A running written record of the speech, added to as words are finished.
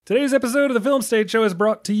Today's episode of the Film Stage Show is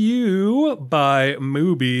brought to you by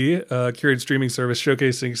Mubi, a curated streaming service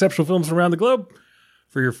showcasing exceptional films from around the globe.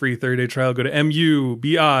 For your free 30-day trial, go to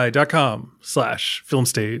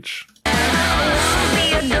mubi.com/filmstage.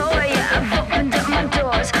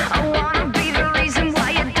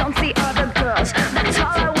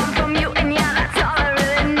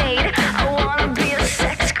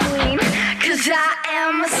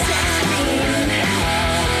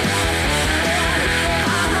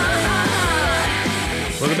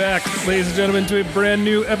 Welcome back, ladies and gentlemen, to a brand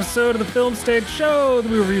new episode of the Film Stage Show, the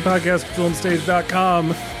movie review podcast at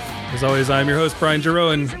filmstage.com. As always, I'm your host, Brian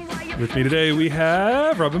Jeroen. With me today, we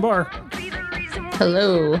have Robin Barr.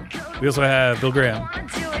 Hello. We also have Bill Graham.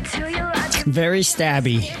 Very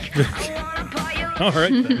stabby. All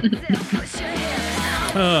right, then.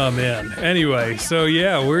 Oh, man. Anyway, so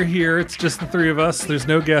yeah, we're here. It's just the three of us. There's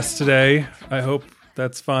no guests today. I hope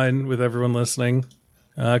that's fine with everyone listening,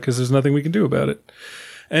 because there's nothing we can do about it.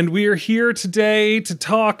 And we are here today to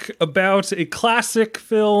talk about a classic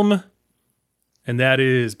film, and that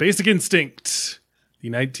is Basic Instinct, the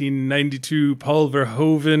 1992 Paul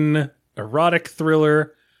Verhoeven erotic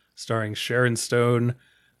thriller starring Sharon Stone,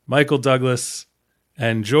 Michael Douglas,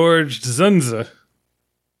 and George Dzundza.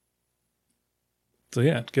 So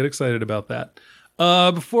yeah, get excited about that.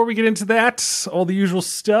 Before we get into that, all the usual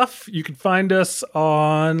stuff, you can find us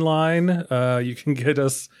online. You can get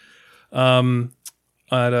us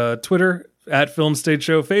at Twitter, at Film Stage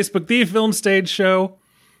Show, Facebook, The Film Stage Show.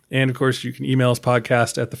 And of course, you can email us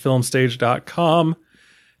podcast at thefilmstage.com.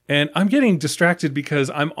 And I'm getting distracted because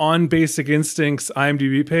I'm on Basic Instinct's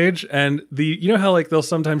IMDb page, and you know how like they'll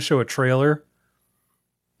sometimes show a trailer?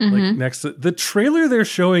 Like next to the trailer they're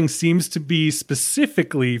showing seems to be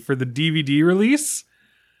specifically for the DVD release,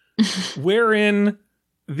 wherein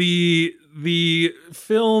the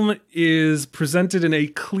film is presented in a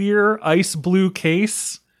clear ice blue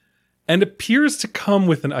case and appears to come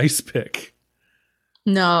with an ice pick.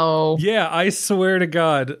 No. Yeah, I swear to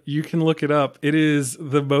God, you can look it up. It is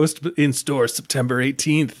the most in store September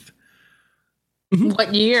 18th.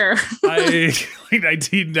 What year? Like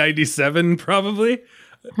 1997, probably.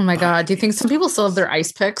 Oh my God. Do you think some people still have their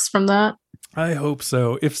ice picks from that? I hope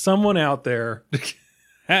so. If someone out there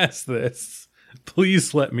has this,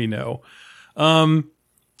 please let me know. I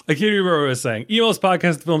can't remember what I was saying. Email us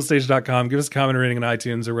podcast at filmstage.com. Give us a comment rating on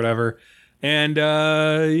iTunes or whatever. And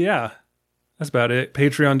yeah, that's about it.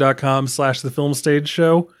 Patreon.com/the Film Stage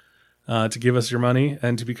Show to give us your money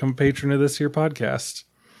and to become a patron of this here podcast.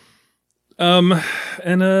 Yeah.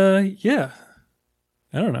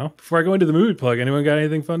 I don't know. Before I go into the movie plug, anyone got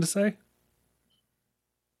anything fun to say?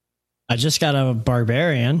 I just got a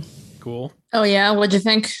Barbarian. Cool. Oh yeah. What'd you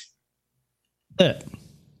think? It.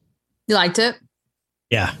 You liked it?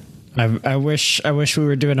 Yeah. I wish we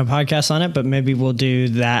were doing a podcast on it, but maybe we'll do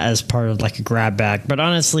that as part of like a grab bag. But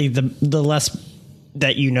honestly, the less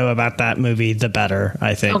that you know about that movie, the better,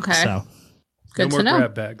 I think. Okay. So Good no to more know.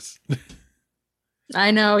 grab bags.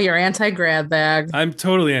 I know you're anti-grab bag. I'm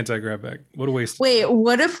totally anti-grab bag. What a waste. Wait,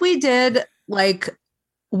 what if we did like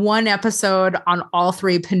one episode on all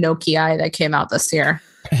three Pinocchii that came out this year?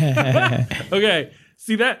 Okay.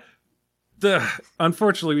 See that?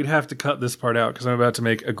 Unfortunately, we'd have to cut this part out because I'm about to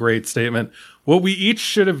make a great statement. What we each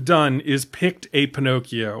should have done is picked a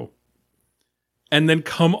Pinocchio and then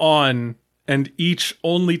come on and each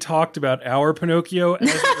only talked about our Pinocchio as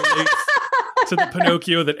it relates to the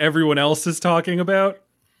Pinocchio that everyone else is talking about.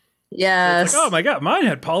 Yes. Like, oh my God, mine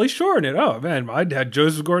had Pauly Shore in it. Oh man, mine had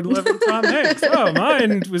Joseph Gordon-Levitt and Tom Hanks. Oh,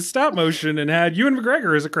 mine was stop motion and had Ewan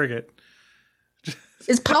McGregor as a cricket.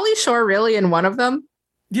 Is Pauly Shore really in one of them?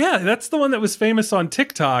 Yeah, that's the one that was famous on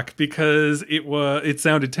TikTok because it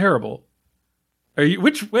sounded terrible.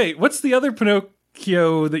 What's the other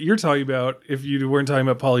Pinocchio that you're talking about if you weren't talking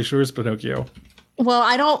about Pauly Shore's Pinocchio? Well,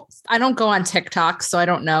 I don't go on TikTok, so I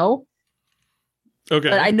don't know. Okay.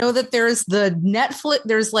 But I know that there's the Netflix,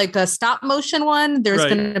 there's like a stop motion one. There's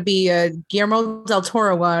going to be a Guillermo del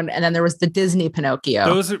Toro one. And then there was the Disney Pinocchio.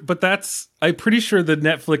 I'm pretty sure the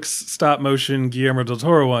Netflix stop motion Guillermo del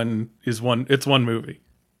Toro one it's one movie.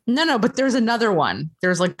 No, but there's another one.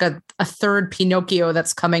 There's like a third Pinocchio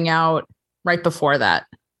that's coming out right before that.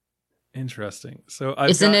 Interesting. So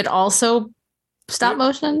Isn't it also stop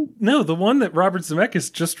motion? No, the one that Robert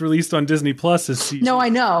Zemeckis just released on Disney Plus is CG. No, I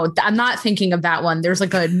know. I'm not thinking of that one. There's a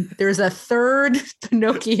third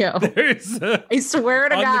Pinocchio. I swear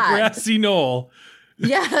to God. On the grassy knoll.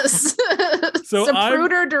 Yes. So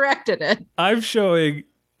Zapruder directed it. I'm showing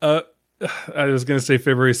I was going to say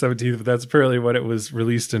February 17th, but that's apparently when it was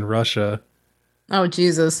released in Russia. Oh,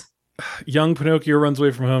 Jesus. young Pinocchio runs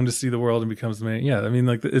away from home to see the world and becomes the man. Yeah, I mean,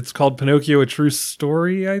 like it's called Pinocchio: A True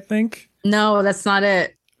Story, I think. No, that's not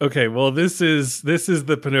it. Okay, well, this is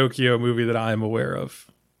the Pinocchio movie that I am aware of.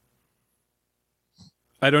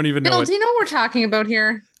 I don't even know. Bill, do you know what we're talking about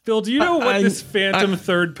here? Bill, do you know what this Phantom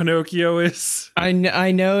Third Pinocchio is? I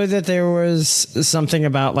know that there was something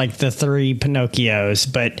about like the three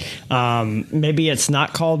Pinocchios, but maybe it's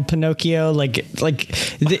not called Pinocchio.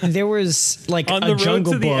 There was like on a the road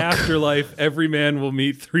Jungle to the Book. Afterlife, every man will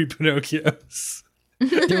meet three Pinocchios.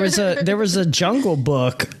 There was a Jungle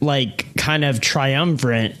Book like kind of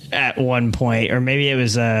triumvirate at one point, or maybe it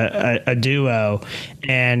was a duo,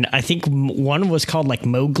 and I think one was called like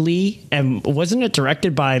Mowgli, and wasn't it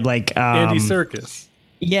directed by like Andy Serkis?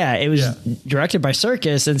 Yeah, it was directed by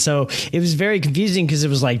Serkis, and so it was very confusing because it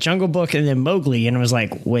was like Jungle Book and then Mowgli, and it was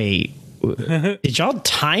like, wait. Did y'all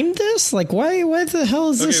time this? Like, why the hell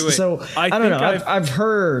is this? Wait. So I don't know. I've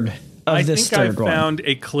heard of this third one. I found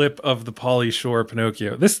a clip of the Pauly Shore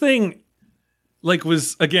Pinocchio. This thing, like,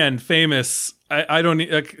 was again famous. I don't.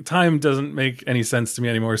 Time doesn't make any sense to me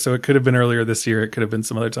anymore. So it could have been earlier this year. It could have been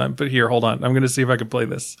some other time. But here, hold on. I'm going to see if I can play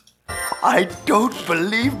this. I don't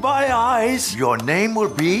believe my eyes. Your name will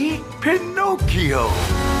be Pinocchio.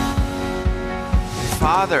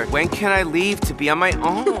 Father, when can I leave to be on my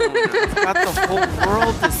own? I've got the whole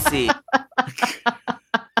world to see.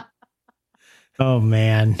 Oh,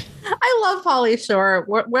 man. I love Pauly Shore.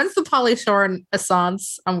 When's the Pauly Shore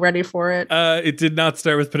Assance? I'm ready for it. It did not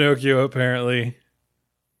start with Pinocchio, apparently.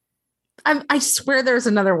 I swear there's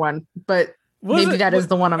another one, but maybe that is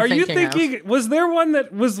the one I'm thinking of. Are you thinking, was there one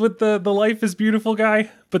that was with the Life is Beautiful guy?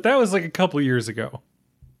 But that was like a couple years ago.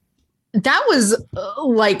 That was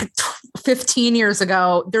like 15 years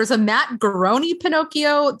ago. There's a Matt Garrone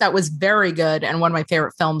Pinocchio that was very good and one of my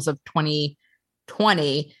favorite films of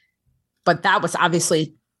 2020. But that was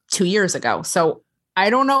obviously 2 years ago. So I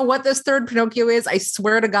don't know what this third Pinocchio is. I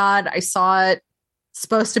swear to God, I saw it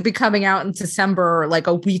supposed to be coming out in December, like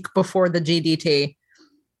a week before the GDT.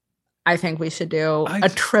 I think we should do a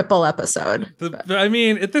triple episode. I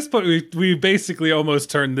mean, at this point, we basically almost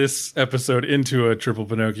turned this episode into a triple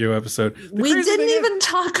Pinocchio episode. We didn't even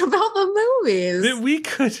talk about the movies. That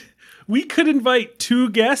we could invite two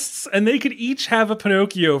guests, and they could each have a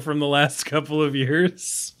Pinocchio from the last couple of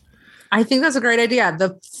years. I think that's a great idea.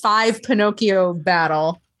 The 5 Pinocchio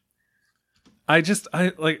battle. I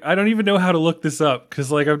don't even know how to look this up because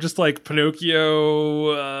like I'm just like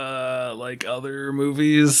Pinocchio, like other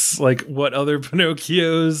movies, like what other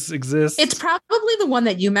Pinocchios exist. It's probably the one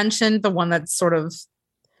that you mentioned, the one that's sort of.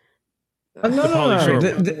 No.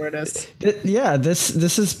 Yeah, this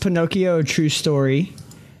is Pinocchio: A True Story,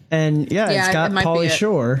 and it's got Pauly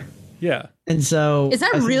Shore. Yeah. And so is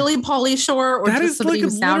that really Pauly Shore, or that just is somebody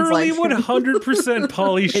like who sounds like 100%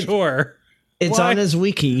 Pauly Shore? It's on his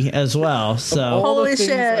wiki as well. So holy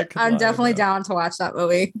shit, I'm definitely down to watch that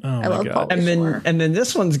movie. I love Pauly Shore. And then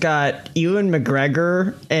this one's got Ewan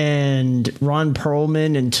McGregor and Ron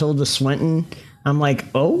Perlman and Tilda Swinton. I'm like,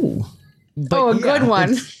 a good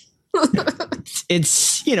one.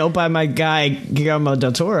 It's by my guy Guillermo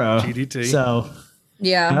del Toro. GDT. So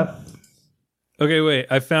yeah. Yep. Okay, wait.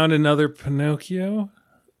 I found another Pinocchio.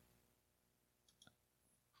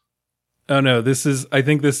 Oh no, this is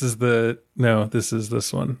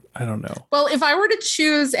this one. I don't know. Well, if I were to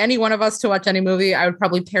choose any one of us to watch any movie, I would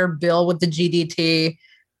probably pair Bill with the GDT.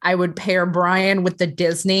 I would pair Brian with the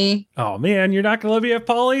Disney. Oh man, you're not gonna let me have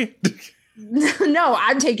Pauly? No,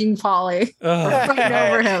 I'm taking Pauly. Fighting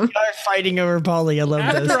over him. Fighting over Pauly. I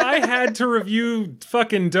love this. After I had to review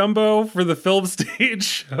fucking Dumbo for the Film Stage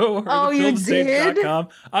show or you did? filmstage.com,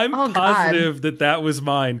 I'm positive that was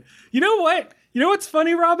mine. You know what? You know what's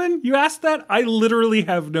funny, Robin? You asked that. I literally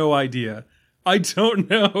have no idea. I don't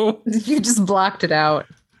know. You just blocked it out.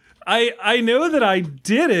 I know that I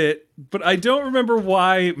did it, but I don't remember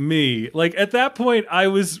why me. Like at that point, I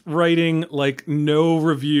was writing like no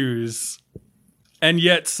reviews. And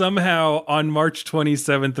yet somehow on March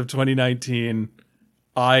 27th of 2019,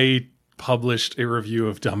 I published a review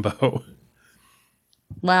of Dumbo.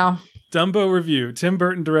 Wow. Dumbo review. Tim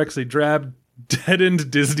Burton directs a drab,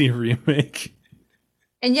 deadened Disney remake.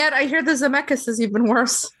 And yet I hear the Zemeckis is even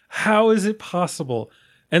worse. How is it possible?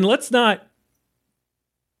 And let's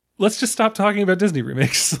just stop talking about Disney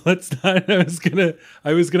remakes. I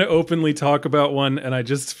was gonna openly talk about one, and I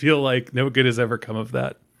just feel like no good has ever come of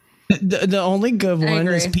that. The only good one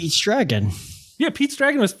is Pete's Dragon. Yeah, Pete's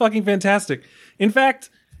Dragon was fucking fantastic. In fact,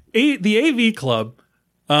 the AV Club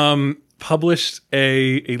published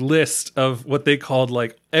a list of what they called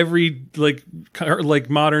like every like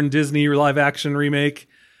modern Disney live action remake.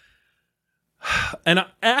 And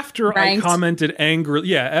after Ranked. I commented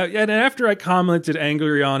angrily, and after I commented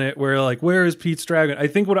angrily on it, where is Pete's Dragon? I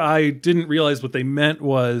think what I didn't realize what they meant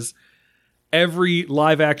was every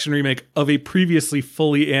live action remake of a previously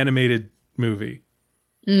fully animated movie.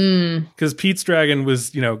 Because Pete's Dragon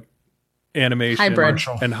was, animation Hybrid.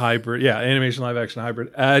 and hybrid. Yeah, animation, live action,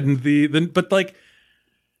 hybrid. And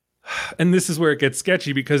and this is where it gets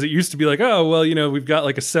sketchy because it used to be like, oh, well, we've got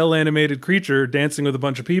like a cell animated creature dancing with a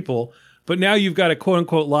bunch of people. But now you've got a quote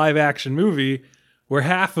unquote live action movie where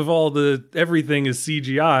half of everything is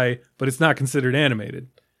CGI, but it's not considered animated.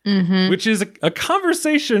 Which is a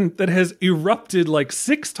conversation that has erupted like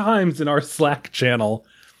 6 times in our Slack channel.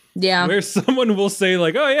 Yeah. Where someone will say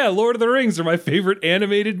like, oh yeah, Lord of the Rings are my favorite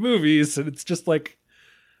animated movies. And it's just like,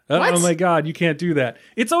 oh my God, you can't do that.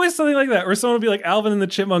 It's always something like that. Or someone will be like, Alvin and the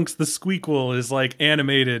Chipmunks, the squeakquel is like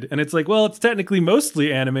animated. And it's like, well, it's technically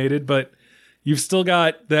mostly animated, but you've still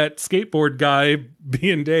got that skateboard guy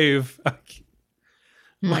being Dave.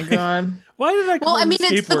 My God. Why did I call him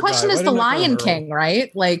it's the question is the Lion King,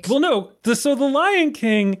 right? Like, well, no. So the Lion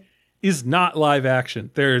King is not live action.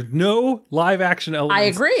 There's no live action elements I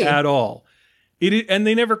agree. at all. And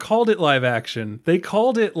they never called it live action. They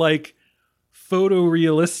called it like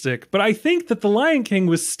photorealistic. But I think that the Lion King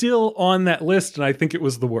was still on that list, and I think it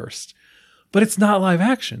was the worst. But it's not live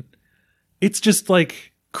action. It's just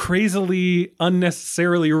like crazily,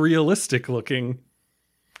 unnecessarily realistic looking.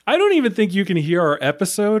 I don't even think you can hear our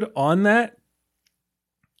episode on that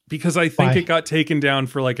because I think it got taken down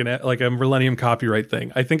for like a Millennium copyright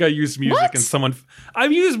thing. I think I used music and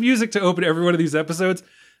I've used music to open every one of these episodes.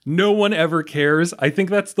 No one ever cares. I think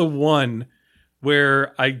that's the one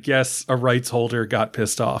where I guess a rights holder got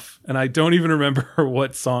pissed off. And I don't even remember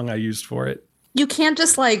what song I used for it. You can't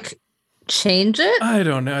just like change it? I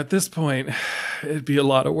don't know. At this point, it'd be a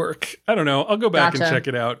lot of work. I don't know. I'll go back and check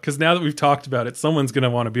it out because now that we've talked about it, someone's going to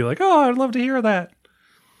want to be like, oh, I'd love to hear that.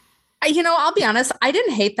 I'll be honest. I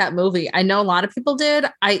didn't hate that movie. I know a lot of people did.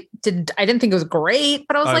 I didn't think it was great,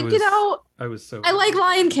 but I was I like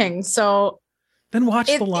Lion King. So then watch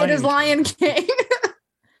the Lion King. It is Lion King.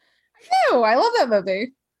 I do. I love that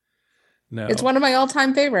movie. No, it's one of my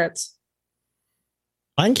all-time favorites.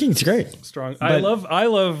 Lion King's great. Strong. I love the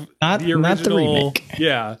original. Not the remake.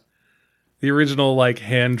 Yeah. The original like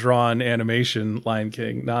hand-drawn animation Lion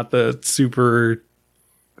King, not the super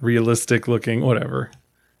realistic looking whatever.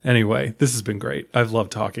 Anyway, this has been great. I've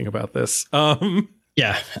loved talking about this.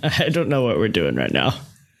 Yeah, I don't know what we're doing right now.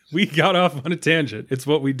 We got off on a tangent. It's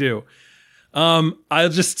what we do. I'll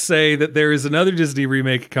just say that there is another Disney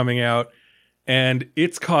remake coming out, and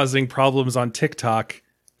it's causing problems on TikTok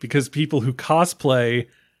because people who cosplay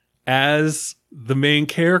as the main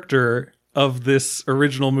character of this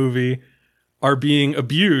original movie are being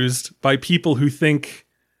abused by people who think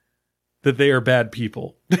that they are bad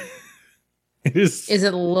people. Is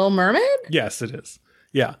it Little Mermaid? Yes, it is.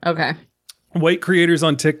 Yeah. Okay. White creators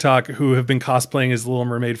on TikTok who have been cosplaying as Little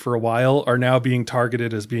Mermaid for a while are now being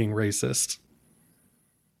targeted as being racist.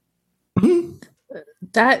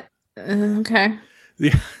 Okay.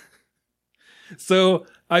 Yeah. So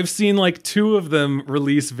I've seen like 2 of them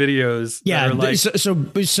release videos. Yeah. That are like,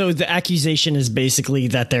 so the accusation is basically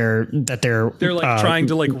that they're like trying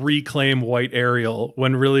to like reclaim white Ariel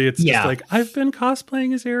when really it's just like, I've been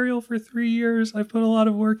cosplaying as Ariel for 3 years. I've put a lot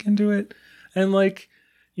of work into it. And like,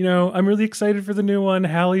 I'm really excited for the new one.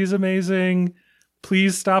 Hallie's amazing.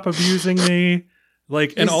 Please stop abusing me.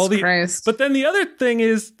 Like, and all the, Christ. But then the other thing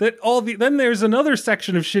is that then there's another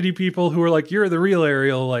section of shitty people who are like, you're the real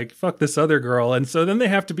Ariel, like, fuck this other girl. And so then they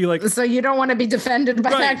have to be like, so you don't want to be defended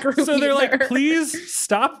by that group. So they're like, please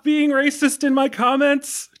stop being racist in my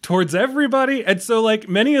comments towards everybody. And so like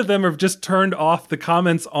many of them have just turned off the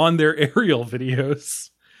comments on their Ariel videos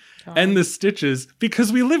and the stitches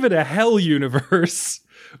because we live in a hell universe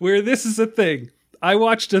where this is a thing. I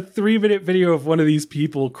watched a 3-minute video of one of these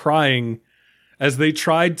people crying as they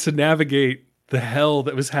tried to navigate the hell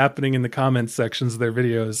that was happening in the comments sections of their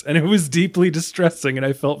videos. And it was deeply distressing, and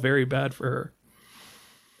I felt very bad for her.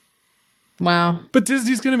 Wow. But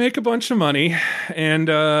Disney's going to make a bunch of money. And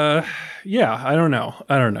I don't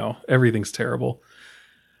know. Everything's terrible.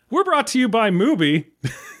 We're brought to you by Mubi,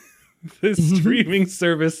 the streaming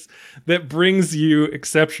service that brings you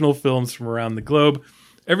exceptional films from around the globe.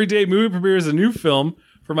 Every day, Mubi premieres a new film,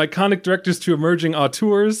 from iconic directors to emerging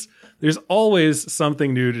auteurs. There's always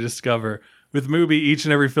something new to discover. With Mubi, each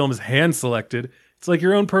and every film is hand-selected. It's like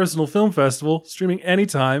your own personal film festival, streaming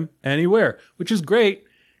anytime, anywhere, which is great,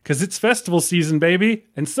 because it's festival season, baby,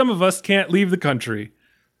 and some of us can't leave the country.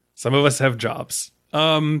 Some of us have jobs.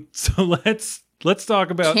 So let's let's talk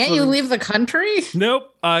about. Can't you leave the country?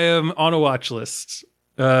 Nope, I am on a watch list.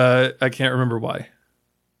 I can't remember why.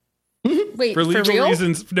 Wait, For legal real?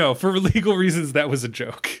 reasons. No, for legal reasons, that was a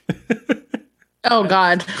joke. Oh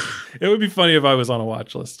God. It would be funny if I was on a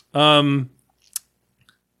watch list. I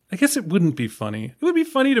guess it wouldn't be funny. It would be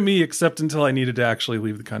funny to me, except until I needed to actually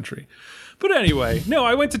leave the country. But anyway, no,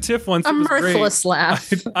 I went to TIFF once. A mirthless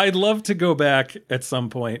laugh. I'd love to go back at some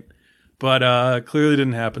point, but clearly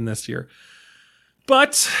didn't happen this year.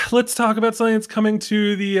 But let's talk about something that's coming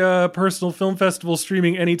to the Personal Film Festival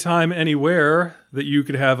streaming anytime, anywhere that you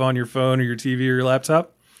could have on your phone or your TV or your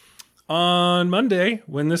laptop. On Monday,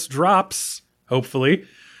 when this drops, hopefully,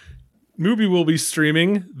 Mubi will be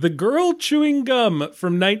streaming The Girl Chewing Gum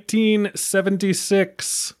from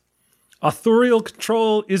 1976. Authorial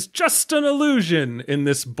control is just an illusion in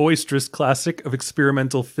this boisterous classic of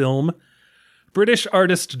experimental film. British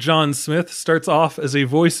artist John Smith starts off as a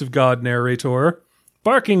voice of God narrator,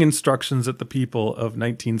 barking instructions at the people of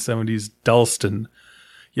 1970s Dalston.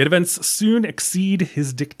 Yet events soon exceed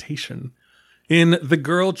his dictation. In The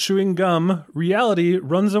Girl Chewing Gum, reality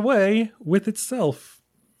runs away with itself.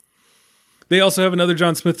 They also have another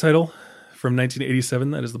John Smith title from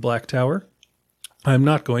 1987, that is The Black Tower. I'm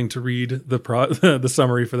not going to read the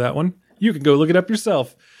summary for that one. You can go look it up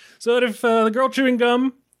yourself. So that if The Girl Chewing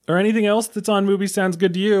Gum or anything else that's on Mubi sounds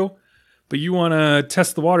good to you, but you want to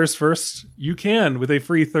test the waters first, you can with a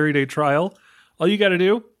free 30-day trial. All you got to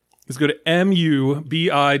do is go to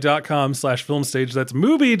mubi.com/filmstage. That's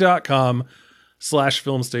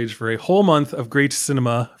mubi.com/filmstage for a whole month of great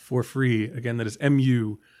cinema for free. Again, that is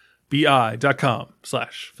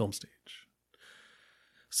mubi.com/filmstage.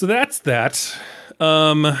 So that's that.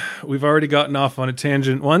 We've already gotten off on a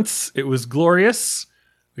tangent once. It was glorious.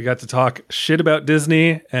 We got to talk shit about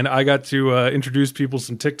Disney, and I got to introduce people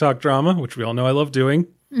some TikTok drama, which we all know I love doing.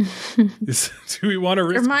 Do we want to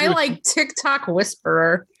risk? You're my TikTok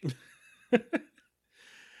whisperer.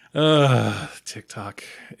 TikTok.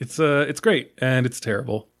 It's great and it's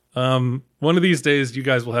terrible. One of these days, you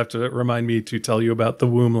guys will have to remind me to tell you about the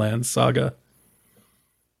Womblands saga.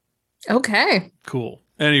 Okay. Cool.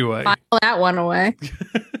 Anyway, file that one away.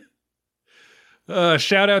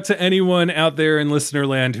 Shout out to anyone out there in listener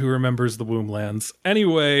land who remembers the Womblands.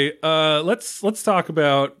 Anyway, let's talk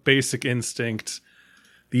about Basic Instinct,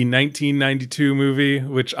 the 1992 movie,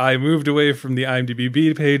 which I moved away from the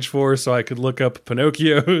IMDb page for so I could look up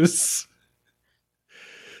Pinocchios.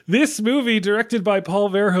 This movie, directed by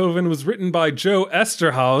Paul Verhoeven, was written by Joe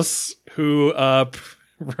Esterhaus, who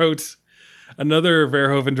wrote another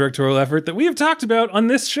Verhoeven directorial effort that we have talked about on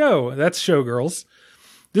this show. That's Showgirls.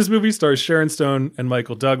 This movie stars Sharon Stone and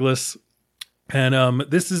Michael Douglas. And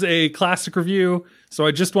this is a classic review, so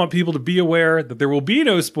I just want people to be aware that there will be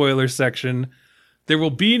no spoiler section. There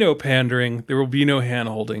will be no pandering. There will be no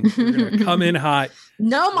hand-holding. We're going to come in hot.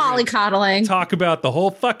 No mollycoddling. Talk about the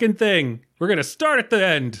whole fucking thing. We're going to start at the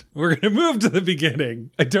end. We're going to move to the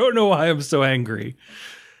beginning. I don't know why I'm so angry.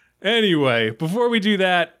 Anyway, before we do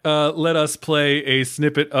that, let us play a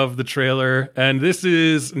snippet of the trailer. And this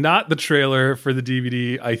is not the trailer for the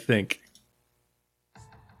DVD, I think.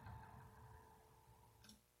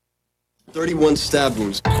 31 stab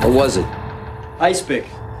wounds. What was it? Ice pick.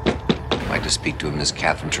 I'd like to speak to Miss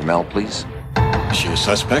Catherine Trammell, please. Is she a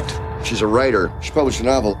suspect? She's a writer. She published a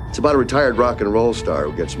novel. It's about a retired rock and roll star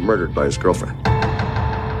who gets murdered by his girlfriend.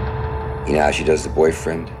 You know how she does the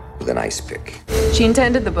boyfriend? With an ice pick. She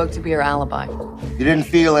intended the book to be her alibi. You didn't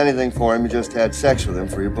feel anything for him, you just had sex with him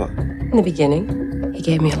for your book. In the beginning, he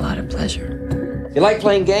gave me a lot of pleasure. You like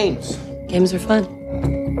playing games? Games are fun.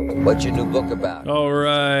 What's your new book about? All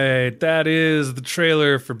right, that is the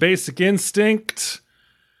trailer for Basic Instinct,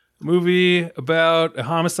 a movie about a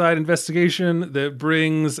homicide investigation that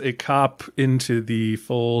brings a cop into the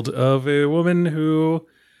fold of a woman who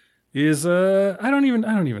is I don't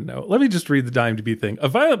even know. Let me just read the IMDb thing. A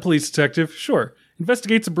violent police detective, sure,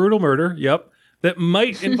 investigates a brutal murder, yep, that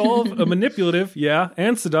might involve a manipulative, yeah,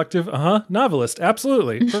 and seductive, novelist.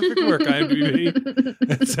 Absolutely. Perfect work, IMDb.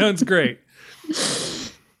 That sounds great.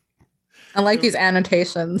 I like these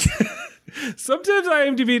annotations. Sometimes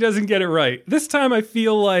IMDb doesn't get it right. This time I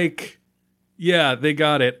feel like, yeah, they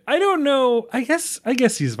got it. I don't know. I guess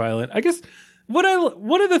he's violent. I guess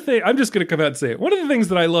one of the things, I'm just going to come out and say it. One of the things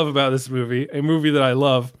that I love about this movie, a movie that I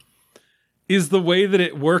love, is the way that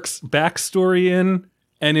it works backstory in,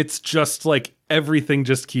 and it's just like everything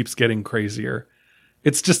just keeps getting crazier.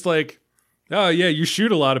 It's just like, Oh, yeah, you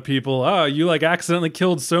shoot a lot of people. Oh, you like accidentally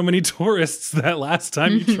killed so many tourists that last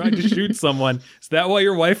time you tried to shoot someone. Is that why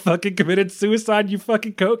your wife fucking committed suicide, you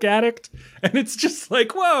fucking coke addict? And it's just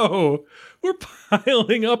like, whoa, we're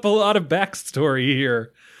piling up a lot of backstory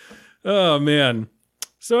here. Oh, man.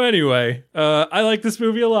 So anyway, I like this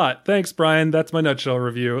movie a lot. Thanks, Brian. That's my nutshell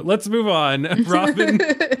review. Let's move on. Robin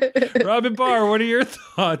Barr, what are your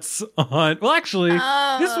thoughts on? Well, actually,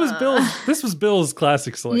 this was Bill's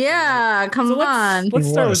classic selection. Yeah, come on. Let's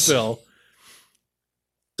start with Bill.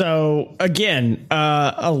 So again,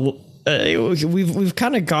 we've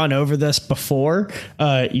kind of gone over this before.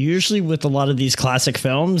 Usually with a lot of these classic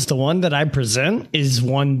films, the one that I present is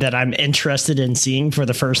one that I'm interested in seeing for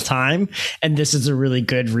the first time, and this is a really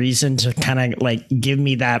good reason to kind of like give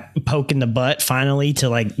me that poke in the butt finally to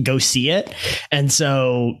like go see it. And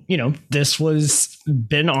so, you know, this was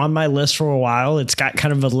been on my list for a while. It's got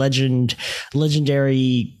kind of a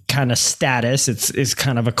legendary kind of status. It's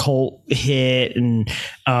kind of a cult hit, and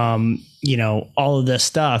you know, all of this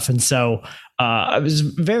stuff. And so I was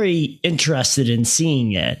very interested in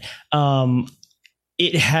seeing it.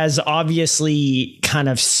 It has obviously kind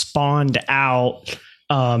of spawned out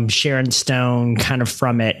Sharon Stone kind of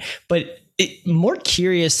from it, but more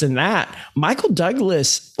curious than that, Michael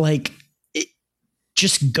Douglas, like, it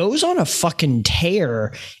just goes on a fucking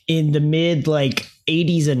tear in the mid like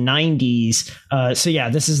 80s and 90s. So yeah,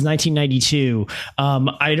 this is 1992.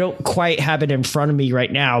 I don't quite have it in front of me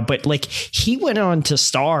right now, but like he went on to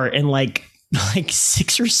star in like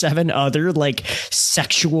 6 or 7 other like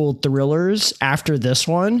sexual thrillers after this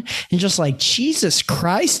one, and just like, Jesus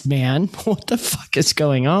Christ, man, what the fuck is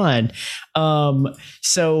going on?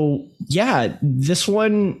 So yeah, this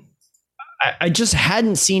one, I just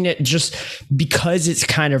hadn't seen it just because it's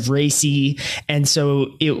kind of racy. And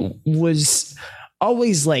so it was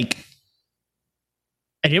always like,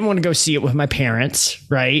 I didn't want to go see it with my parents.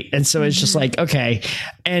 Right. And so it's just like, okay.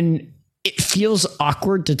 And it feels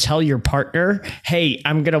awkward to tell your partner, hey,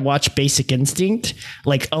 I'm going to watch Basic Instinct,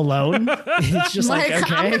 like alone. It's just like,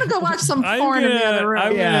 okay, I'm going to go watch some porn in the other room.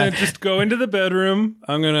 I'm going to just go into the bedroom.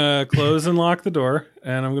 I'm going to close and lock the door,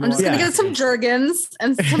 and I'm just going to get some Jergens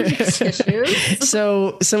and some tissues.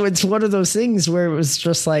 So it's one of those things where it was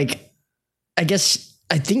just like, I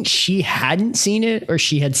think she hadn't seen it, or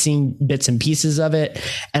she had seen bits and pieces of it.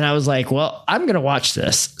 And I was like, well, I'm going to watch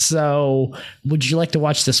this. So would you like to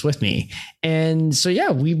watch this with me? And so,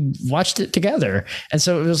 yeah, we watched it together. And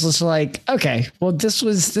so it was just like, okay, well, this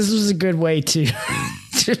was a good way to,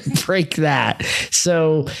 to break that.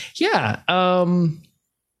 So yeah.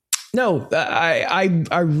 No,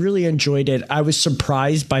 I really enjoyed it. I was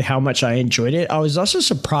surprised by how much I enjoyed it. I was also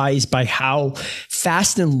surprised by how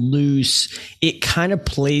fast and loose it kind of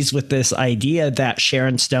plays with this idea that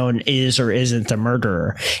Sharon Stone is or isn't the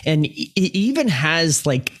murderer. And it even has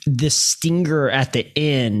like this stinger at the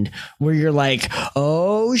end where you're like,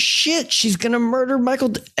 oh shit, she's going to murder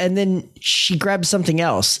Michael. And then she grabs something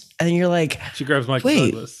else. And you're like, she grabs Michael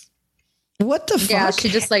Douglas. What the fuck? Yeah, she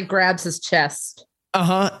just like grabs his chest.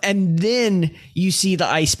 And then you see the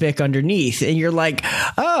ice pick underneath, and you're like,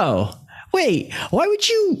 oh, wait, why would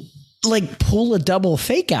you like pull a double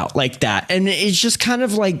fake out like that? And it's just kind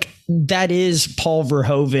of like, that is Paul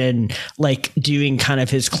Verhoeven, like doing kind of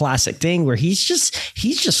his classic thing where he's just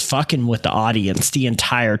fucking with the audience the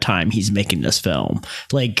entire time he's making this film.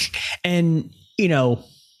 Like, and you know,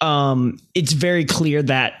 it's very clear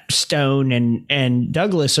that Stone and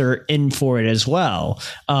Douglas are in for it as well.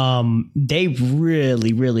 They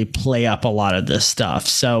really, really play up a lot of this stuff.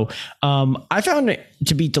 So I found it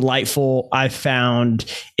to be delightful. I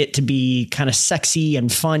found it to be kind of sexy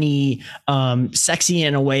and funny, sexy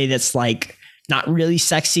in a way that's like not really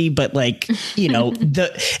sexy, but like, you know,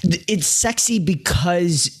 it's sexy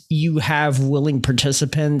because you have willing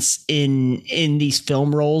participants in these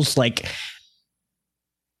film roles. Like,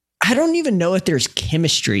 I don't even know if there's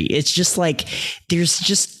chemistry. It's just like there's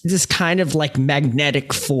just this kind of like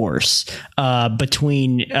magnetic force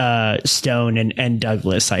between Stone and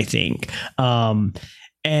Douglas, I think.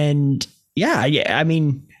 And yeah, I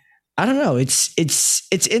mean, I don't know.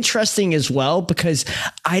 It's interesting as well because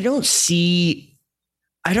I don't see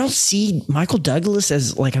Michael Douglas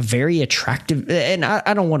as like a very attractive, and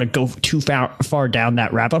I don't want to go too far down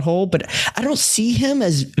that rabbit hole, but I don't see him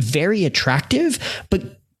as very attractive,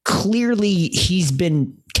 but clearly he's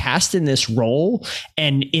been cast in this role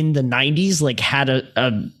and in the 90s like had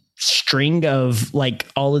a string of like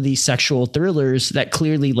all of these sexual thrillers that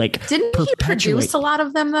clearly like didn't he produce a lot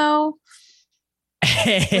of them though?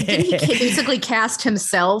 Didn't he basically cast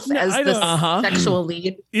himself as the sexual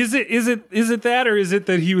lead? Is it that, or is it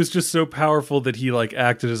that he was just so powerful that he like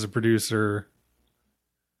acted as a producer?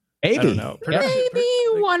 Maybe. I don't know. Maybe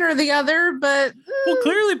one or the other, but well,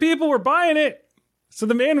 clearly people were buying it. So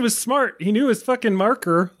the man was smart. He knew his fucking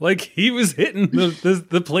marker. Like he was hitting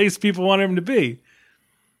the place people wanted him to be.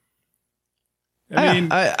 I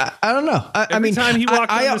mean, I don't know. Every time he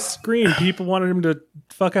walked on the screen, people wanted him to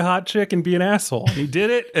fuck a hot chick and be an asshole. He did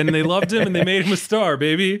it, and they loved him, and they made him a star,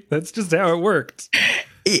 baby. That's just how it worked.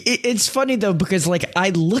 It's funny though, because like I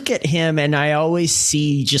look at him and I always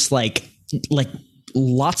see just like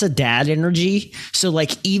lots of dad energy. So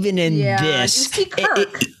like even in this,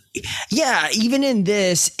 even in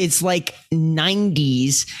this, it's like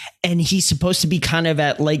 90s, and he's supposed to be kind of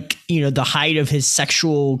at like, you know, the height of his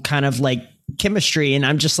sexual kind of like chemistry, and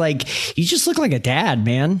I'm just like, you just look like a dad,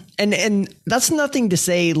 man. And that's nothing to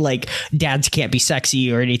say like dads can't be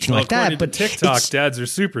sexy or anything like that, but TikTok dads are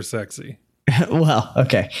super sexy. Well,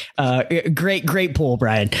 okay. Great pull,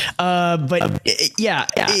 Brian. But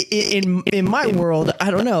in my world,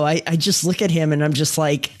 I don't know. I just look at him and I'm just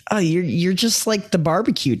like, oh, you're just like the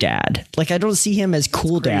barbecue dad. Like I don't see him as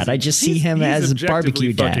cool dad. I just see him as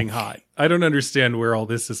barbecue dad. Fucking hot. I don't understand where all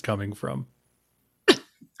this is coming from.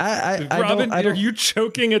 Robin, are you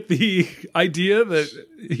choking at the idea that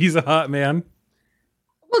he's a hot man?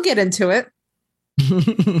 We'll get into it.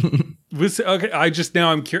 Okay,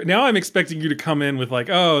 I'm expecting you to come in with like,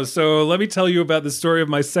 oh, so let me tell you about the story of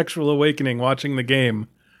my sexual awakening watching the game.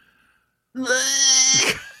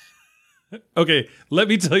 Okay, let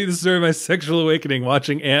me tell you the story of my sexual awakening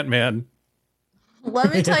watching Ant-Man.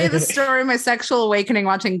 Let me tell you the story of my sexual awakening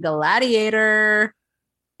watching Gladiator.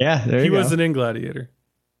 Yeah, there you go. He wasn't in Gladiator.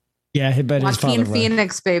 Yeah, but his father Joaquin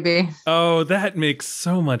Phoenix, baby. Oh, that makes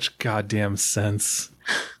so much goddamn sense.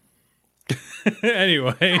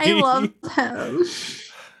 Anyway, I love him.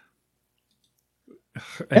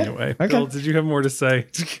 Anyway, okay. Bill, did you have more to say?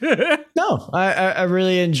 No, I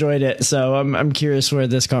really enjoyed it, so I'm curious where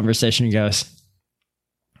this conversation goes.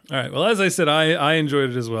 All right. Well, as I said, I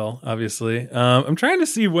enjoyed it as well. Obviously, I'm trying to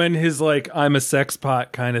see when his like I'm a sex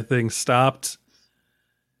pot kind of thing stopped.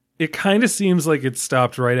 It kind of seems like it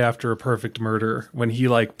stopped right after A Perfect Murder when he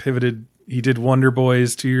like pivoted. He did Wonder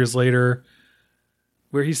Boys 2 years later.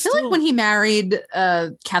 Where he's I feel like when he married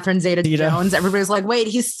Catherine Zeta-Jones, everybody's like, wait,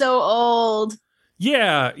 he's so old.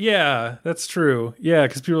 Yeah, that's true. Yeah,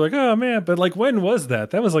 because people are like, oh man, but like when was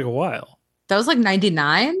that? That was like a while. That was like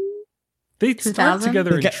 99? They started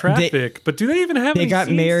together in Traffic, but do they even have they got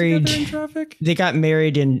married in Traffic? They got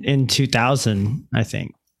married in 2000, I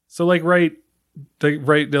think. So like right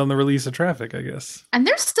down the release of Traffic, I guess. And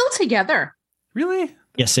they're still together. Really?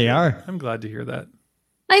 Yes, they are. I'm glad to hear that.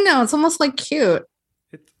 I know, it's almost like cute.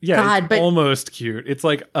 It's almost cute. It's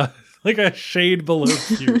like a shade below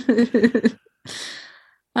cute.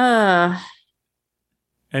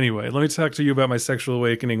 Anyway, let me talk to you about my sexual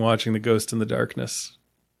awakening watching The Ghost in the Darkness.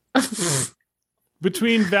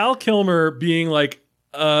 Between Val Kilmer being like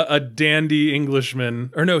a dandy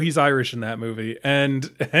Englishman, or no, he's Irish in that movie,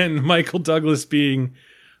 and Michael Douglas being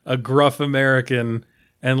a gruff American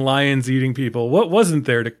and lions eating people, what wasn't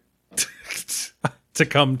there to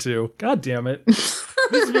come to? God damn it.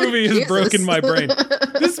 This movie has broken my brain.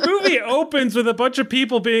 This movie opens with a bunch of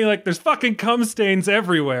people being like, there's fucking cum stains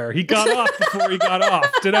everywhere. He got off before he got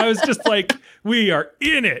off. And I was just like, we are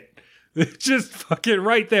in it. Just fucking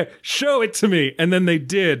right there. Show it to me. And then they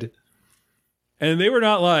did. And they were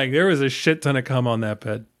not lying. There was a shit ton of cum on that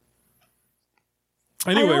bed.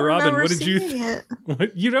 Anyway, Robin, what did you think?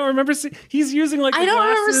 You don't remember seeing? He's using like I don't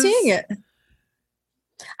remember seeing it.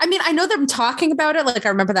 I mean, I know them talking about it. Like I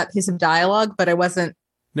remember that piece of dialogue, but I wasn't.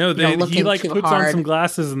 No, he like puts on some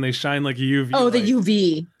glasses and they shine like a UV. Oh, the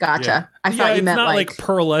UV. Gotcha. Yeah. I thought you meant not like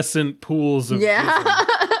pearlescent pools of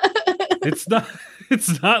It's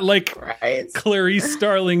not like Clarice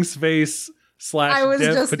Starling's face / I was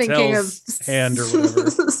Dev just Patel's thinking of hand or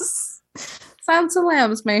whatever. Silence of the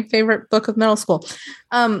Lambs, my favorite book of middle school.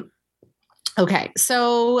 Okay,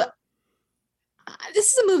 so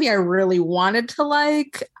this is a movie I really wanted to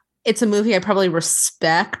like. It's a movie I probably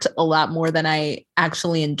respect a lot more than I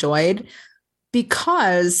actually enjoyed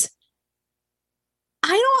because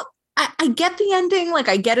I get the ending. Like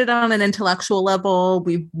I get it on an intellectual level.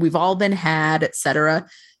 We've all been had, etc.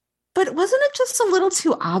 But wasn't it just a little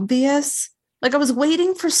too obvious? Like I was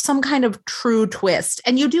waiting for some kind of true twist.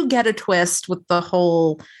 And you do get a twist with the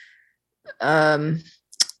whole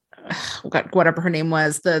whatever her name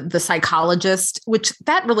was, the psychologist, which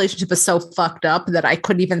that relationship is so fucked up that I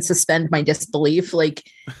couldn't even suspend my disbelief. Like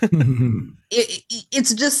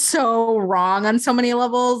it's just so wrong on so many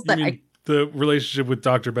levels that the relationship with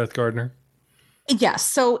Dr. Beth Gardner. Yes.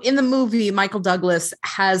 So in the movie, Michael Douglas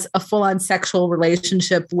has a full-on sexual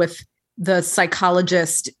relationship with the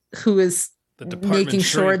psychologist who is making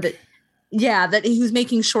sure that he was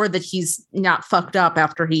making sure that he's not fucked up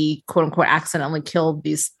after he quote unquote accidentally killed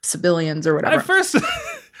these civilians or whatever. At first,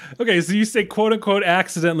 okay, so you say quote unquote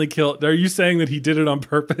accidentally killed. Are you saying that he did it on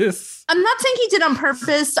purpose? I'm not saying he did on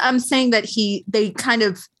purpose. I'm saying that they kind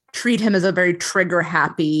of treat him as a very trigger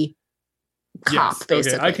happy cop, yes,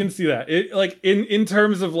 basically. Okay, I can see that. It like in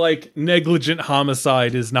terms of like negligent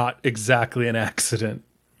homicide is not exactly an accident.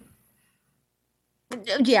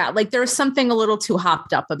 Yeah, like there's something a little too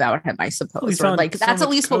hopped up about him, I suppose. Or like that's at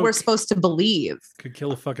least what we're supposed to believe. Could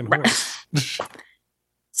kill a fucking horse.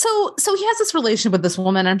 So he has this relationship with this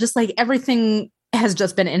woman. I'm just like, everything has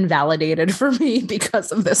just been invalidated for me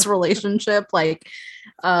because of this relationship. Like,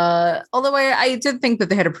 although I did think that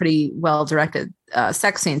they had a pretty well directed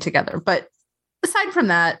sex scene together, but aside from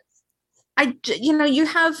that, you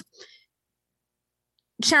have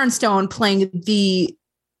Sharon Stone playing the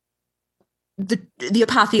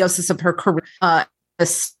apotheosis of her career,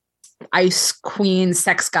 this ice queen,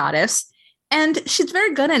 sex goddess, and she's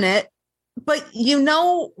very good in it. But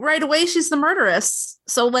right away she's the murderess.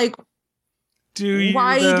 So like,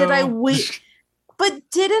 why did I wait? But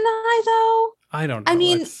didn't I though? I don't know. I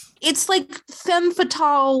mean, it's like femme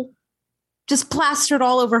fatale just plastered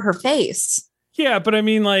all over her face. Yeah, but I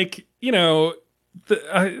mean, like, I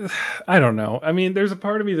don't know. I mean, there's a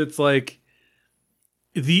part of me that's like,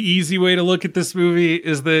 the easy way to look at this movie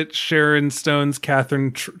is that Sharon Stone's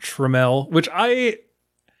Catherine Trammell, which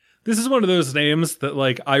this is one of those names that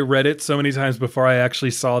like I read it so many times before I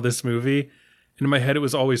actually saw this movie. And in my head, it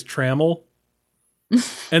was always Trammell.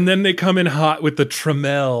 And then they come in hot with the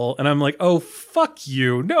Trammell. And I'm like, oh, fuck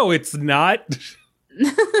you. No, it's not.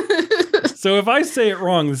 So if I say it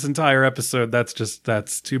wrong this entire episode,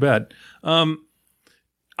 that's too bad.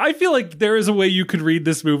 I feel like there is a way you could read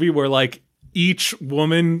this movie where like each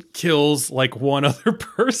woman kills like one other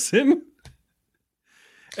person.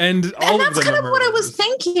 And that's kind of what I was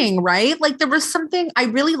thinking, right? Like there was something, I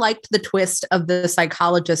really liked the twist of the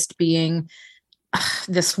psychologist being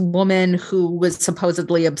this woman who was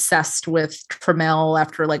supposedly obsessed with Trammell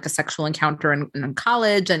after like a sexual encounter in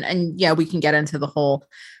college. And yeah, we can get into the whole,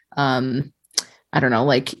 I don't know,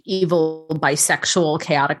 like evil bisexual,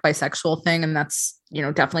 chaotic bisexual thing. And that's,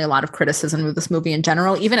 definitely a lot of criticism of this movie in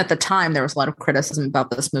general. Even at the time, there was a lot of criticism about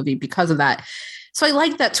this movie because of that. So I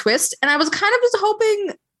liked that twist. And I was kind of just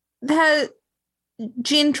hoping that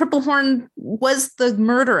Jean Tripplehorn was the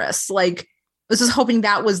murderess. Like, I was just hoping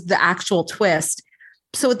that was the actual twist.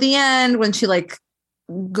 So at the end, when she like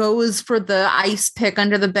goes for the ice pick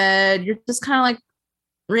under the bed, you're just kind of like,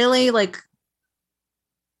 really? Like,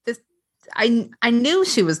 this? I knew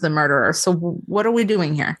she was the murderer. So what are we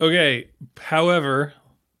doing here? Okay. However,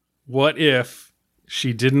 what if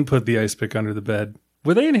she didn't put the ice pick under the bed?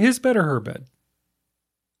 Were they in his bed or her bed?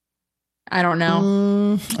 I don't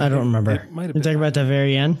know. I don't remember. You're talking about the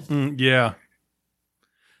very end? Yeah.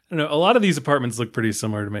 I don't know. A lot of these apartments look pretty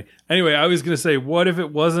similar to me. Anyway, I was going to say, what if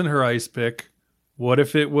it wasn't her ice pick? What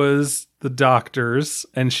if it was the doctor's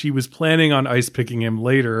and she was planning on ice picking him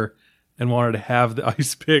later and wanted to have the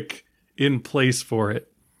ice pick in place for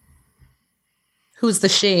it? Who's the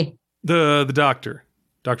she? The doctor.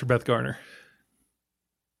 Dr. Beth Garner.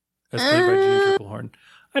 As played by Jean Tripplehorn.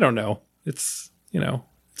 I don't know. It's,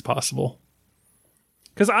 it's possible.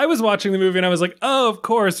 Because I was watching the movie and I was like, oh, of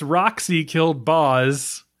course, Roxy killed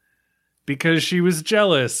Boz because she was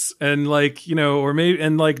jealous. And like, or maybe,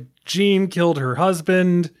 and like Jean killed her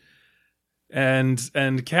husband and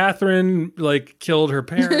Catherine like killed her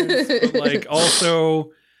parents. But, like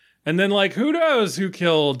also, and then like, who knows who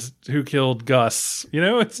killed Gus?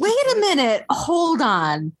 It's wait a minute. Hold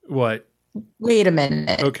on. What? Wait a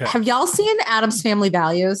minute. Okay. Have y'all seen Addams Family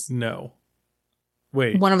Values? No.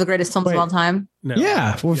 Wait. One of the greatest films of all time? No.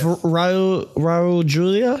 Yeah, with Raul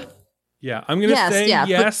Julia? Yeah, I'm going to say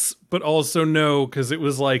yes, but also no, because it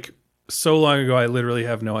was like so long ago, I literally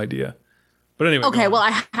have no idea. But anyway. Okay, well,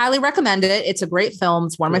 I highly recommend it. It's a great film.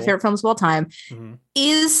 It's one of my favorite films of all time. Mm-hmm.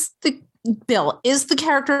 Is the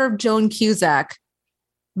character of Joan Cusack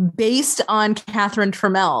based on Catherine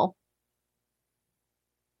Trammell?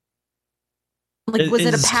 Like, was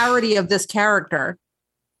it a parody of this character?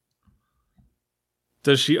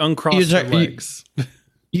 Does she uncross her legs?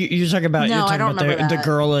 You're talking about No, I don't remember the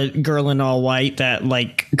that. girl in all white that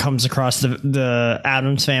like comes across the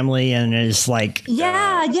Addams family and is like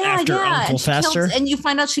after Uncle Fester, and you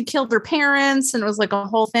find out she killed her parents, and it was like a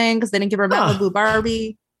whole thing because they didn't give her Malibu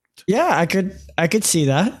Barbie. Yeah, I could see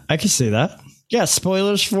that. I could see that. Yeah,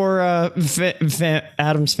 spoilers for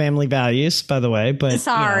Addams Family Values, by the way. But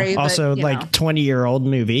sorry, also but, like 20-year-old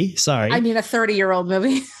movie. Sorry, I mean a 30-year-old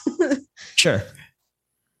movie. Sure.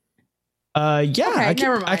 I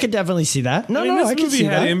could definitely see that. This movie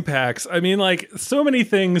had impacts. I mean, like so many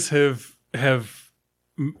things have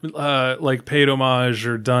like paid homage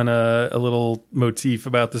or done a little motif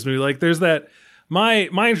about this movie. Like there's that my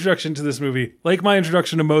introduction to this movie, like my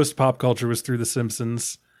introduction to most pop culture, was through The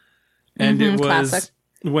Simpsons, and it was classic.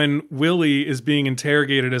 when Willie is being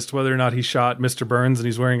interrogated as to whether or not he shot Mr. Burns, and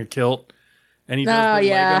he's wearing a kilt, and he does the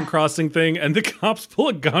leg uncrossing thing, and the cops pull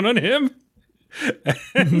a gun on him.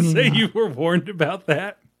 And say you were warned about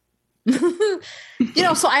that. So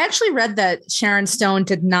I actually read that Sharon Stone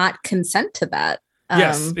did not consent to that.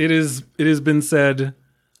 Yes, it has been said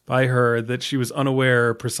by her that she was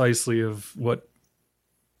unaware precisely of what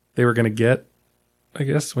they were going to get, I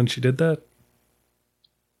guess, when she did that.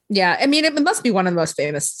 Yeah, I mean, it must be one of the most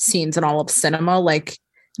famous scenes in all of cinema. Like,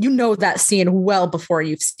 that scene well before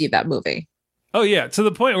you see that movie. Oh yeah, to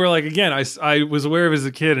the point where, like, again, I was aware of it as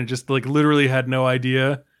a kid and just like literally had no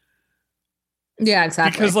idea. Yeah,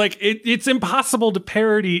 exactly. Because like it's impossible to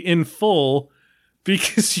parody in full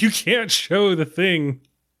because you can't show the thing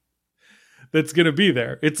that's gonna be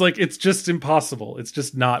there. It's like it's just impossible. It's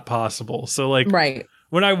just not possible. So like, right.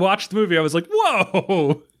 When I watched the movie, I was like,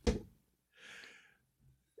 whoa.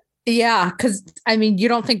 Yeah, because I mean, you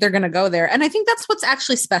don't think they're gonna go there, and I think that's what's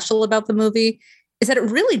actually special about the movie. Is that it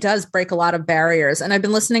really does break a lot of barriers. And I've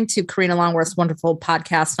been listening to Karina Longworth's wonderful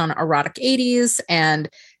podcast on erotic 80s and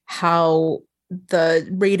how the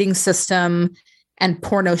rating system and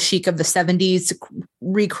porno chic of the 70s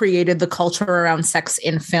recreated the culture around sex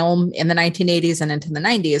in film in the 1980s and into the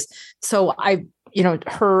 90s. So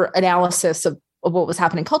her analysis of what was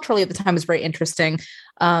happening culturally at the time was very interesting.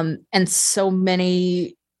 And so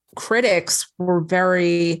many critics were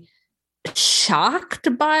very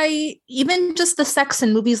shocked by even just the sex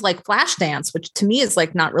in movies like Flashdance, which to me is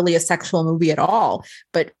like not really a sexual movie at all,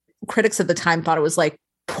 but critics at the time thought it was like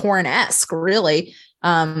porn-esque, really,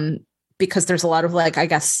 because there's a lot of like, I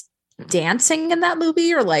guess, dancing in that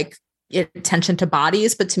movie or like attention to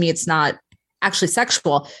bodies, but to me it's not actually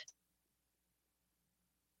sexual.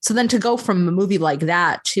 So then to go from a movie like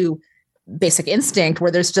that to Basic Instinct,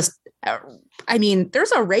 where there's just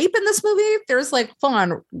there's a rape in this movie. There's like full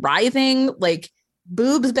on writhing, like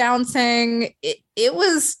boobs bouncing. It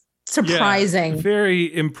was surprising. Yeah,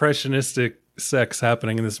 very impressionistic sex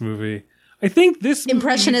happening in this movie. I think this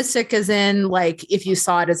impressionistic as in like if you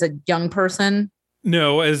saw it as a young person.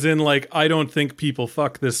 No, as in like I don't think people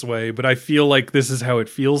fuck this way, but I feel like this is how it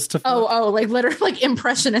feels to fuck. Like literally like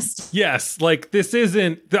impressionist. Yes, like this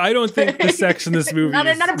isn't. I don't think the sex in this movie not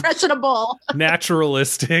impressionable.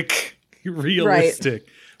 Naturalistic, realistic.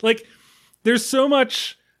 Right. Like there's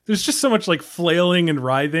just so much like flailing and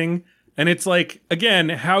writhing, and it's like again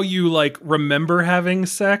how you like remember having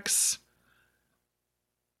sex.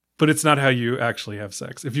 But it's not how you actually have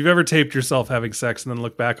sex. If you've ever taped yourself having sex and then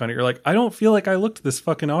look back on it, you're like, I don't feel like I looked this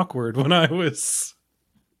fucking awkward when I was.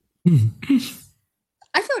 I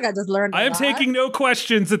feel like I just learned. I am taking no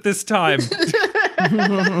questions at this time.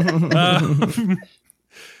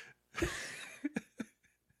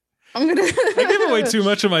 I give away too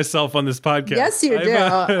much of myself on this podcast. Yes, you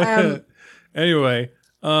do. Anyway,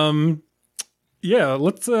 yeah,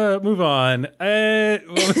 let's move on. What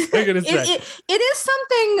was I going to say? It is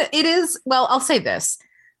something. It is. Well, I'll say this.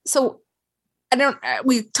 So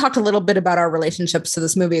we talked a little bit about our relationships to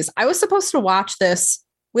this movie. I was supposed to watch this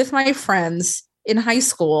with my friends in high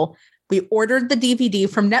school. We ordered the DVD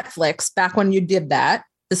from Netflix back when you did that.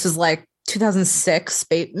 This was like 2006.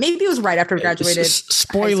 Maybe it was right after we graduated.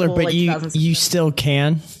 Spoiler, school, but like you still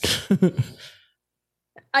can.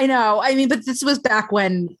 I know. I mean, but this was back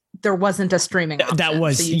when there wasn't a streaming option. That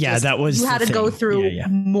was, so you had to go through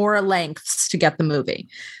more lengths to get the movie.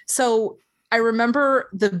 So I remember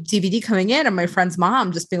the DVD coming in and my friend's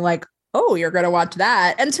mom just being like, oh, you're going to watch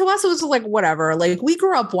that. And to us, it was like, whatever. Like we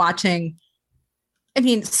grew up watching,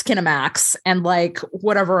 Skinamax and like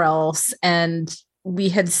whatever else. And we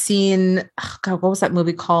had seen, what was that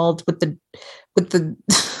movie called with the,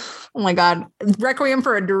 oh my God, Requiem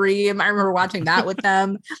for a Dream. I remember watching that with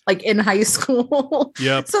them, like in high school.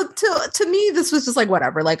 Yep. So to me, this was just like,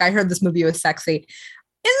 whatever. Like I heard this movie was sexy.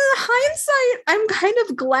 In hindsight, I'm kind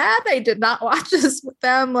of glad I did not watch this with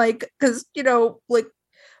them. Like, cause like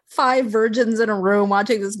 5 virgins in a room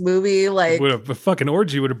watching this movie. Like, a fucking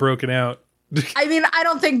orgy would have broken out. I mean, I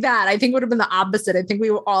don't think that. I think it would have been the opposite. I think we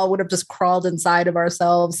all would have just crawled inside of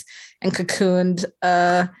ourselves and cocooned.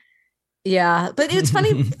 Yeah, but it's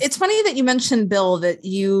funny. It's funny that you mentioned, Bill, that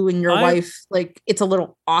you and your wife, like, it's a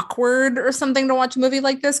little awkward or something to watch a movie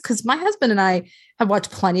like this, because my husband and I have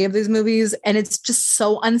watched plenty of these movies, and it's just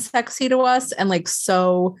so unsexy to us and like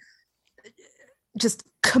so just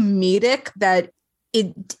comedic that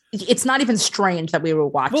it's not even strange that we would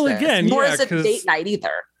watch. Well, this. Again, nor is it date night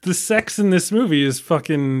either. The sex in this movie is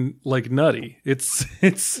fucking like nutty. It's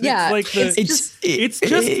like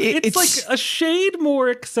it's like a shade more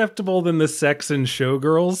acceptable than the sex in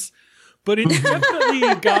Showgirls, but it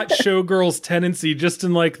definitely got Showgirls tendency just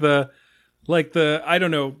in like the I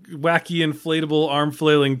don't know, wacky inflatable arm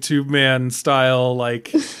flailing tube man style,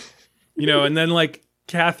 like, you know, and then like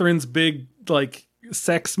Catherine's big like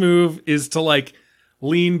sex move is to like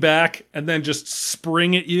lean back and then just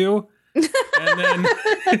spring at you. And then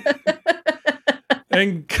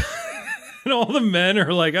and all the men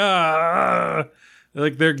are like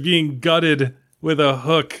like they're being gutted with a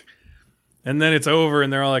hook, and then it's over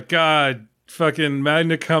and they're all like, God, fucking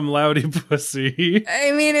magna cum laude pussy.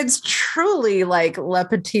 I mean, it's truly like Le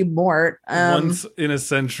Petit Mort. Once in a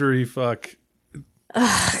century fuck.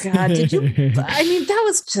 Oh God, did you? I mean, that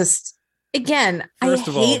was just, again, first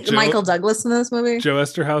I hate Michael Douglas in this movie. Joe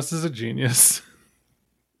Esterhaus is a genius.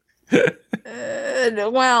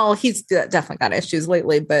 Well, he's definitely got issues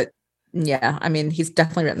lately, but yeah, I mean, he's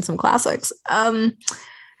definitely written some classics. So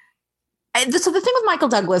the thing with Michael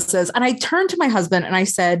Douglas is, and I turned to my husband and I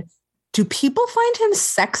said, do people find him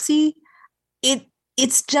sexy?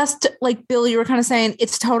 It's just like, Bill, you were kind of saying,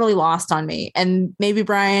 it's totally lost on me. And maybe,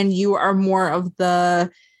 Brian, you are more of the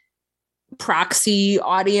proxy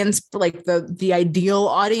audience, like the ideal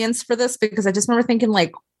audience for this, because I just remember thinking,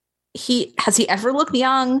 like, has he ever looked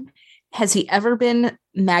young? Has he ever been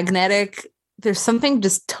magnetic? There's something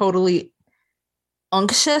just totally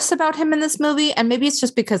unctuous about him in this movie. And maybe it's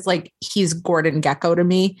just because like he's Gordon Gekko to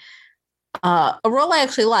me. A role I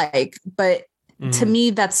actually like, but to me,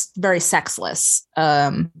 that's very sexless.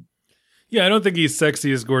 Yeah, I don't think he's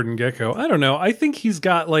sexy as Gordon Gekko. I don't know. I think he's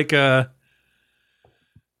got like I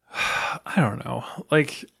don't know,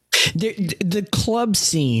 like the club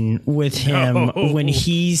scene with him when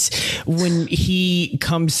he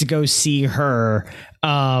comes to go see her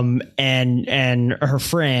and her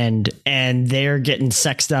friend, and they're getting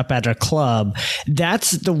sexed up at a club.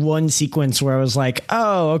 That's the one sequence where I was like,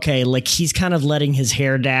 oh, okay, like he's kind of letting his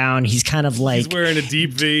hair down. He's kind of like, he's wearing a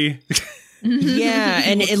deep V. Yeah,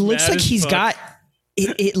 and it looks like he's got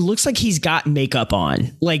it looks like he's got makeup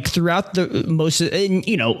on, like throughout the most, and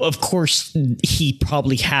you know, of course he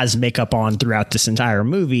probably has makeup on throughout this entire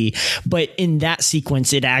movie, but in that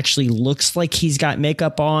sequence it actually looks like he's got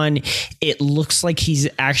makeup on. It looks like he's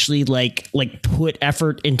actually like put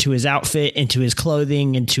effort into his outfit, into his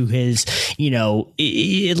clothing, into his, you know,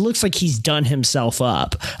 it looks like he's done himself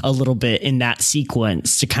up a little bit in that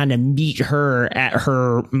sequence to kind of meet her at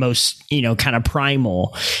her most, you know, kind of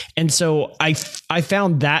primal. And so I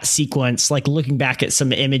found that sequence, like looking back at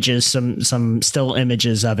some images, some still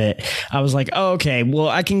images of it, I was like, oh, okay, well,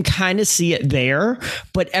 I can kind of see it there,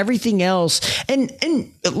 but everything else, and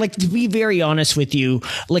like, to be very honest with you,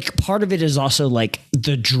 like part of it is also like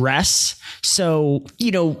the dress. So,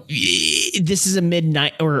 you know, this is a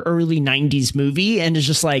mid-90s or early 90s movie, and it's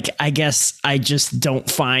just like, I guess I just don't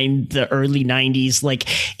find the early 90s, like,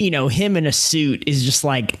 you know, him in a suit is just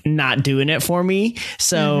like not doing it for me.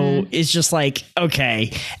 So it's just like,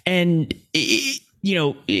 okay. And you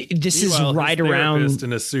know, this is right around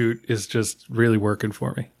in a suit is just really working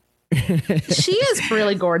for me. She is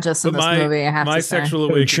really gorgeous in this movie. I have to say. My sexual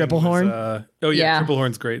awakening. Triplehorn.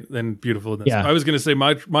 Triplehorn's great and beautiful in this. Yeah. I was going to say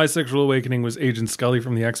my sexual awakening was Agent Scully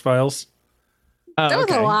from the X-Files. That was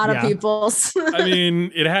a lot of people's. I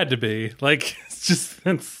mean, it had to be. Like, it's just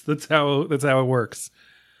that's how it works.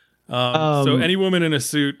 So any woman in a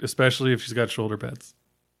suit, especially if she's got shoulder pads.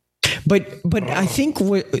 But I think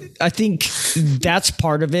that's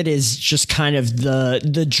part of it, is just kind of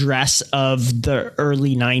the dress of the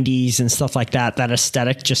early 90s and stuff like that. That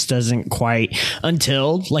aesthetic just doesn't quite,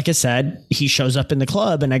 until, like I said, he shows up in the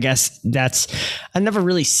club. And I guess I've never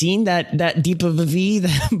really seen that deep of a V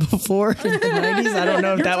before in the 90s. I don't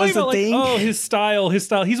know if that was the thing. Oh, his style.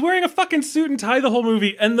 He's wearing a fucking suit and tie the whole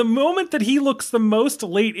movie. And the moment that he looks the most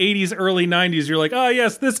late 80s, early 90s, you're like, oh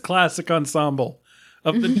yes, this classic ensemble.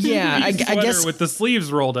 Of the I guess with the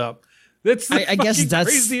sleeves rolled up. That's the I guess that's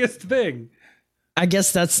craziest thing. I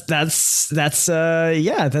guess that's it's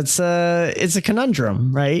a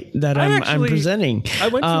conundrum, right? That I'm presenting. I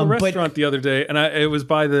went to a restaurant the other day, and it was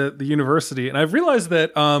by the university, and I've realized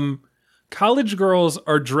that college girls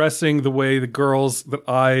are dressing the way the girls that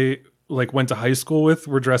I went to high school with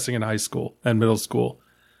were dressing in high school and middle school.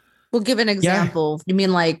 We'll give an example. You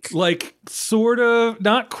mean like sort of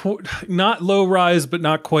not low rise, but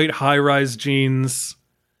not quite high rise jeans,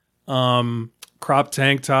 crop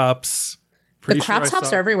tank tops. The crop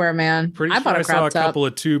tops are everywhere, man. I bought a crop top. A couple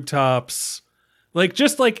of tube tops.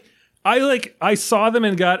 I saw them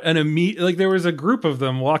and got an immediate, there was a group of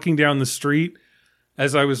them walking down the street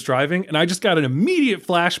as I was driving, and I just got an immediate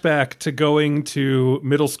flashback to going to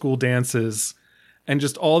middle school dances and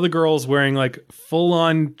just all the girls wearing full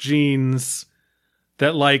on jeans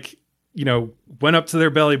that went up to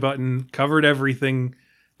their belly button, covered everything,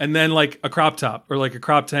 and then a crop top or a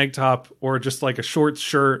crop tank top or just a short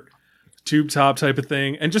shirt, tube top type of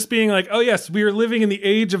thing, and just being oh yes, we are living in the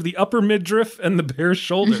age of the upper midriff and the bare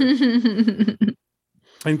shoulder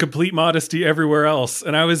and complete modesty everywhere else.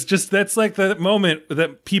 And I was just, that's the moment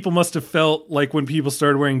that people must have felt when people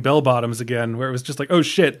started wearing bell bottoms again, where it was just oh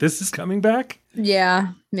shit, this is coming back. Yeah.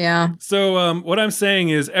 So what I'm saying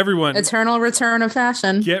is, everyone, eternal return of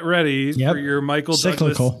fashion, get ready for your Michael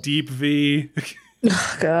Douglas deep V.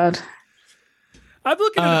 Oh God. I'm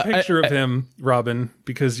looking at a picture of him, Robin,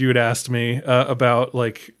 because you had asked me about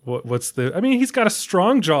what's the. I mean, he's got a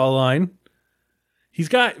strong jawline. He's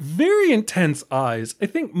got very intense eyes. I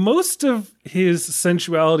think most of his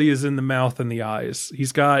sensuality is in the mouth and the eyes.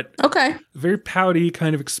 He's got very pouty,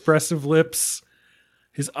 kind of expressive lips.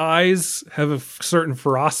 His eyes have a certain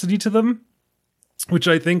ferocity to them, which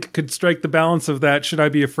I think could strike the balance of that. Should I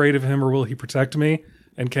be afraid of him, or will he protect me?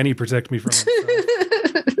 And can he protect me from himself?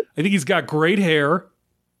 I think he's got great hair.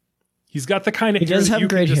 He's got the kind of hair that you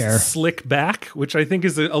can just slick back, which I think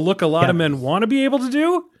is a look a lot of men want to be able to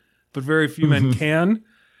do, but very few men can.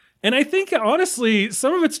 And I think, honestly,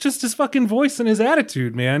 some of it's just his fucking voice and his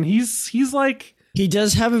attitude, man. He's he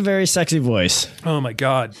does have a very sexy voice. Oh my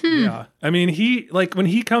God. Yeah. I mean, he, when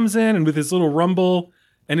he comes in and with his little rumble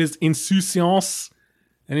and his insouciance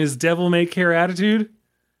and his devil may care attitude,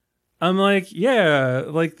 I'm yeah,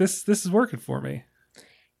 this is working for me.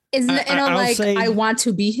 Isn't it in I want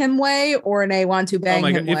to be him way, or an I want to bang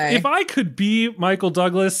him way? If I could be Michael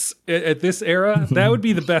Douglas at this era, that would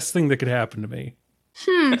be the best thing that could happen to me.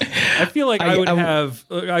 I feel like I would have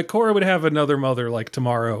Cora would have another mother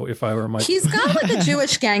tomorrow if I were Michael. He's got a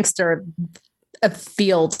Jewish gangster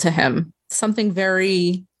feel to him. Something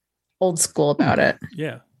very old school about it.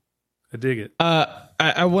 Yeah, I dig it.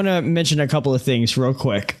 I want to mention a couple of things real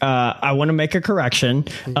quick. I want to make a correction.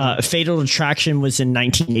 Fatal Attraction was in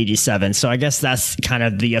 1987. So I guess that's kind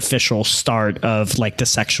of the official start of the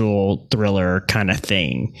sexual thriller kind of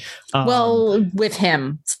thing. Well, with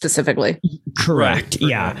him specifically. Correct. Right,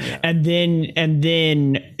 yeah. Him, yeah. And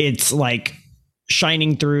then it's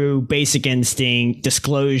Shining Through, Basic Instinct,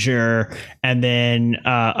 Disclosure, and then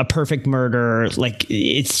A Perfect Murder.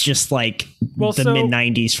 It's just the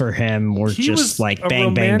mid-90s for him. Were just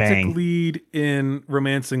bang, bang, bang. Lead in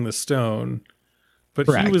Romancing the Stone, but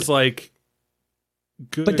Correct. he was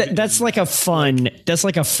good. But that's a fun. That's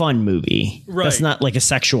a fun movie. Right. That's not a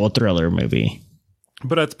sexual thriller movie.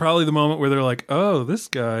 But that's probably the moment where they're oh, this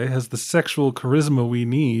guy has the sexual charisma we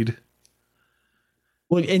need.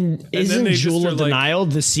 Well, and isn't Jewel of Denial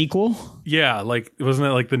the sequel? Yeah,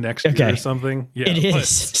 wasn't it the next year or something? Yeah, it is.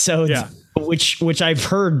 So yeah, which I've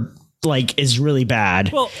heard is really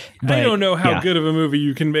bad. Well, I don't know how good of a movie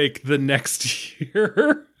you can make the next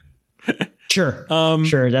year. Sure,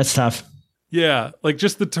 sure, that's tough. Yeah,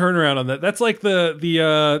 just the turnaround on that. That's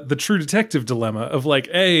the True Detective dilemma of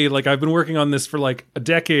hey, I've been working on this for a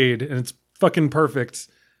decade and it's fucking perfect.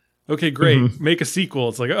 Okay, great. Make a sequel.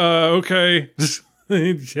 It's okay.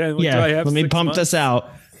 Let me pump this out.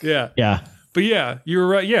 Yeah. But yeah, you're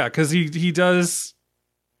right. Yeah, because he does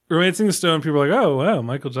Romancing the Stone. People are oh wow,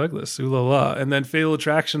 Michael Douglas, ooh la la. And then Fatal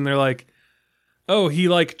Attraction, they're oh,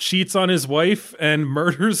 he cheats on his wife and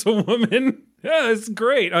murders a woman. Yeah, it's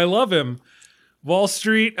great. I love him. Wall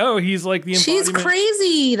Street. Oh, he's the embodiment. She's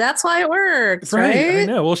crazy. That's why it works, right? I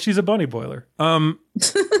know. Well, she's a bunny boiler. And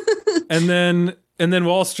then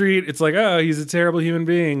Wall Street, it's oh, he's a terrible human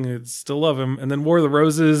being. I still love him. And then War of the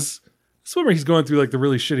Roses. This one where he's going through the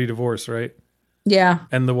really shitty divorce, right? Yeah.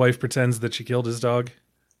 And the wife pretends that she killed his dog.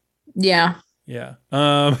 Yeah. Yeah.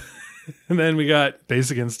 And then we got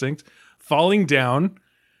Basic Instinct. Falling Down,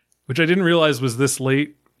 which I didn't realize was this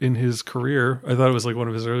late in his career. I thought it was one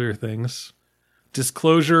of his earlier things.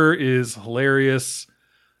 Disclosure is hilarious.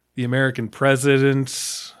 The American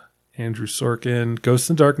President. Andrew Sorkin. Ghosts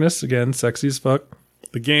in Darkness, again, sexy as fuck.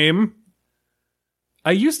 The Game.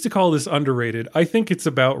 I used to call this underrated. I think it's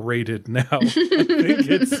about rated now. I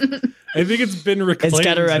think it's been reclaimed. It's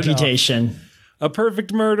got a enough. reputation. A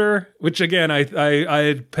Perfect Murder, which again I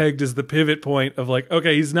had pegged as the pivot point of like,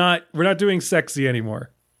 okay, we're not doing sexy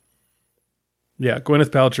anymore. Yeah, Gwyneth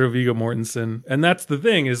Paltrow, Viggo Mortensen. And that's the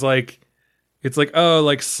thing, is like, it's like, oh,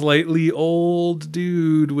 like slightly old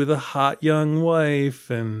dude with a hot young wife,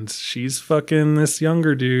 and she's fucking this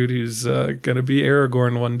younger dude who's gonna be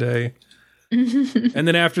Aragorn one day. And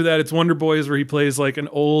then after that, it's Wonder Boys, where he plays like an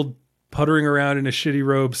old puttering around in a shitty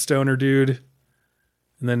robe stoner dude.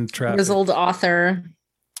 And then Traffic. Grizzled author.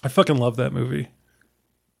 I fucking love that movie.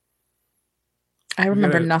 I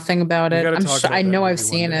remember nothing about it. I'm sure I know I've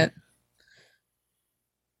seen it.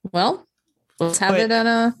 Well, let's have it on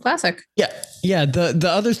a classic. Yeah. The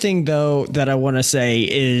other thing though that I want to say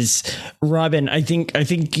is, Robin, I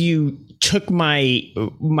think you took my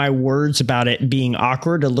words about it being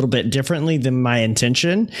awkward a little bit differently than my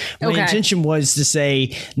intention. My intention was to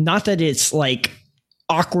say, not that it's like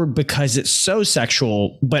awkward because it's so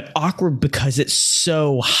sexual, but awkward because it's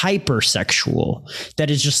so hypersexual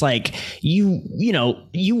that it's just like you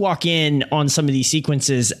walk in on some of these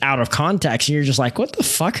sequences out of context and you're just like, what the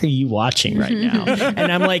fuck are you watching right now?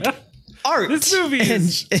 And I'm like, art. This movie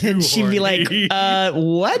is and she'd be like,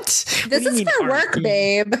 what? This is for work,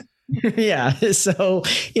 babe. Yeah, so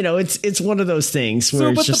it's one of those things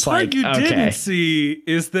where it's just like, but the part you didn't see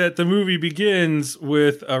is that the movie begins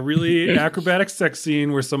with a really acrobatic sex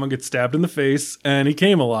scene where someone gets stabbed in the face, and he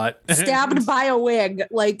came a lot. Stabbed by a wig,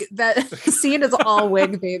 like that scene is all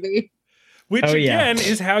wig, baby. Which again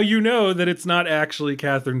is how you know that it's not actually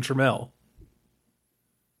Catherine Trammell.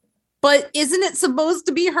 But isn't it supposed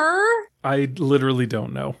to be her? I literally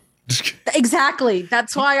don't know. Exactly.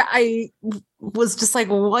 That's why I was just like,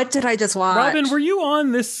 what did I just watch? Robin, were you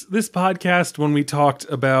on this podcast when we talked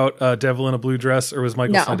about Devil in a Blue Dress, or was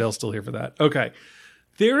Michael Snydell still here for that? Okay.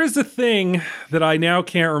 There is a thing that I now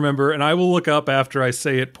can't remember, and I will look up after I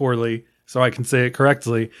say it poorly so I can say it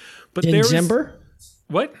correctly. But Denzember?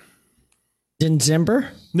 What?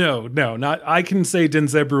 Denzember? No, not. I can say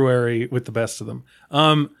Denzebruary with the best of them.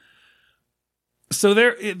 So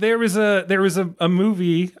there was a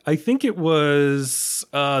movie, I think it was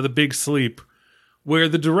The Big Sleep, where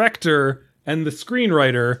the director and the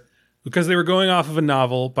screenwriter, because they were going off of a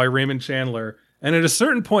novel by Raymond Chandler, and at a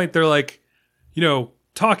certain point they're like,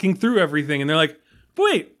 talking through everything, and they're like,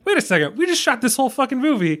 wait a second, we just shot this whole fucking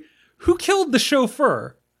movie. Who killed the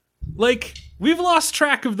chauffeur? Like, we've lost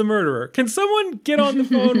track of the murderer. Can someone get on the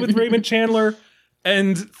phone with Raymond Chandler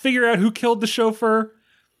and figure out who killed the chauffeur?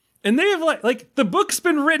 And they have like the book's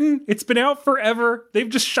been written, it's been out forever. They've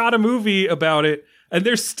just shot a movie about it, and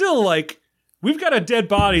they're still like, we've got a dead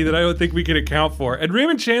body that I don't think we can account for. And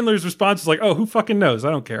Raymond Chandler's response is like, oh, who fucking knows?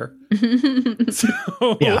 I don't care.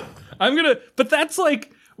 So yeah, but that's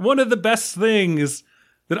like one of the best things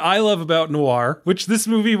that I love about noir, which this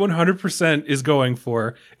movie 100% is going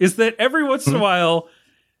for, is that every once in a while,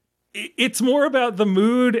 it's more about the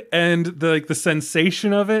mood and the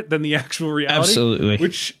sensation of it than the actual reality. Absolutely.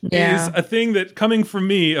 Which is a thing that, coming from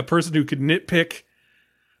me, a person who could nitpick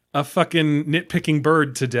a fucking nitpicking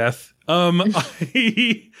bird to death, I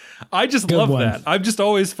just love that. I'm just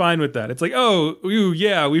always fine with that. It's like, oh,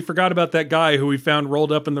 yeah, we forgot about that guy who we found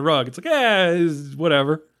rolled up in the rug. It's like,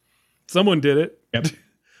 whatever. Someone did it. Yep.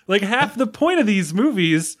 Like, half the point of these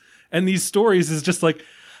movies and these stories is just like,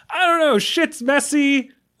 I don't know, shit's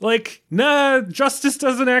messy. Like, nah, justice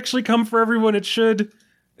doesn't actually come for everyone it should.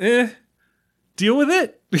 Deal with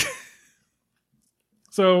it.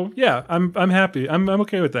 So, yeah, I'm happy. I'm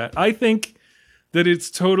okay with that. I think that it's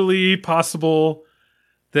totally possible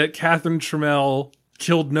that Catherine Trammell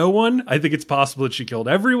killed no one. I think it's possible that she killed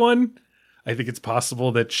everyone. I think it's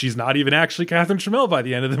possible that she's not even actually Catherine Trammell by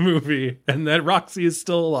the end of the movie, and that Roxy is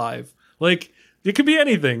still alive. Like, it could be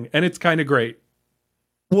anything, and it's kind of great.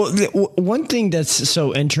 Well, one thing that's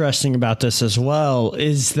so interesting about this as well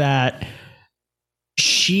is that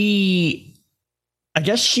I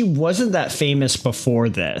guess she wasn't that famous before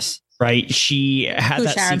this, right? She had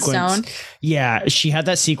that Sharon sequence. Stone? Yeah, she had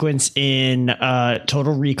that sequence in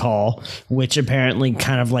Total Recall, which apparently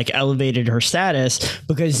kind of like elevated her status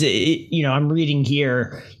because, I'm reading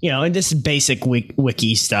here, and this is basic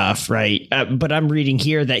wiki stuff, right? But I'm reading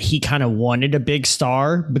here that he kind of wanted a big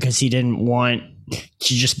star because he didn't want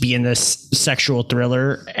to just be in this sexual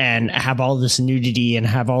thriller and have all this nudity and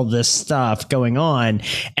have all this stuff going on,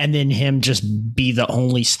 and then him just be the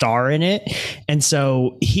only star in it. And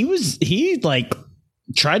so he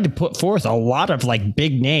tried to put forth a lot of like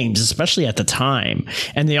big names, especially at the time,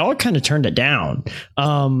 and they all kind of turned it down.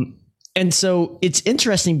 And so it's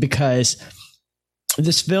interesting because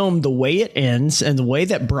this film, the way it ends and the way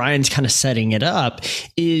that Brian's kind of setting it up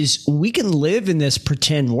is we can live in this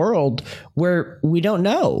pretend world where we don't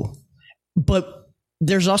know, but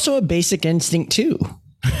there's also a basic instinct too.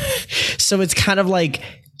 So it's kind of like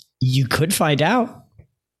you could find out,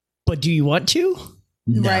 but do you want to?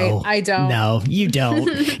 No, right. I don't. No, you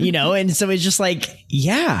don't. You know, and so it's just like,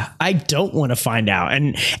 yeah, I don't want to find out.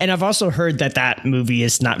 And I've also heard that movie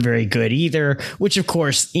is not very good either, which of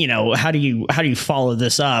course, you know, how do you follow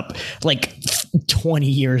this up like 20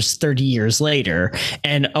 years, 30 years later?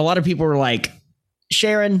 And a lot of people were like,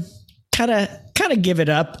 Sharon, kind of give it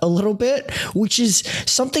up a little bit, which is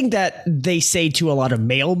something that they say to a lot of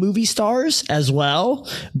male movie stars as well.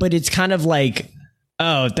 But it's kind of like,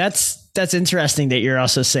 oh, that's interesting that you're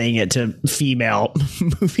also saying it to female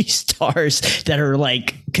movie stars that are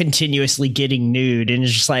like continuously getting nude. And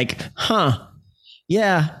it's just like,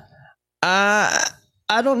 yeah, I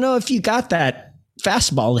don't know if you got that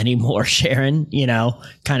fastball anymore, Sharon, you know,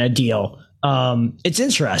 kind of deal. It's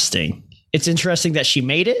interesting. It's interesting that she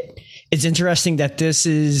made it. It's interesting that this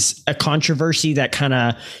is a controversy that kind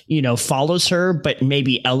of, you know, follows her, but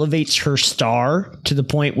maybe elevates her star to the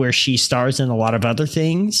point where she stars in a lot of other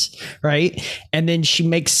things. Right. And then she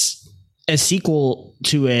makes a sequel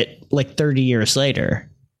to it like 30 years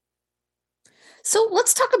later. So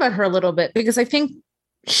let's talk about her a little bit, because I think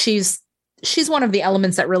she's one of the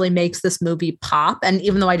elements that really makes this movie pop. And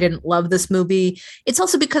even though I didn't love this movie, it's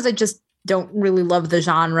also because I just don't really love the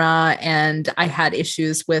genre. And I had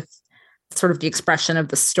issues with sort of the expression of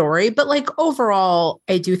the story. But like overall,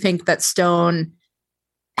 I do think that Stone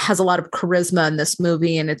has a lot of charisma in this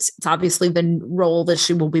movie, and it's obviously the role that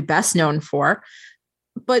she will be best known for.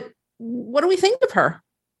 But what do we think of her?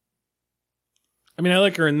 I mean, I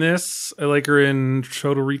like her in this. I like her in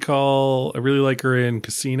Total Recall. I really like her in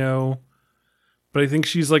Casino. But I think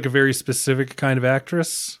she's like a very specific kind of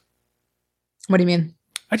actress. What do you mean?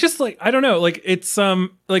 I just like, I don't know, like it's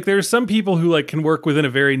like there's some people who like can work within a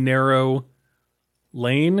very narrow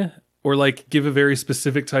lane or like give a very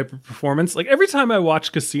specific type of performance. Like every time I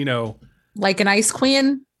watch Casino, like an Ice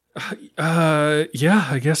Queen. Yeah,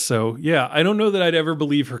 I guess so. Yeah, I don't know that I'd ever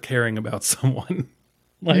believe her caring about someone.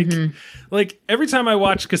 Like every time I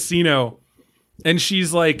watch Casino and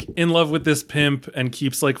she's like in love with this pimp and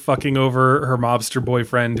keeps like fucking over her mobster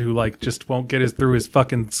boyfriend who like just won't get through his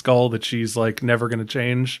fucking skull that she's like never going to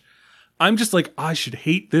change. I'm just like, I should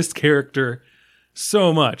hate this character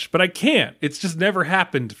so much, but I can't. It's just never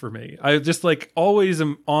happened for me. I just like always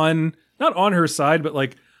am not on her side, but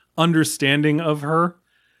like understanding of her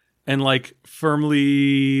and like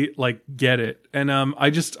firmly like get it. And I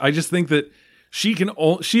just think that she's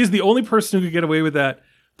the only person who could get away with that.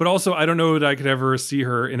 But also, I don't know that I could ever see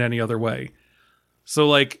her in any other way. So,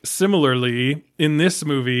 like, similarly, in this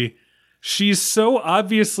movie, she's so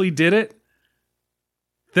obviously did it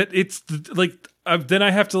that it's like, then I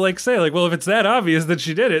have to like say, like, well, if it's that obvious that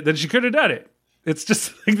she did it, then she could have done it. It's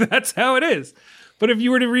just like, that's how it is. But if you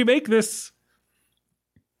were to remake this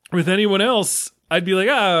with anyone else, I'd be like,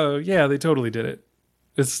 oh, yeah, they totally did it.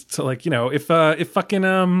 It's like, you know, if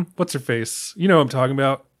fucking, what's her face? You know what I'm talking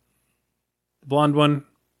about. The blonde one.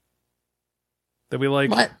 That we like.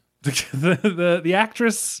 What? The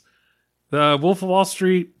actress, the Wolf of Wall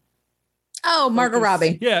Street. Oh, Margot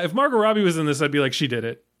Robbie. Yeah, if Margot Robbie was in this, I'd be like, she did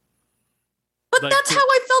it. But like, that's how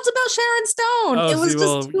I felt about Sharon Stone. Oh, it was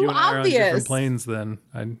just too obvious. Different planes. Then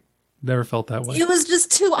I never felt that way. It was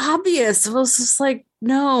just too obvious. It was just like,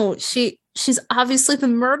 no, she's obviously the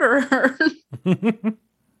murderer. But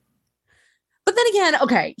then again,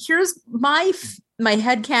 okay, here's my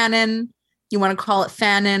headcanon. You want to call it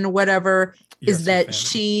fanon, whatever. Yes, is that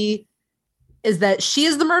she is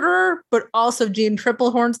the murderer, but also Jeanne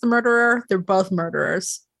Tripplehorn's the murderer. They're both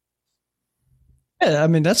murderers. Yeah, I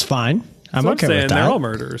mean, that's fine. I'm okay with that. They're all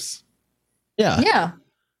murderers. Yeah.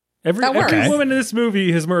 Every woman in this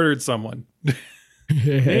movie has murdered someone.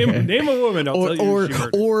 name a woman. I'll tell you she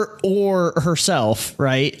murdered. or herself,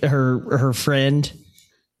 right? Her friend,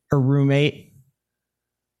 her roommate,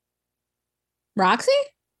 Roxy.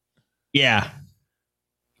 Yeah.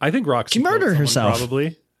 I think Roxy she murdered herself.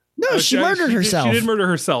 Probably. No, she murdered herself. She did murder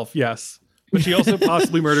herself, yes. But she also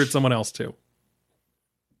possibly murdered someone else too.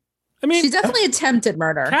 I mean, she definitely attempted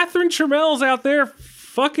murder. Catherine Trammell's out there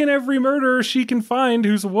fucking every murderer she can find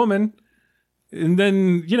who's a woman. And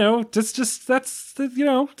then, you know, that's you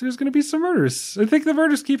know, there's going to be some murders. I think the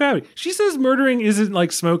murders keep happening. She says murdering isn't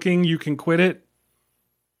like smoking. You can quit it.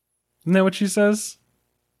 Isn't that what she says?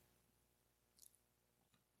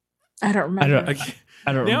 I don't remember.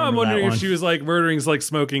 I don't now I'm wondering that if she was like murdering's like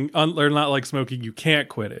smoking, or not like smoking. You can't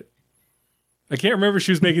quit it. I can't remember if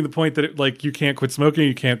she was making the point that like you can't quit smoking,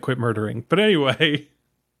 you can't quit murdering. But anyway,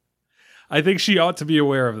 I think she ought to be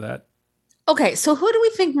aware of that. Okay, so who do we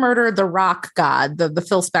think murdered the rock god, the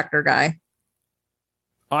Phil Spector guy?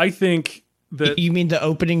 I think that You mean the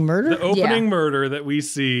opening murder? the opening murder that we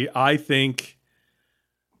see, I think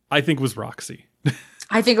was Roxy.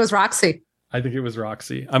 I think it was Roxy. I think it was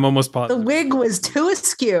Roxy. I'm almost The positive. wig was too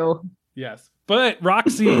askew. Yes, but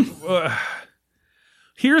Roxy.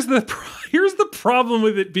 Here's the problem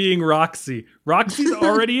with it being Roxy. Roxy's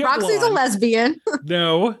already Roxy's a blonde. lesbian.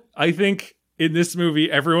 No, I think in this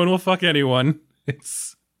movie everyone will fuck anyone.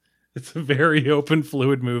 It's a very open,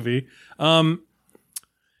 fluid movie. Okay.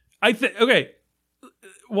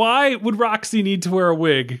 Why would Roxy need to wear a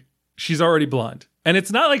wig? She's already blonde. And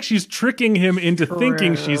it's not like she's tricking him into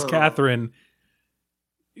thinking she's Catherine.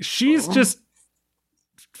 She's just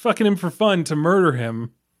fucking him for fun to murder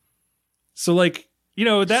him. So like, you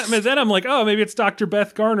know, then I'm like, oh, maybe it's Dr.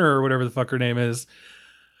 Beth Garner or whatever the fuck her name is.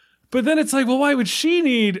 But then it's like, well, why would she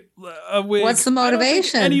need a wig? What's the motivation? I don't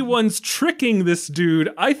think anyone's tricking this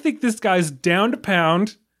dude. I think this guy's down to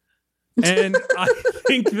pound. And I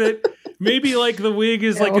think that maybe like the wig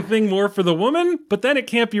is like a thing more for the woman, but then it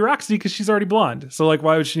can't be Roxy because she's already blonde. So like,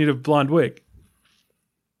 why would she need a blonde wig?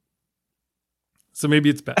 So maybe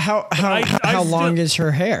it's Beth. How long is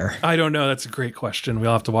her hair? I don't know. That's a great question.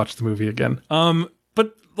 We'll have to watch the movie again.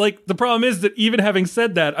 But like the problem is that even having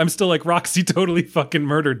said that, I'm still like Roxy totally fucking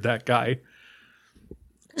murdered that guy.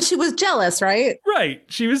 She was jealous, right? Right.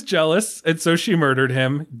 She was jealous, and so she murdered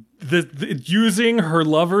him. Using her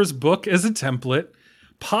lover's book as a template,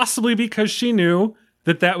 possibly because she knew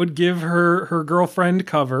that would give her girlfriend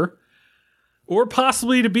cover, or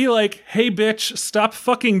possibly to be like, "Hey, bitch, stop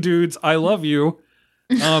fucking dudes. I love you."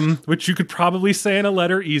 Which you could probably say in a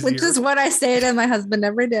letter easier. Which is what I say to my husband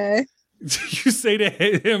every day. You say to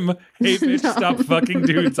him, "Hey, bitch, No. stop fucking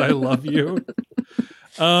dudes. I love you."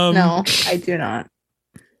 No, I do not.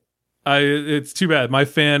 It's too bad. My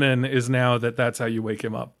fanon is now that's how you wake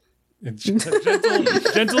him up. It's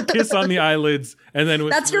gentle kiss on the eyelids, and then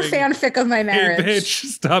That's your whispering, fanfic of my marriage. "Hey, bitch,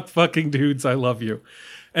 stop fucking dudes. I love you."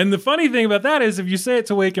 And the funny thing about that is, if you say it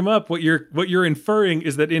to wake him up, what you're inferring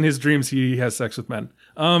is that in his dreams he has sex with men.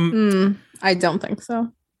 I don't think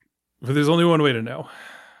so. But there's only one way to know.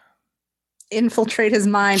 Infiltrate his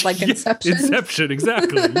mind like Inception. Inception,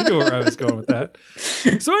 exactly. You know where I was going with that.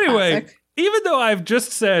 So anyway. Classic. Even though I've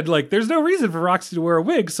just said, like, there's no reason for Roxy to wear a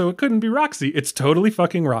wig, so it couldn't be Roxy. It's totally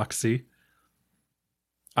fucking Roxy.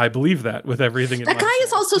 I believe that with everything in That my guy soul.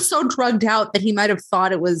 is also so drugged out that he might have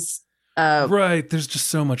thought it was. Right, there's just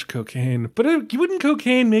so much cocaine. But wouldn't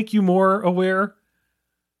cocaine make you more aware?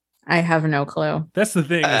 I have no clue. That's the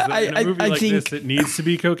thing. Is that in a movie like this, it needs to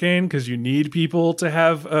be cocaine because you need people to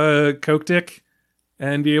have a coke dick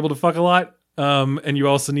and be able to fuck a lot. And you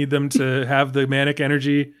also need them to have the manic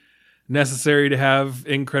energy necessary to have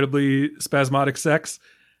incredibly spasmodic sex.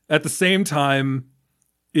 At the same time,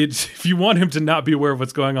 if you want him to not be aware of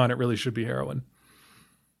what's going on, it really should be heroin.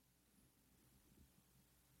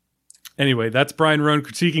 Anyway, that's Brian Rohn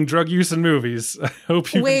critiquing drug use in movies. I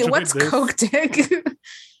hope you Wait, enjoyed what's this. coke dick?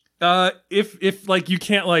 If like you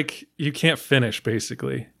can't finish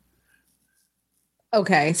basically.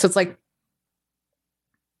 Okay, so it's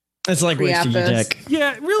like wasting your Priapus. dick.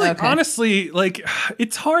 Yeah, really, Okay. honestly, like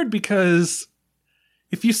it's hard because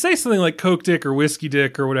if you say something like Coke dick or whiskey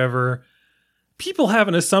dick or whatever, people have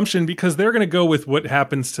an assumption because they're going to go with what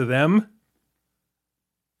happens to them.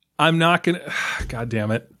 I'm not going to, God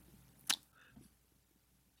damn it.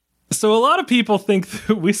 So a lot of people think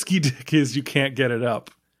that whiskey dick is you can't get it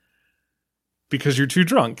up because you're too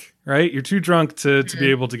drunk, right? You're too drunk to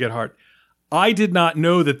be able to get hard. I did not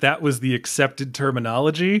know that was the accepted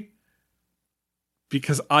terminology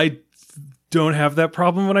because I don't have that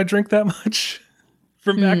problem when I drink that much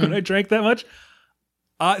from back when I drank that much.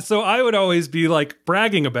 So I would always be like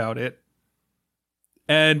bragging about it.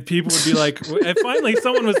 And people would be like, and finally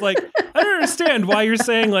someone was like, I don't understand why you're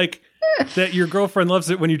saying like that your girlfriend loves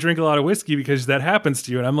it when you drink a lot of whiskey because that happens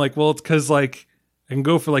to you. And I'm like, well, it's because like I can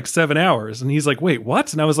go for like 7 hours. And he's like, wait,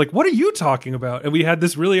 what? And I was like, what are you talking about? And we had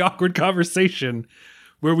this really awkward conversation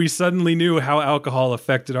where we suddenly knew how alcohol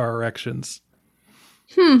affected our erections.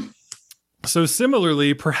 So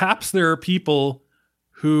similarly, perhaps there are people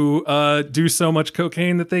who do so much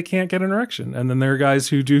cocaine that they can't get an erection. And then there are guys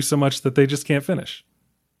who do so much that they just can't finish.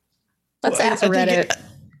 let's ask Reddit.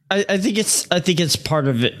 I think it's part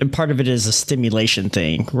of it. Part of it is a stimulation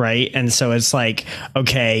thing, right? And so it's like,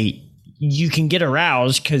 okay, you can get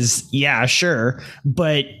aroused because, yeah, sure,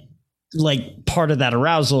 but like part of that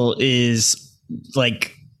arousal is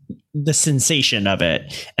like the sensation of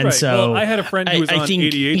it. And right. so well, I had a friend who was on think,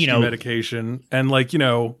 ADHD medication, and like,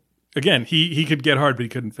 again, he could get hard, but he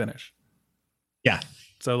couldn't finish. Yeah.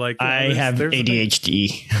 So like, I have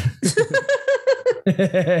ADHD.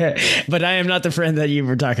 But I am not the friend that you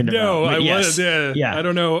were talking about. No, I yes. was. Yeah. I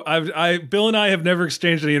don't know. Bill and I have never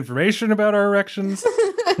exchanged any information about our erections.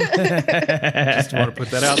 Just want to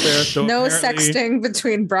put that out there. So no sexting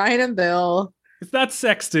between Brian and Bill. It's not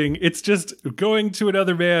sexting. It's just going to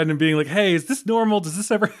another man and being like, "Hey, is this normal? Does this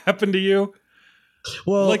ever happen to you?"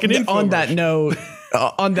 Well, like on that note,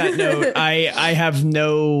 I have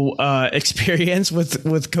no experience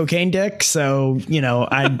with cocaine dick, so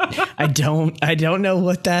I don't know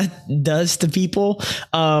what that does to people.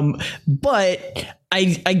 But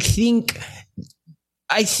I think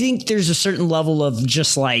there's a certain level of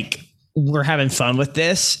just like, we're having fun with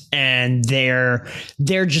this, and they're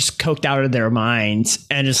just coked out of their minds,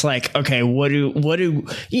 and it's like, okay, what do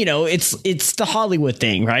it's the Hollywood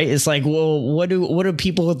thing, right? It's like, well, what do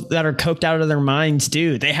people that are coked out of their minds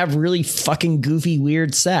do? They have really fucking goofy,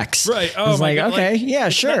 weird sex, right? Oh, it's like, God. Okay, like, yeah,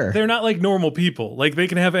 sure. They're not like normal people. Like, they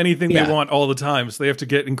can have anything they want all the time, so they have to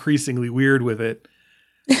get increasingly weird with it.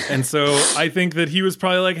 And so I think that he was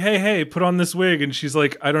probably like, hey, put on this wig, and she's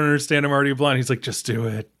like, I don't understand, I'm already blind. He's like, just do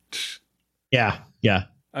it. Yeah.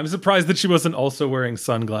 I'm surprised that she wasn't also wearing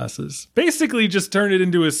sunglasses. Basically, just turn it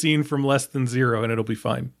into a scene from Less Than Zero and it'll be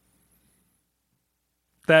fine.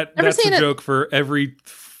 That's a joke for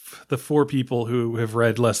the 4 people who have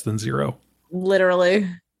read Less Than Zero. Literally.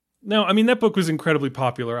 No, I mean, that book was incredibly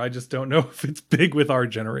popular. I just don't know if it's big with our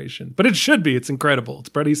generation. But it should be. It's incredible. It's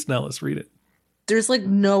Bret Easton Ellis. Read it. There's like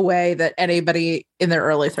no way that anybody in their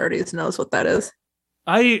early 30s knows what that is.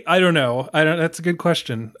 I don't know. That's a good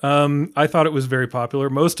question. I thought it was very popular.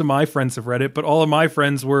 Most of my friends have read it, but all of my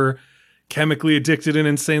friends were chemically addicted and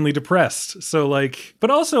insanely depressed. So like,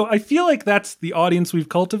 but also I feel like that's the audience we've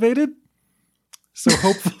cultivated. So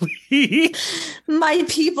hopefully my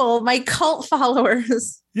people, my cult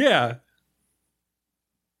followers. Yeah.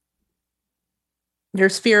 Your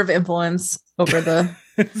sphere of influence over the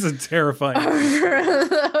it's a terrifying.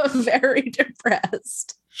 Very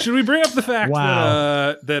depressed. Should we bring up the fact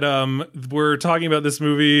that we're talking about this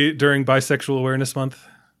movie during Bisexual Awareness Month?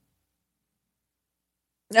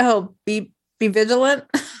 Oh, be vigilant.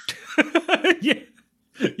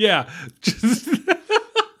 Yeah. Just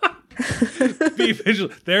be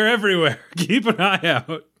vigilant. They're everywhere. Keep an eye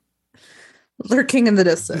out. Lurking in the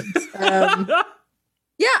distance.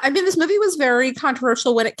 Yeah, I mean, this movie was very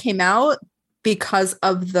controversial when it came out because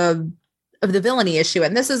of the villainy issue,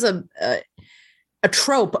 and this is a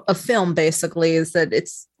trope of film. Basically, is that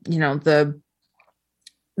it's the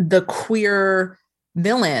queer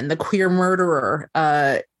villain, the queer murderer.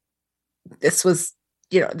 This was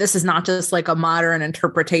this is not just like a modern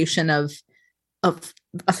interpretation of a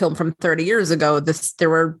film from 30 years ago. There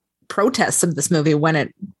were protests of this movie when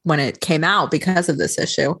it came out because of this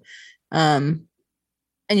issue.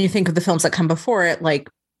 And you think of the films that come before it, like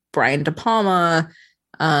Brian De Palma.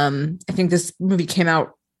 I think this movie came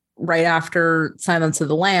out right after Silence of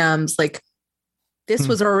the Lambs. Like, this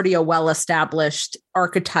was already a well-established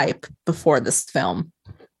archetype before this film.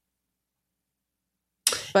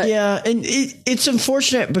 But yeah, and it's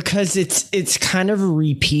unfortunate because it's kind of a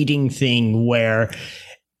repeating thing where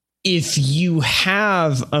if you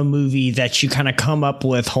have a movie that you kind of come up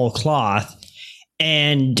with whole cloth,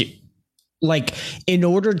 and like, in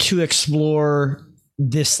order to explore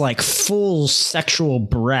this like full sexual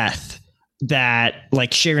breadth that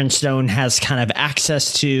like Sharon Stone has kind of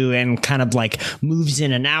access to and kind of like moves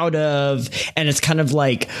in and out of, and it's kind of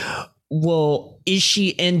like, well, is she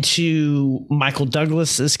into Michael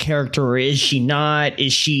Douglas's character or is she not?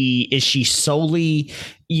 Is she solely,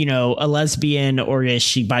 a lesbian, or is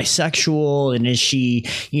she bisexual, and is she,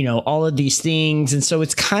 all of these things? And so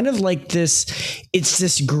it's kind of like it's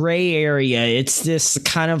this gray area. It's this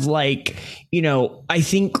kind of like, I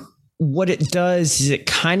think what it does is it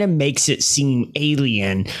kind of makes it seem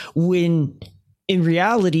alien when in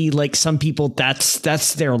reality, like, some people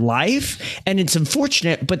that's their life, and it's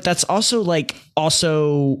unfortunate, but that's also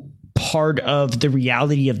part of the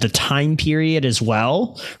reality of the time period as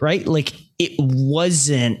well, right? Like, it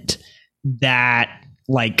wasn't that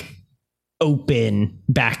like open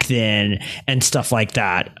back then and stuff like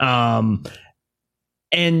that.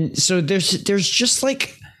 And so there's just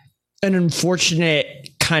like an unfortunate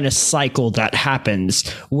kind of cycle that happens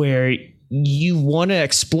where you want to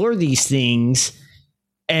explore these things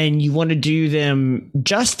and you want to do them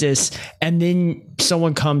justice, and then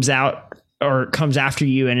someone comes out or comes after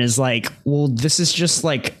you and is like, well, this is just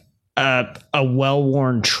like a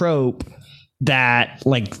well-worn trope that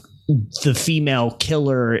like the female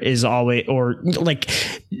killer is always, or like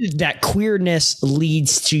that queerness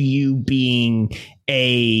leads to you being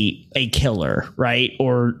a killer, right?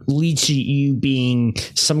 Or leads to you being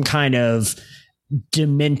some kind of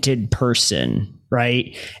demented person,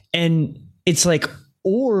 right? And it's like,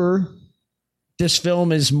 or this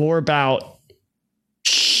film is more about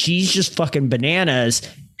she's just fucking bananas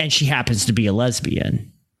and she happens to be a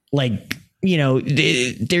lesbian. Like, you know,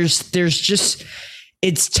 there's just,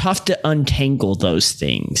 it's tough to untangle those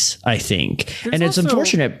things, I think. And it's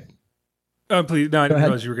unfortunate. Oh, please. No, I didn't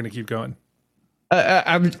realize you were going to keep going.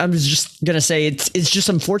 I was just going to say it's just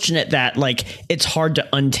unfortunate that like it's hard to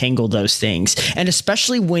untangle those things. And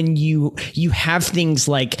especially when you have things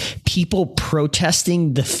like people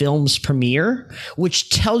protesting the film's premiere, which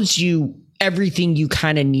tells you everything you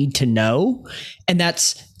kind of need to know. And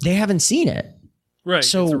that's, they haven't seen it. Right.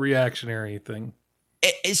 So it's a reactionary thing.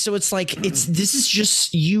 So it's like, this is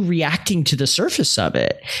just you reacting to the surface of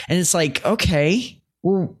it. And it's like, okay,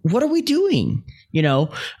 well, what are we doing? You know,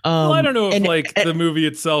 well, I don't know if the movie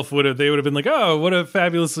itself they would have been like, oh, what a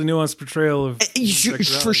fabulously nuanced portrayal of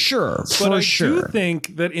for sure. But I do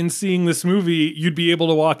think that in seeing this movie, you'd be able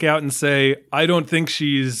to walk out and say, I don't think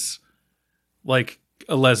she's like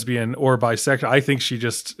a lesbian or bisexual. I think she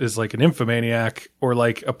just is like an nymphomaniac or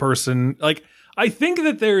like a person. Like, I think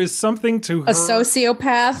that there is something to her, a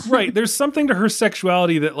sociopath. Right. There's something to her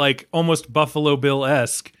sexuality that like almost Buffalo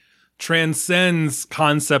Bill-esque transcends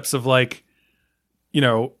concepts of like, you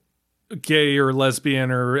know, gay or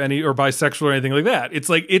lesbian or bisexual or anything like that. It's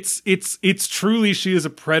like, it's truly, she is a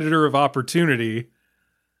predator of opportunity.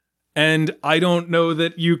 And I don't know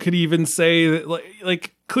that you could even say that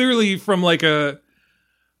like clearly from like a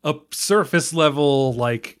surface level,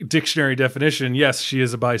 like dictionary definition, yes, she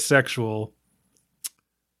is a bisexual.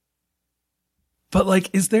 But like,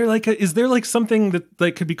 is there like something that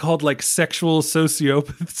like could be called like sexual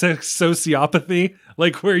sociopathy?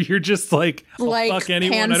 Like where you're just like fuck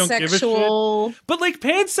anyone, I don't give a shit. But like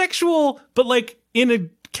pansexual, but like in a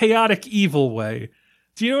chaotic, evil way.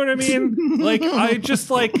 Do you know what I mean? Like I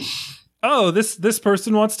just like, oh, this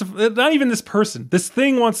person wants to, not even this person, this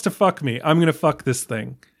thing wants to fuck me. I'm gonna fuck this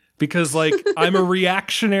thing because like I'm a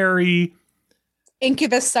reactionary.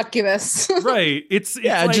 Incubus succubus. Right. It's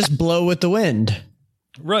yeah, like, just blow with the wind.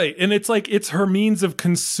 Right. And it's like it's her means of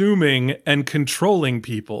consuming and controlling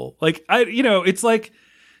people. Like it's like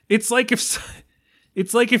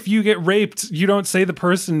if you get raped, you don't say the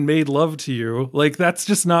person made love to you. Like that's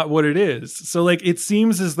just not what it is. So like it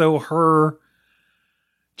seems as though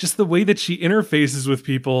just the way that she interfaces with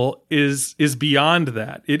people is beyond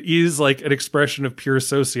that. It is like an expression of pure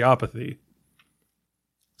sociopathy.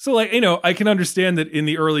 So like, you know, I can understand that in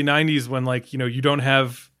the early 90s when like, you know, you don't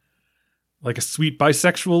have like a sweet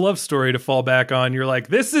bisexual love story to fall back on. You're like,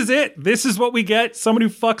 this is it. This is what we get. Someone who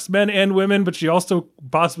fucks men and women, but she also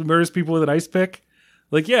possibly murders people with an ice pick.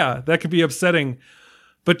 Like, yeah, that could be upsetting.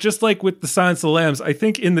 But just like with the Silence of the Lambs, I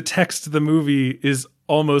think in the text of the movie is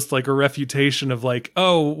almost like a refutation of like,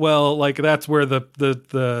 oh, well, like that's where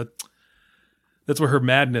that's where her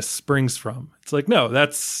madness springs from. It's like, no,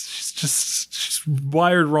 she's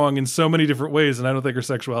wired wrong in so many different ways, and I don't think her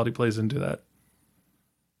sexuality plays into that.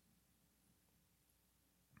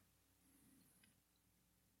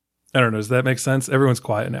 I don't know. Does that make sense? Everyone's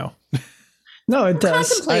quiet now. No, it does.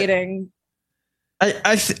 Contemplating.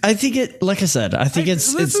 I think it, like I said, I think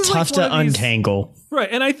it's tough to untangle. Right.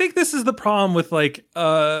 And I think this is the problem with like,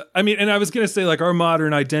 I mean, and I was going to say like our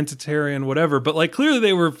modern identitarian, whatever, but like clearly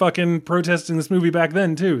they were fucking protesting this movie back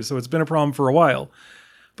then too. So it's been a problem for a while.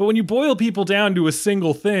 But when you boil people down to a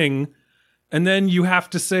single thing, and then you have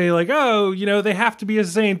to say like, oh, you know, they have to be a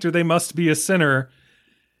saint or they must be a sinner,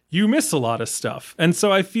 you miss a lot of stuff. And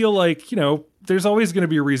so I feel like, you know, there's always going to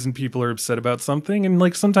be a reason people are upset about something. And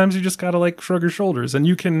like, sometimes you just got to like shrug your shoulders and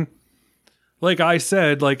you can, like I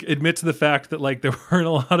said, like admit to the fact that like there weren't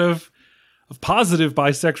a lot of positive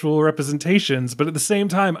bisexual representations. But at the same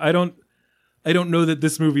time, I don't know that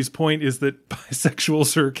this movie's point is that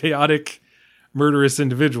bisexuals are chaotic, murderous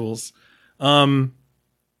individuals. Yeah,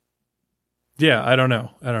 I don't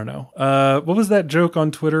know. What was that joke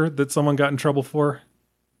on Twitter that someone got in trouble for?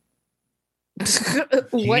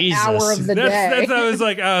 What Jesus. Hour of the day? That's I was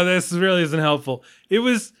like, oh, this really isn't helpful. It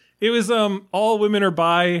was all women are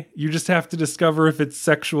bi. You just have to discover if it's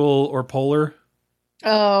sexual or polar.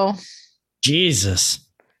 Oh, Jesus.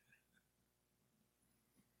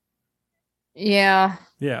 Yeah.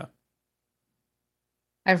 Yeah.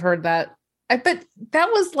 I've heard that. I bet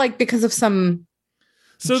that was like because of some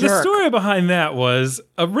So the story behind that was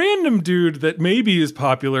a random dude that maybe is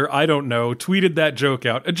popular, I don't know, tweeted that joke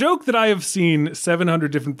out. A joke that I have seen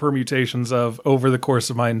 700 different permutations of over the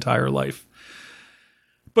course of my entire life.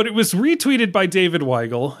 But it was retweeted by David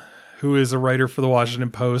Weigel, who is a writer for the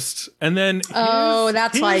Washington Post. And then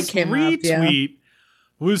that's why it came retweet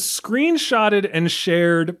was screenshotted and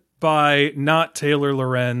shared by not Taylor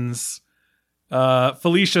Lorenz,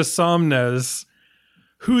 Felicia Somnes,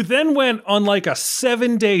 who then went on like a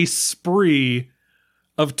 7-day spree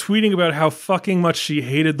of tweeting about how fucking much she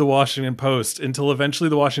hated the Washington Post until eventually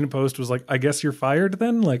the Washington Post was like, I guess you're fired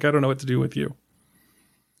then? Like, I don't know what to do with you.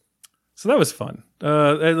 So that was fun.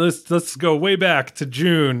 Let's go way back to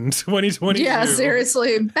June 2022. Yeah,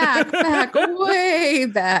 seriously. Back, way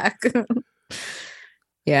back.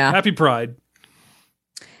 Yeah. Happy Pride.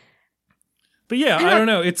 But yeah, I don't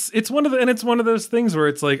know. It's one of those things where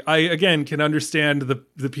it's like, I again can understand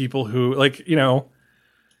the people who, like, you know,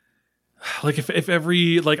 like if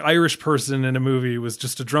every like Irish person in a movie was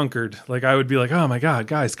just a drunkard, like I would be like, oh my God,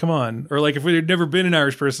 guys, come on. Or like if we had never been an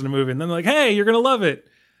Irish person in a movie and then like, hey, you're gonna love it.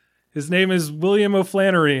 His name is William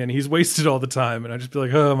O'Flannery and he's wasted all the time. And I'd just be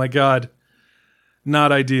like, oh my God,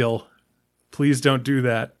 not ideal. Please don't do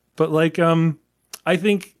that. But like, I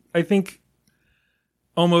think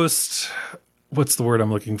almost, what's the word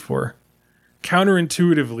I'm looking for?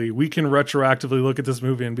 Counterintuitively, we can retroactively look at this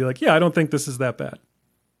movie and be like, yeah, I don't think this is that bad.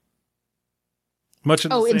 Much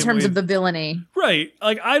in the same terms way. of the villainy. Right.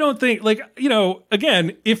 Like, I don't think, like, you know,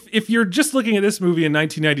 again, if you're just looking at this movie in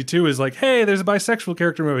 1992 as like, hey, there's a bisexual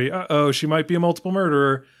character movie. Uh-oh, she might be a multiple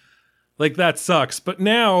murderer. Like, that sucks. But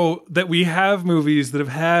now that we have movies that have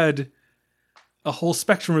had a whole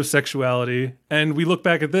spectrum of sexuality, and we look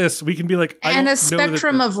back at this, we can be like, and a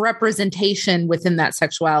spectrum of representation within that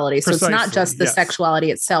sexuality. So it's not just the sexuality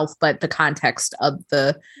itself, but the context of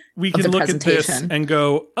the we can look at this and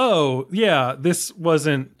go, oh yeah, this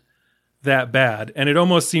wasn't that bad. And it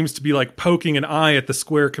almost seems to be like poking an eye at the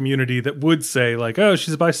square community that would say like, oh,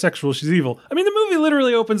 she's bisexual, she's evil. I mean, the movie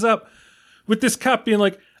literally opens up with this cop being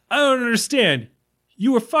like, I don't understand.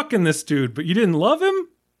 You were fucking this dude, but you didn't love him?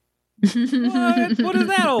 What is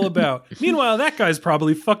that all about? Meanwhile, that guy's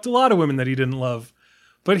probably fucked a lot of women that he didn't love.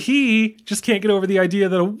 But he just can't get over the idea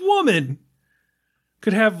that a woman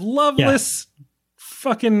could have loveless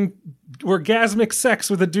fucking orgasmic sex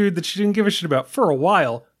with a dude that she didn't give a shit about for a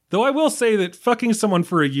while. Though I will say that fucking someone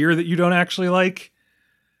for a year that you don't actually like,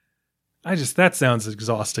 that sounds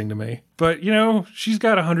exhausting to me. But, you know, she's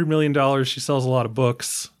got $100 million. She sells a lot of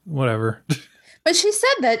books, whatever. But she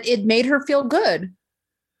said that it made her feel good.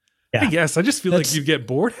 Yeah. I guess. I just feel like you'd get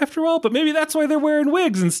bored after all, but maybe that's why they're wearing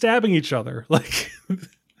wigs and stabbing each other. Like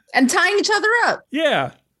and tying each other up.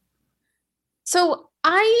 Yeah. So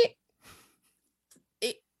I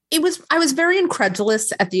was very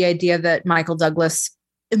incredulous at the idea that Michael Douglas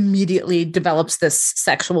immediately develops this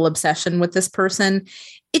sexual obsession with this person.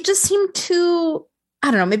 It just seemed too,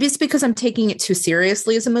 I don't know, maybe it's because I'm taking it too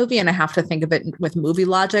seriously as a movie and I have to think of it with movie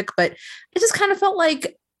logic, but it just kind of felt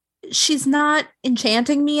like she's not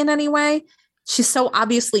enchanting me in any way. She's so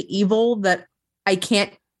obviously evil that I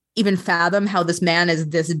can't even fathom how this man is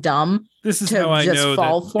this dumb. This is how I know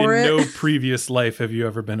that in no previous life have you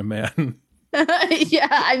ever been a man. Yeah,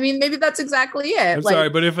 I mean, maybe that's exactly it. I'm sorry,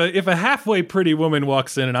 but if a halfway pretty woman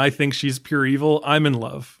walks in and I think she's pure evil, I'm in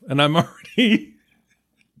love. And I'm already...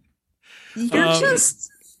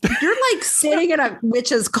 You're like sitting in a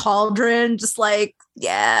witch's cauldron, just like,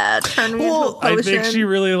 turn me into a potion. I think she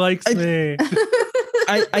really likes me.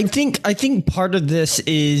 I think part of this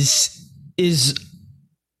is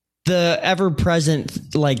the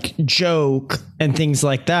ever-present like joke and things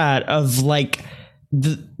like that of like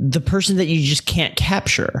the person that you just can't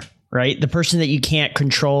capture. Right? The person that you can't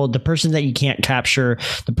control, the person that you can't capture,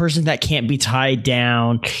 the person that can't be tied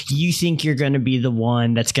down. You think you're going to be the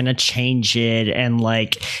one that's going to change it and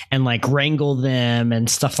wrangle them and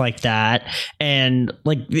stuff like that. And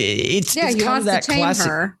like, it's kind of that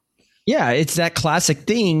classic. Yeah. It's that classic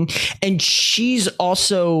thing. And she's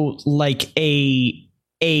also like a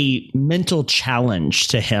mental challenge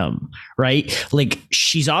to him, right? Like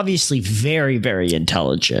she's obviously very, very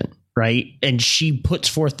intelligent. Right. And she puts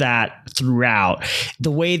forth that throughout the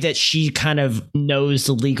way that she kind of knows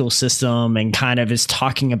the legal system and kind of is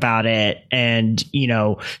talking about it. And, you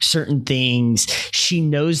know, certain things, she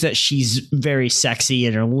knows that she's very sexy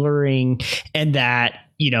and alluring and that,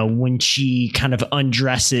 you know, when she kind of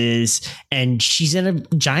undresses and she's in a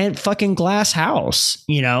giant fucking glass house,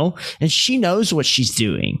 you know, and she knows what she's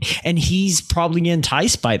doing. And he's probably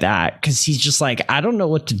enticed by that because he's just like, I don't know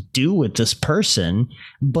what to do with this person,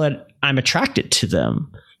 but I'm attracted to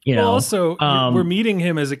them, You know, also, we're meeting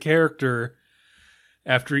him as a character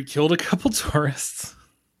after he killed a couple tourists.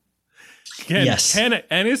 Yes.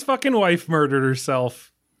 And his fucking wife murdered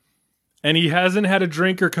herself. And he hasn't had a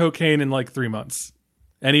drink or cocaine in like 3 months.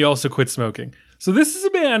 And he also quit smoking. So this is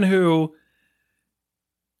a man who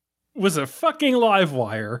was a fucking live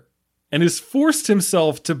wire and has forced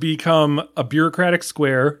himself to become a bureaucratic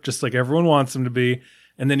square, just like everyone wants him to be.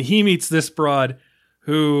 And then he meets this broad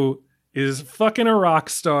who is fucking a rock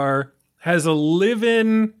star, has a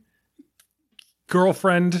live-in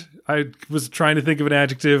girlfriend. I was trying to think of an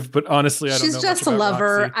adjective, but honestly, I don't know. She's just much a about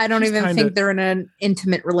lover. Roxy. I don't She's even think they're in an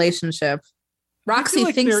intimate relationship. Roxy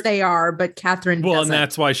like thinks they are, but Catherine well, doesn't. and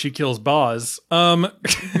that's why she kills Boz.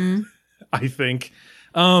 Mm-hmm. I think.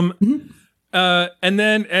 And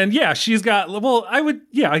yeah, she's got, well,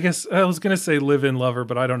 I guess I was going to say live-in lover,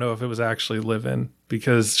 but I don't know if it was actually live-in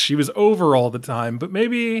because she was over all the time, but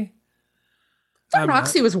maybe.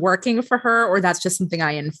 Roxy was working for her, or that's just something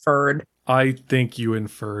I inferred. I think you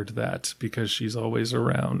inferred that because she's always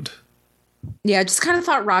around. Yeah, I just kind of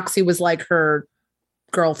thought Roxy was like her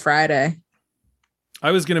girl Friday.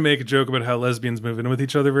 I was going to make a joke about how lesbians move in with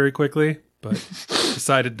each other very quickly, but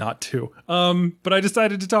decided not to. But I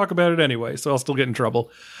decided to talk about it anyway, so I'll still get in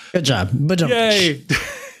trouble. Good job. Yay.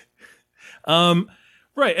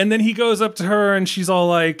 Right. And then he goes up to her and she's all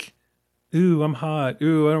like, ooh, I'm hot.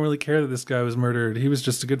 Ooh, I don't really care that this guy was murdered. He was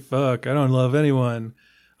just a good fuck. I don't love anyone.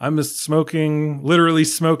 I'm just literally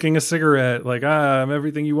smoking a cigarette. Like, I'm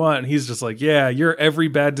everything you want. And he's just like, yeah, you're every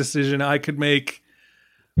bad decision I could make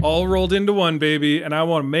all rolled into one, baby. And I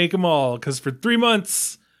want to make them all. Because for 3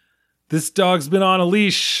 months, this dog's been on a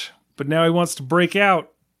leash, but now he wants to break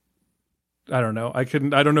out. I don't know. I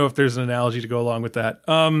don't know if there's an analogy to go along with that.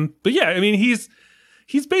 But yeah, I mean, he's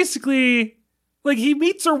basically like, he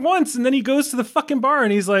meets her once and then he goes to the fucking bar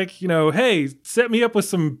and he's like, you know, hey, set me up with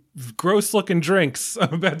some gross looking drinks.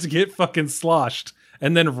 I'm about to get fucking sloshed,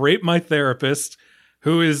 and then rape my therapist,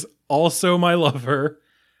 who is also my lover.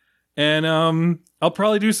 And I'll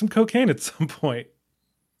probably do some cocaine at some point.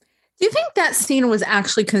 Do you think that scene was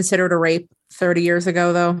actually considered a rape 30 years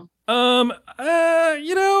ago, though?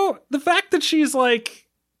 You know, the fact that she's like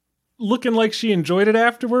looking like she enjoyed it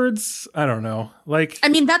afterwards, I don't know. Like, I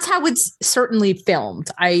mean, that's how it's certainly filmed.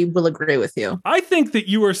 I will agree with you. I think that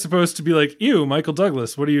you were supposed to be like, ew, Michael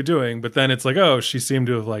Douglas, what are you doing? But then it's like, oh, she seemed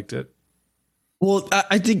to have liked it. Well,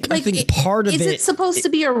 I think part of it is it supposed to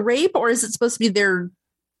be a rape, or is it supposed to be their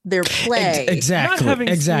play?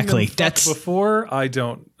 Exactly. That's before. I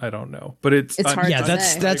don't know, but it's hard. Yeah,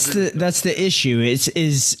 that's the issue.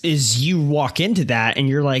 Is you walk into that and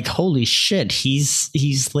you're like, holy shit,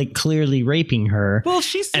 he's like clearly raping her. Well,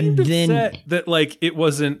 she seemed upset that like it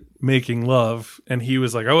wasn't making love, and he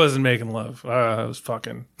was like, I wasn't making love. I was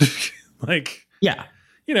fucking like, yeah,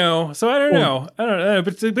 you know. So I don't know.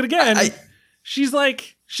 But again, she's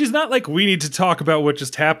not like, we need to talk about what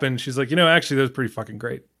just happened. She's like, you know, actually, that was pretty fucking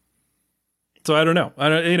great. So I don't know.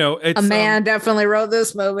 It's a man definitely wrote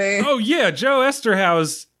this movie. Oh yeah, Joe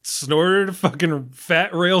Esterhaus snorted fucking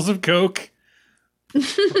fat rails of coke.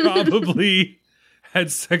 Probably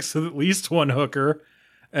had sex with at least one hooker,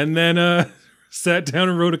 and then sat down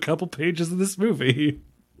and wrote a couple pages of this movie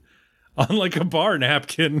on like a bar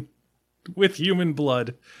napkin with human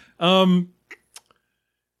blood. Yeah,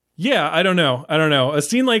 I don't know. A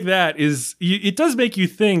scene like that it does make you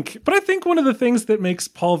think, but I think one of the things that makes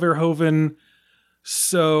Paul Verhoeven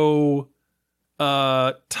so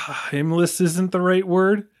timeless isn't the right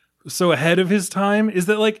word, so ahead of his time, is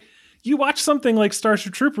that like you watch something like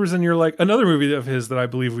Starship Troopers and you're like, another movie of his that I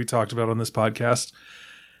believe we talked about on this podcast,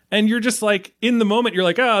 and you're just like, in the moment you're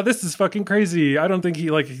like, this is fucking crazy. I don't think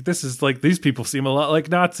this is like, these people seem a lot like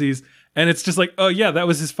Nazis, and it's just like, oh yeah, that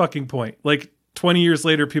was his fucking point. Like 20 years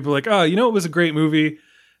later, people are like, oh, you know, it was a great movie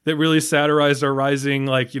that really satirized our rising,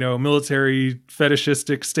 like, you know, military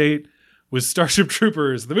fetishistic state, was Starship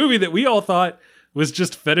Troopers, the movie that we all thought was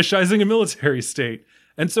just fetishizing a military state.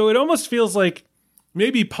 And so it almost feels like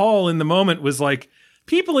maybe Paul in the moment was like,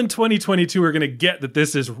 people in 2022 are going to get that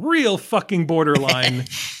this is real fucking borderline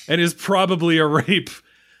and is probably a rape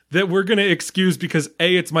that we're going to excuse because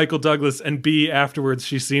A, it's Michael Douglas, and B, afterwards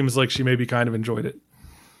she seems like she maybe kind of enjoyed it.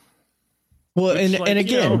 Well, and again,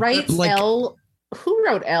 you know, right? Like, L. Who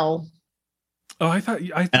wrote L? Oh, I thought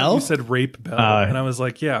you said rape Bell, and I was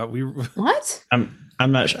like, yeah, we. What?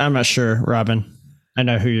 I'm not sure, Robin. I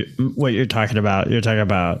know what you're talking about. You're talking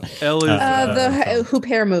about L is the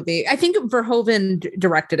Huppert movie. I think Verhoeven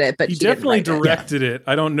directed it, but he definitely directed it.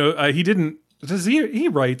 I don't know. He didn't. Does he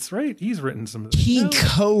writes, right? He's written some of this. He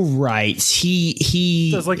co-writes. He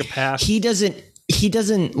does like a pass. He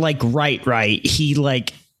doesn't like write. He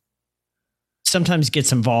like sometimes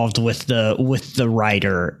gets involved with the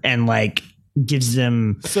writer and like gives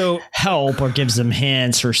them help or gives them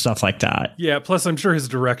hints or stuff like that. Yeah. Plus, I'm sure his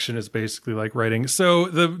direction is basically like writing. So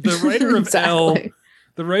the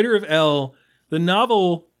writer of L, the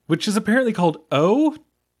novel, which is apparently called O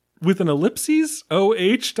with an ellipses, OH ...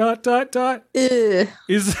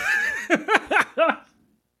 is.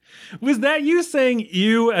 Was that you saying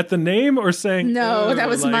 "you" at the name or saying no? That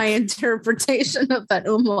was my interpretation of that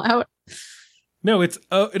umlaut. No, it's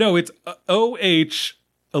OH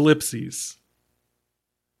ellipses.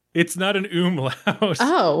 It's not an umlaut.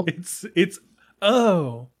 Oh. It's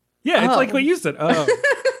oh. Yeah, it's like what you said. Oh.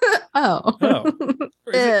 Oh.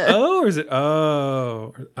 Is it oh or is it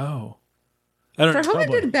oh? Oh. I don't know.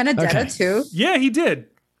 Verhoeven did Benedetta too. Yeah, he did.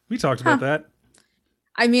 We talked about that.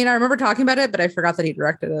 I mean, I remember talking about it, but I forgot that he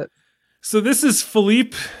directed it. So this is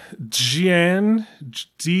Philippe Djian,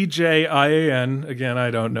 Djian. Again,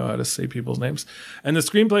 I don't know how to say people's names. And the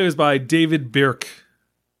screenplay was by David Birk,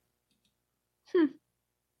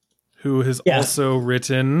 who has also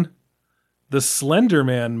written the Slender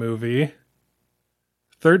Man movie,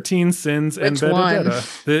 13 Sins and Benedetta.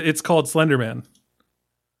 It's called Slender Man.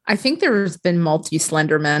 I think there's been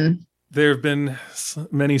multi-Slender Men. There have been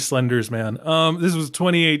many Slenders Man. This was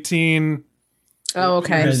 2018. Oh,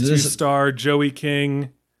 okay. To star Joey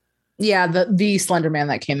King. Yeah, the Slender Man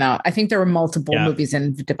that came out. I think there were multiple movies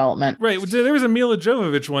in development. Right. There was a Mila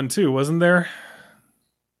Jovovich one too, wasn't there?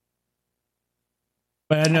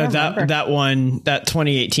 But I know that one, that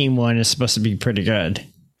 2018 one is supposed to be pretty good.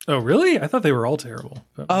 Oh, really? I thought they were all terrible.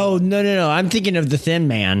 Oh, no. I'm thinking of The Thin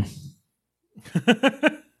Man.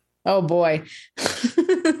 Oh, boy.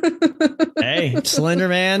 Hey, Slender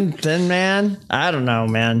Man, Thin Man. I don't know,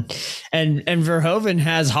 man. And Verhoeven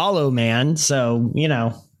has Hollow Man. So,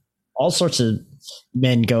 all sorts of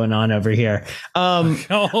men going on over here. All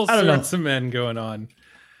sorts of men going on.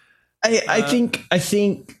 I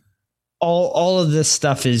think all of this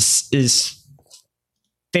stuff is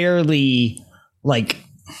fairly like,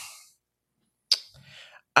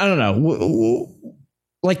 I don't know.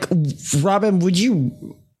 Like, Robin, would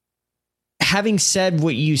you, having said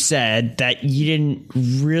what you said, that you didn't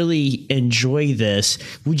really enjoy this,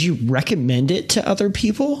 would you recommend it to other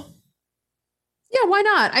people? Yeah, why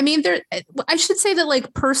not? I mean, I should say that,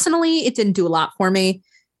 like, personally, it didn't do a lot for me.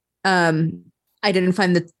 I didn't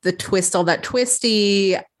find the twist all that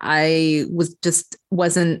twisty. I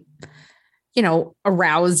wasn't,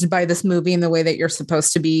 aroused by this movie in the way that you're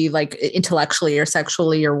supposed to be, like, intellectually or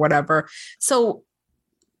sexually or whatever. So,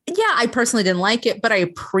 yeah, I personally didn't like it, but I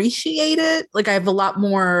appreciate it. Like, I have a lot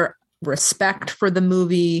more respect for the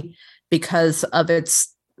movie because of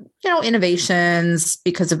its, innovations,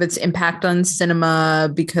 because of its impact on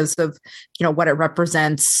cinema, because of, what it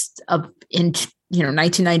represents in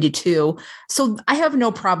 1992. So I have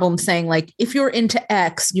no problem saying, like, if you're into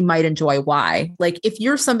X, you might enjoy Y. Like, if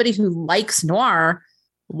you're somebody who likes noir,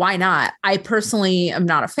 why not? I personally am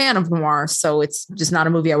not a fan of noir, so it's just not a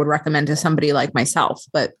movie I would recommend to somebody like myself.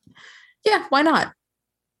 But yeah, why not?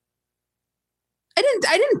 I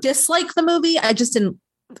didn't dislike the movie. I just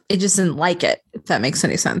didn't like it, if that makes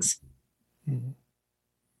any sense.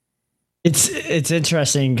 It's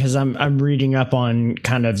interesting because I'm reading up on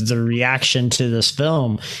kind of the reaction to this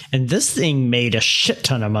film, and this thing made a shit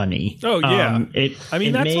ton of money. Oh yeah,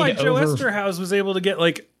 that's why Joe Esterhaus was able to get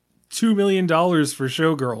like $2 million for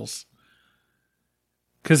Showgirls,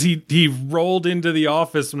 because he rolled into the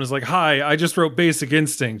office and was like, "Hi, I just wrote Basic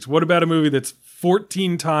Instinct. What about a movie that's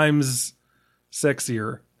 14 times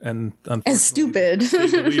sexier?" And stupid. They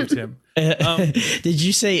believed him. Did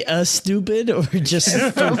you say stupid or just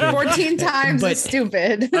stupid? 14 times as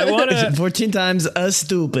stupid. I want to 14 times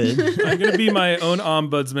stupid. I'm going to be my own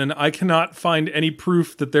ombudsman. I cannot find any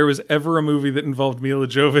proof that there was ever a movie that involved Mila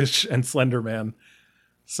Jovovich and Slender Man.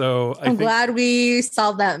 So I'm glad we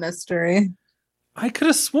solved that mystery. I could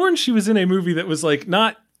have sworn she was in a movie that was like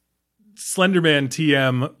not Slenderman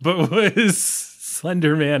TM, but was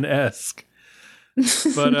Slenderman-esque.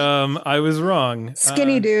 But I was wrong.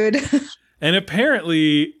 Skinny dude. And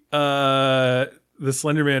apparently the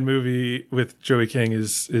Slenderman movie with Joey King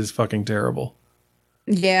is fucking terrible.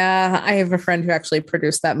 Yeah, I have a friend who actually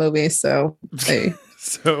produced that movie, so okay.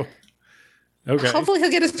 Hopefully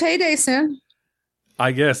he'll get his payday soon.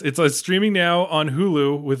 I guess it's streaming now on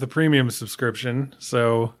Hulu with a premium subscription,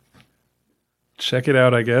 so check it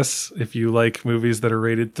out, I guess, if you like movies that are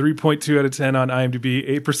rated 3.2 out of 10 on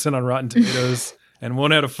IMDb, 8% on Rotten Tomatoes, and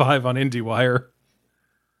 1 out of 5 on IndieWire.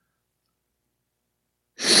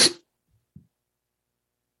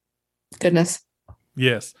 Goodness.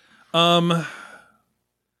 Yes.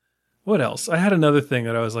 What else? I had another thing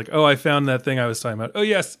that I was like, oh, I found that thing I was talking about. Oh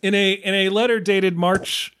yes, in a letter dated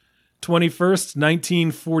March 21st,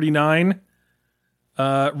 1949,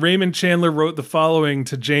 Raymond Chandler wrote the following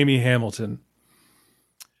to Jamie Hamilton.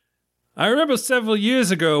 I remember several years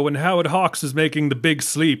ago when Howard Hawks was making The Big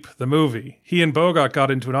Sleep, the movie. He and Bogart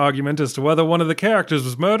got into an argument as to whether one of the characters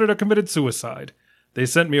was murdered or committed suicide. They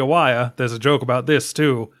sent me a wire, there's a joke about this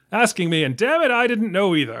too, asking me, and damn it, I didn't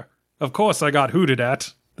know either. Of course I got hooted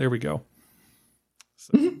at. There we go.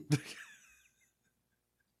 So.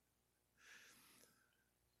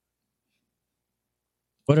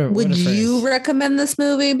 Would you recommend this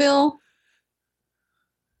movie, Bill?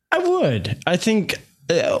 I would. I think,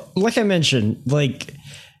 like I mentioned, like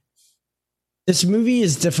this movie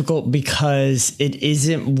is difficult because it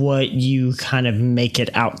isn't what you kind of make it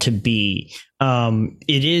out to be.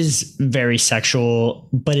 It is very sexual,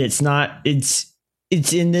 but it's not. It's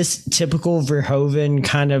in this typical Verhoeven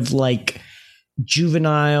kind of like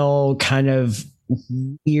juvenile kind of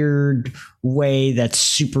weird way that's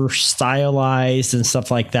super stylized and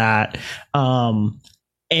stuff like that.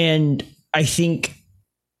 And I think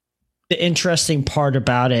the interesting part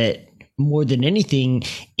about it more than anything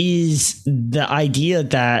is the idea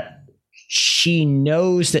that she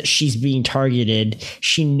knows that she's being targeted.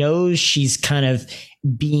 She knows she's kind of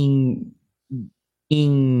being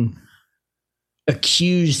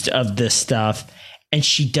accused of this stuff, and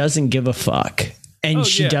she doesn't give a fuck. And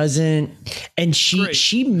she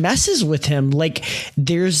messes with him. Like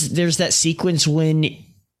there's that sequence when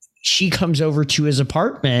she comes over to his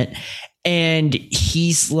apartment and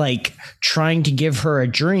he's like trying to give her a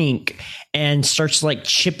drink and starts like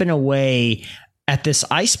chipping away at this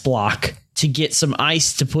ice block to get some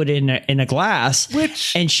ice to put in a glass.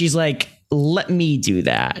 And she's like, let me do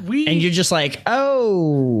that. And you're just like,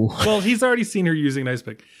 oh. Well, he's already seen her using an ice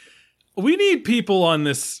pick. We need people on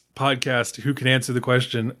this podcast who can answer the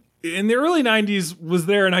question. In the early 90s, was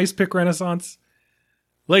there an ice pick renaissance?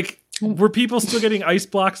 Like, were people still getting ice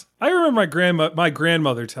blocks? I remember my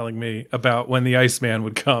grandmother telling me about when the Iceman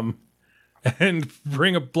would come and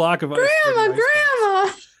bring a block of ice.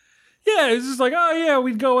 Grandma! Yeah, it was just like, oh yeah,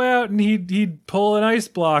 we'd go out and he'd pull an ice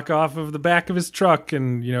block off of the back of his truck,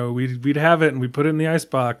 and you know we'd have it and we'd put it in the ice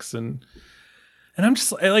box, and I'm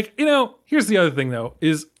just like, you know, here's the other thing though,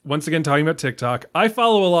 is once again talking about TikTok, I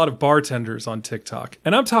follow a lot of bartenders on TikTok,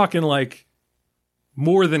 and I'm talking like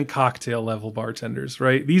more than cocktail level bartenders,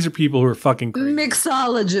 right? These are people who are fucking crazy.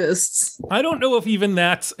 Mixologists. I don't know if even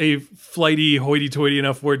that's a flighty, hoity-toity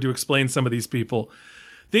enough word to explain some of these people.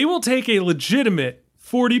 They will take a legitimate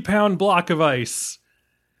 40-pound block of ice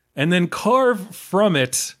and then carve from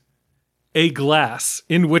it a glass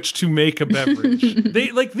in which to make a beverage.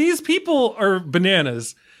 These people are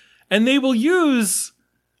bananas, and they will use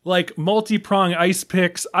like multi-prong ice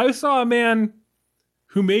picks. I saw a man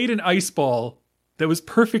who made an ice ball that was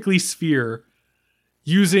perfectly sphere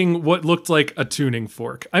using what looked like a tuning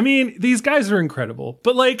fork. I mean, these guys are incredible,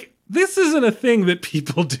 but like, this isn't a thing that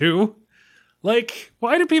people do. Like,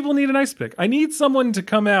 why do people need an ice pick? I need someone to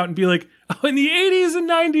come out and be like, oh, in the 80s and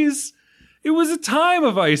 90s, it was a time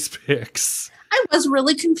of ice picks. I was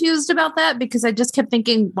really confused about that because I just kept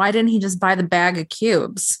thinking, why didn't he just buy the bag of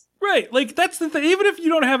cubes? Right. Like, that's the thing. Even if you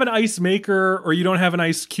don't have an ice maker or you don't have an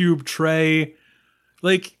ice cube tray,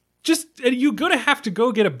 like, you're going to have to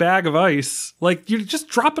go get a bag of ice. Like, you just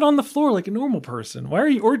drop it on the floor like a normal person. Why are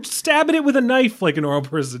you, or stabbing it with a knife like a normal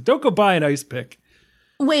person. Don't go buy an ice pick.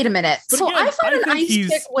 Wait a minute. But so again, I thought an ice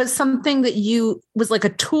pick was something that was like a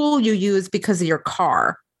tool you use because of your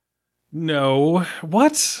car. No.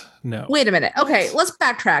 What? No. Wait a minute. Okay, let's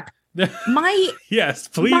backtrack. Yes,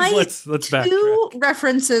 please. Let's backtrack. Two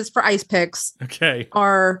references for ice picks. Okay.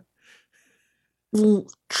 Are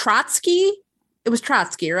Trotsky. It was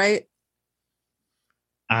Trotsky, right?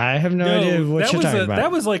 I have no idea what you're talking about.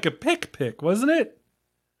 That was like a pick, wasn't it?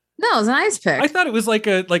 No, it was an ice pick. I thought it was like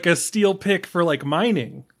a steel pick for like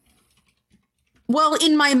mining. Well,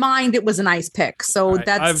 in my mind, it was an ice pick. So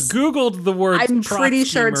I've Googled the word. I'm pretty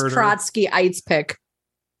sure it's Trotsky ice pick.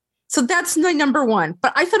 So that's my number one.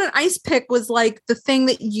 But I thought an ice pick was like the thing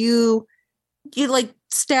that you like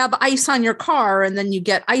stab ice on your car and then you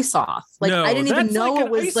get ice off. Like, no, I didn't even know it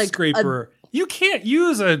was like scraper. You can't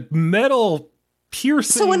use a metal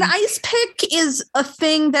piercing. So an ice pick is a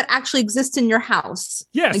thing that actually exists in your house.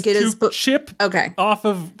 Yes, like it to chip off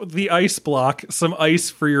of the ice block some ice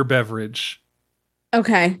for your beverage.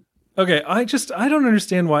 Okay. I don't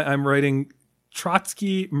understand why I'm writing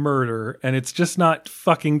Trotsky murder and it's just not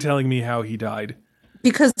fucking telling me how he died.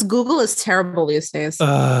 Because Google is terrible these days.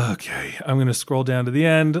 Okay, I'm going to scroll down to the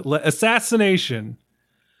end. Assassination.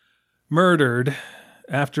 Murdered.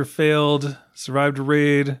 after failed, survived a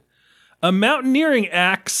raid. A mountaineering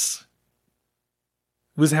axe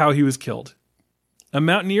was how he was killed. A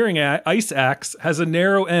mountaineering ice axe has a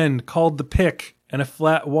narrow end called the pick and a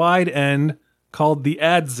flat wide end called the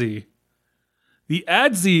adze. The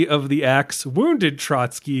adze of the axe wounded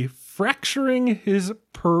Trotsky, fracturing his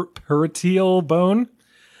parietal bone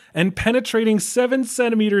and penetrating 7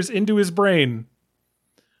 centimeters into his brain.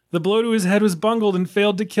 The blow to his head was bungled and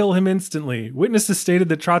failed to kill him instantly. Witnesses stated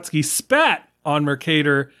that Trotsky spat on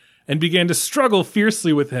Mercator and began to struggle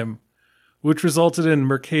fiercely with him, which resulted in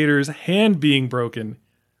Mercator's hand being broken.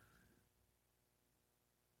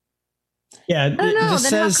 Yeah,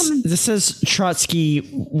 this says Trotsky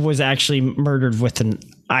was actually murdered with an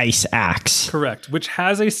ice axe. Correct, which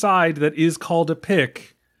has a side that is called a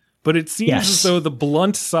pick, but it seems as though the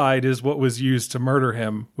blunt side is what was used to murder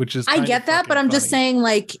him, which is I get that, but I'm just saying,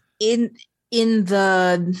 like, in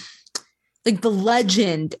the the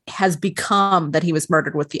legend has become that he was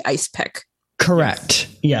murdered with the ice pick. Correct.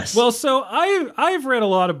 Yes. Well, so I've read a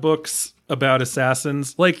lot of books about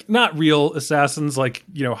assassins, like not real assassins, like,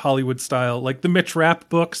 you know, Hollywood style, like the Mitch Rapp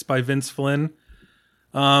books by Vince Flynn.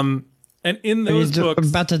 And in those books,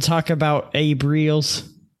 about to talk about Abe Reels.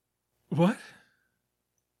 What?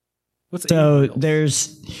 What's so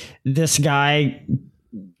there's this guy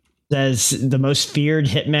that's the most feared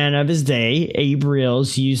hitman of his day. Abe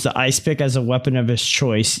Reels used the ice pick as a weapon of his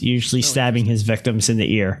choice, usually stabbing his victims in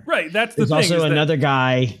the ear. Right. That's the there's thing. Also another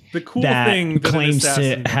guy the cool that thing that claims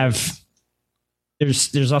to have.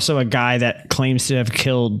 There's also a guy that claims to have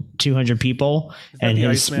killed 200 people, and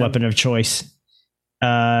his weapon of choice.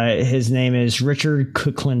 His name is Richard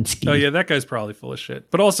Kuklinski. Oh yeah, that guy's probably full of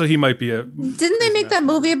shit. But also he might be a. Didn't they make that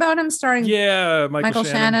movie about him starring? Yeah, Michael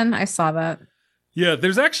Shannon. I saw that. Yeah,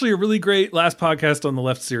 there's actually a really great Last Podcast on the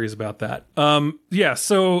Left series about that.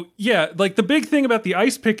 Like the big thing about the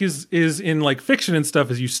ice pick is in like fiction and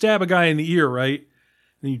stuff is you stab a guy in the ear, right?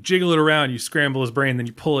 And you jiggle it around, you scramble his brain, then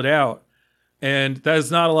you pull it out. And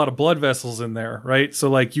there's not a lot of blood vessels in there, right?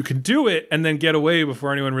 So like you can do it and then get away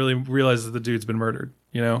before anyone really realizes the dude's been murdered.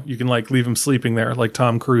 You know, you can like leave him sleeping there, like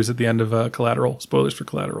Tom Cruise at the end of Collateral. Spoilers for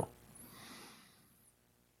Collateral.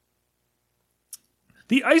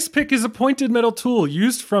 The ice pick is a pointed metal tool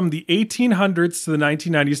used from the 1800s to the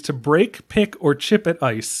 1990s to break, pick, or chip at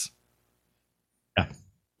ice. Yeah.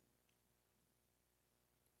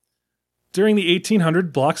 During the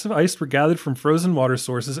 1800s, blocks of ice were gathered from frozen water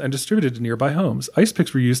sources and distributed to nearby homes. Ice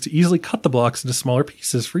picks were used to easily cut the blocks into smaller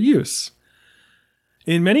pieces for use.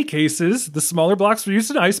 In many cases, the smaller blocks were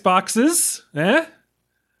used in ice boxes.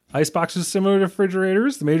 Ice boxes similar to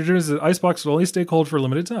refrigerators. The major difference is that ice boxes would only stay cold for a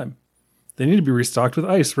limited time. They need to be restocked with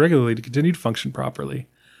ice regularly to continue to function properly.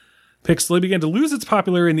 Pick slowly began to lose its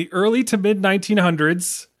popularity in the early to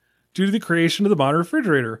mid-1900s due to the creation of the modern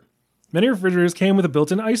refrigerator. Many refrigerators came with a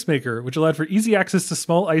built-in ice maker, which allowed for easy access to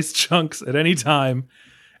small ice chunks at any time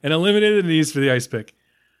and eliminated the need for the ice pick.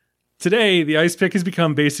 Today, the ice pick has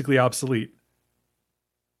become basically obsolete.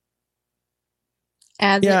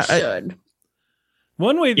 As it should.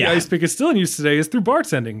 One way the ice pick is still in use today is through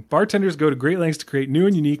bartending. Bartenders go to great lengths to create new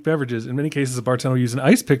and unique beverages. In many cases, a bartender will use an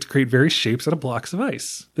ice pick to create various shapes out of blocks of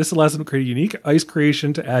ice. This allows them to create a unique ice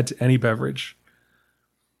creation to add to any beverage.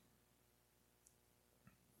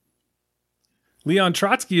 Leon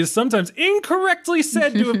Trotsky is sometimes incorrectly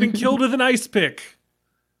said to have been killed with an ice pick.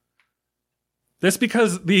 That's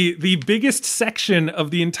because the biggest section of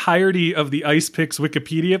the entirety of the ice pick's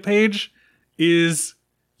Wikipedia page is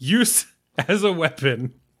use as a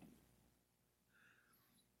weapon.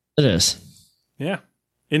 It is. Yeah.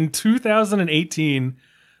 In 2018,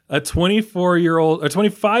 a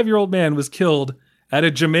 25-year-old man was killed at a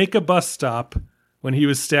Jamaica bus stop when he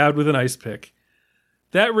was stabbed with an ice pick.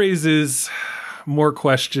 That raises more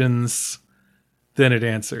questions than it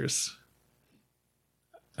answers.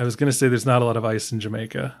 I was going to say there's not a lot of ice in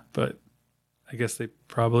Jamaica, but I guess they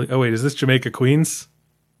probably... Oh, wait, is this Jamaica, Queens?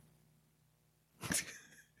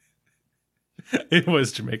 It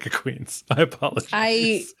was Jamaica, Queens. I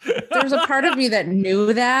apologize. There's a part of me that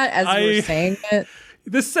knew that as you were saying it.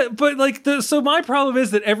 So my problem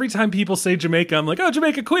is that every time people say Jamaica, I'm like, oh,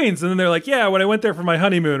 Jamaica, Queens. And then they're like, yeah, when I went there for my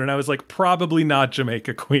honeymoon. And I was like, probably not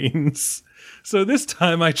Jamaica, Queens. So this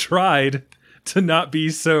time I tried to not be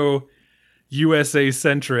so USA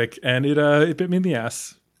centric, and it bit me in the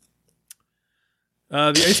ass.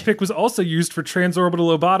 The ice pick was also used for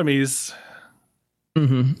transorbital lobotomies.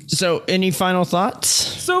 Mm-hmm. So any final thoughts?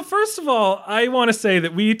 So first of all, I want to say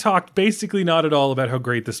that we talked basically not at all about how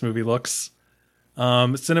great this movie looks.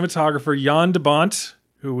 Cinematographer Jan de Bont,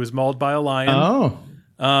 who was mauled by a lion.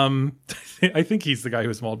 I think he's the guy who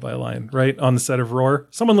was mauled by a lion, right? On the set of Roar.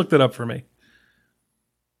 Someone looked it up for me.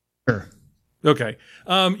 Sure. Okay.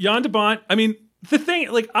 Jan de Bont, I mean, the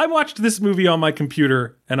thing, like, I watched this movie on my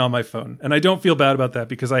computer and on my phone, and I don't feel bad about that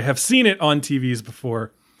because I have seen it on TVs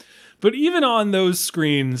before. But even on those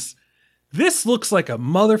screens, this looks like a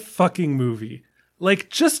motherfucking movie. Like,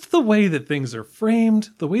 just the way that things are framed,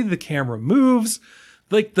 the way the camera moves,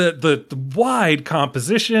 like the wide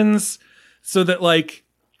compositions, so that, like,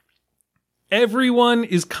 everyone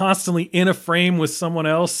is constantly in a frame with someone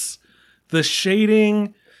else. The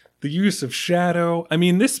shading, the use of shadow. I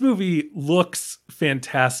mean, this movie looks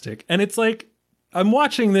fantastic. And it's like, I'm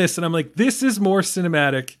watching this and I'm like, this is more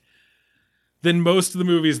cinematic than most of the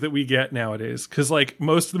movies that we get nowadays. Because, like,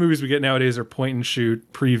 most of the movies we get nowadays are point and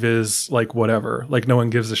shoot, previs, like, whatever. Like, no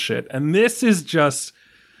one gives a shit. And this is just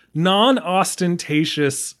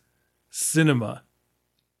non-ostentatious cinema.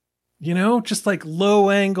 You know, just like low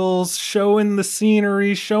angles, showing the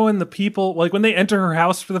scenery, showing the people. Like, when they enter her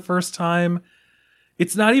house for the first time,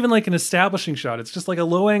 it's not even like an establishing shot. It's just like a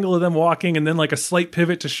low angle of them walking and then like a slight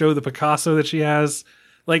pivot to show the Picasso that she has.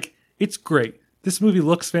 Like, it's great. This movie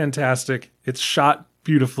looks fantastic. It's shot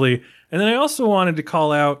beautifully. And then I also wanted to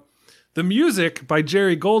call out the music by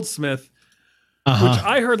Jerry Goldsmith, which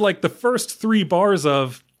I heard like the first 3 bars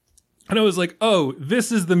of. And I was like, oh,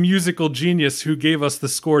 this is the musical genius who gave us the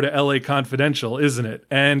score to LA Confidential, isn't it?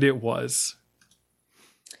 And it was.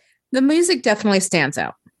 The music definitely stands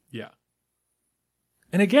out. Yeah.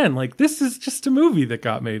 And again, like, this is just a movie that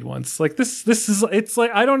got made once. Like, this is, it's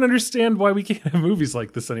like, I don't understand why we can't have movies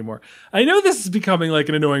like this anymore. I know this is becoming like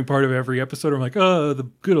an annoying part of every episode. I'm like, oh, the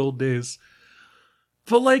good old days.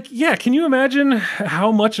 But, like, yeah, can you imagine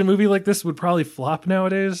how much a movie like this would probably flop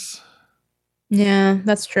nowadays? Yeah,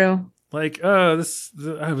 that's true. Like, I was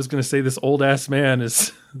going to say this old ass man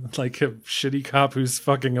is like a shitty cop who's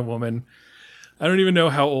fucking a woman. I don't even know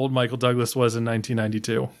how old Michael Douglas was in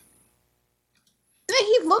 1992.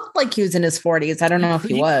 He looked like he was in his 40s. I don't know if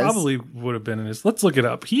he was. Probably would have been in his. Let's look it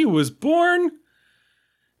up. He was born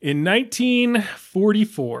in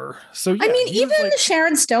 1944. So yeah, I mean, even like,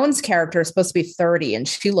 Sharon Stone's character is supposed to be 30, and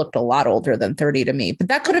she looked a lot older than 30 to me. But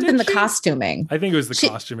that could have been the costuming. I think it was the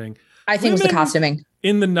costuming. I think it was the costuming.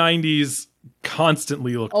 In the 90s,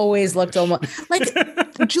 constantly always looked almost like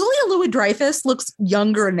Julia Louis-Dreyfus looks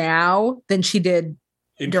younger now than she did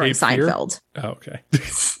during Seinfeld. Oh, okay.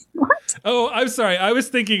 What? Oh, I'm sorry. I was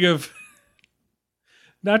thinking of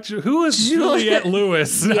who was Juliette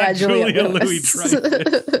Lewis, not Julia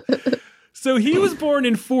Louis-Dreyfus. So he was born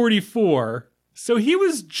in 44. So he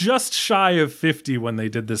was just shy of 50 when they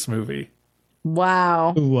did this movie.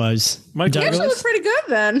 Wow. Who was? He actually was pretty good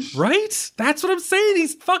then. Right? That's what I'm saying.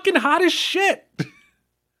 He's fucking hot as shit.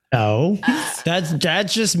 No. That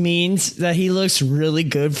just means that he looks really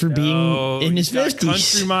good for being in his 50s.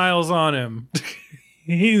 Country miles on him.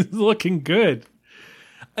 He's looking good.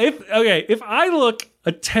 If I look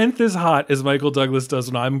a tenth as hot as Michael Douglas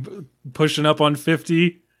does when I'm pushing up on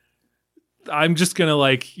 50, I'm just gonna,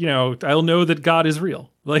 like, you know, I'll know that God is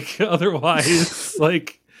real. Like, otherwise,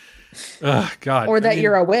 like, God. Or that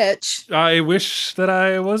you're a witch. I wish that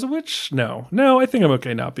I was a witch. No, I think I'm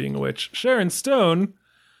okay not being a witch. Sharon Stone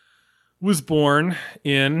was born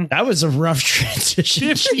in... That was a rough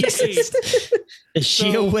transition. 58. Is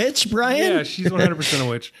she a witch, Brian? Yeah, she's 100% a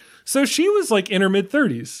witch. So she was like in her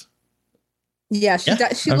mid-30s. Yeah,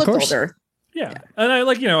 she looked older. Yeah. And I,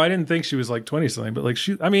 like, you know, I didn't think she was like 20-something, but like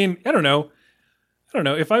I mean, I don't know.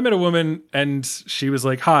 If I met a woman and she was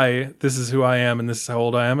like, hi, this is who I am and this is how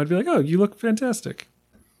old I am, I'd be like, oh, you look fantastic.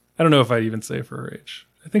 I don't know if I'd even say for her age.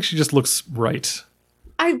 I think she just looks right.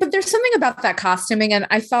 But there's something about that costuming, and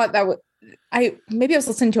I thought that maybe I was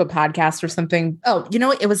listening to a podcast or something. Oh, you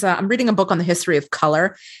know, it was I'm reading a book on the history of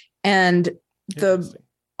color, and the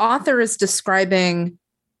author is describing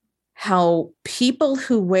how people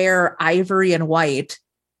who wear ivory and white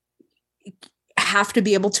have to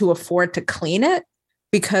be able to afford to clean it,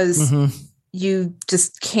 because you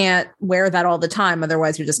just can't wear that all the time.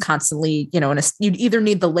 Otherwise, you're just constantly, you know, you either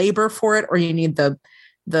need the labor for it or you need the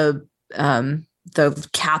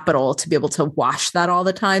capital to be able to wash that all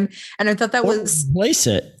the time. And I thought that was replace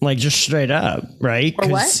it, like just straight up, right? Or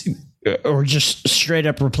what? Or just straight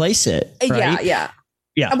up replace it. Right? Yeah.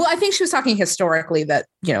 Well, I think she was talking historically that,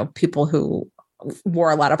 you know, people who wore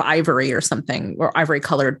a lot of ivory or something, or ivory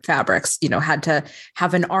colored fabrics, you know, had to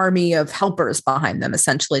have an army of helpers behind them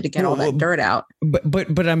essentially to get all that dirt out.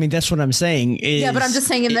 But I mean, that's what I'm saying. Yeah, but I'm just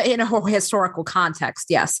saying in a historical context.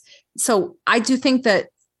 Yes. So I do think that,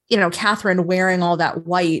 you know, Catherine wearing all that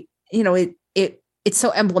white, you know, it's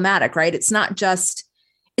so emblematic, right? It's not just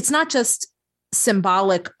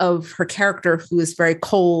symbolic of her character, who is very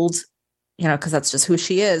cold, because that's just who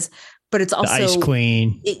she is. But it's also the Ice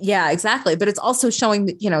Queen. Yeah, exactly. But it's also showing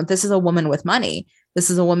that, this is a woman with money. This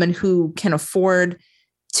is a woman who can afford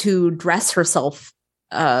to dress herself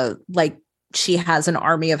like she has an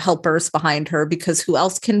army of helpers behind her, because who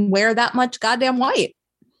else can wear that much goddamn white?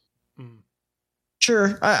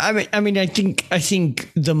 Sure. I mean, I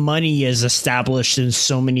think the money is established in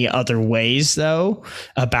so many other ways, though,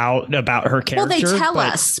 about her character. Well, they tell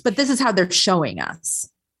us, but this is how they're showing us.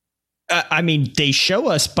 I mean, they show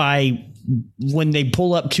us by when they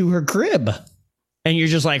pull up to her crib, and you're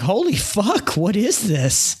just like, holy fuck, what is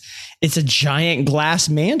this? It's a giant glass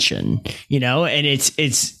mansion, and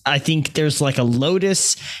it's, I think there's like a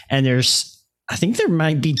Lotus, and I think there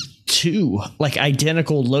might be 2 like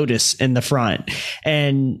identical Lotus in the front.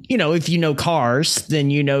 And, if you know cars, then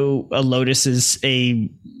a Lotus is a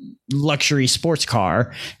luxury sports car.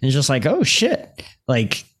 And it's just like, oh shit.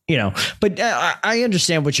 Like, but I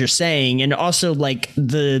understand what you're saying. And also like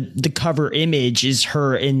the cover image is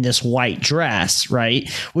her in this white dress, right?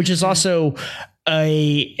 Which is also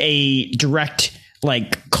a direct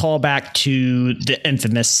like callback to the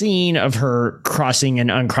infamous scene of her crossing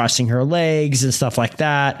and uncrossing her legs and stuff like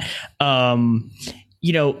that. I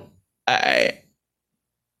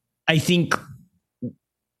think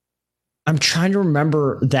I'm trying to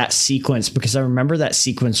remember that sequence, because I remember that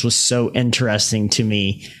sequence was so interesting to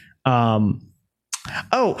me.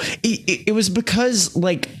 It was because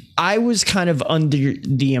like I was kind of under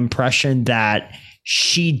the impression that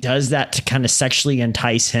she does that to kind of sexually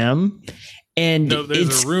entice him. And no,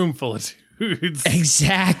 there's a room full of dudes.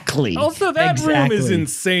 Exactly. Also, that room is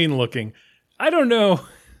insane looking. I don't know.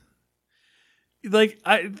 Like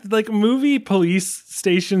movie police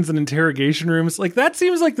stations and interrogation rooms, like that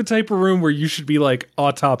seems like the type of room where you should be like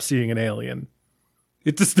autopsying an alien.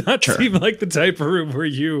 It does not seem like the type of room where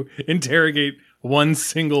you interrogate one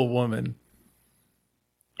single woman.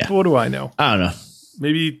 Yeah. But what do I know? I don't know.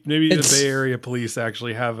 Maybe the Bay Area police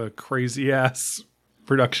actually have a crazy ass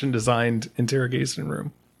production designed interrogation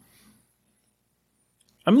room.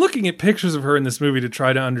 I'm looking at pictures of her in this movie to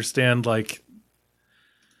try to understand, like,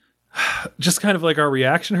 just kind of like our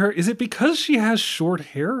reaction to her. Is it because she has short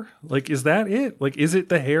hair? Like, is that it? Like, is it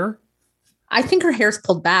the hair? I think her hair's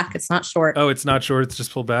pulled back. It's not short. Oh, it's not short. It's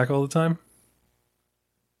just pulled back all the time.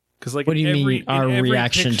 Because, like, what do you mean our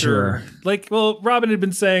reaction to her? Like, well, Robin had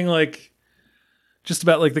been saying, like, just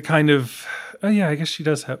about like the kind of, oh yeah, I guess she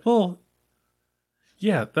does have. Well,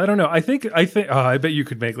 yeah, I don't know. I think. I bet you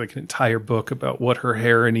could make like an entire book about what her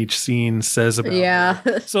hair in each scene says about. Yeah.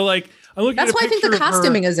 Her. So like, I'm looking. That's at why I think the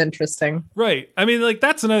costuming is interesting. Right. I mean, like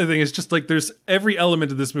that's another thing. It's just like there's every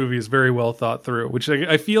element of this movie is very well thought through, which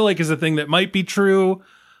I feel like is a thing that might be true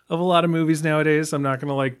of a lot of movies nowadays. I'm not going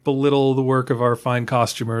to like belittle the work of our fine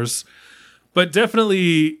costumers, but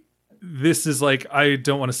definitely this is like, I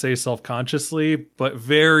don't want to say self-consciously, but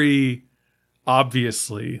very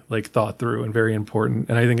obviously like thought through and very important.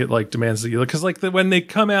 And I think it like demands that you look, because like when they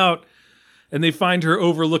come out and they find her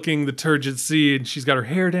overlooking the turgid sea and she's got her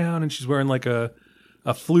hair down and she's wearing like a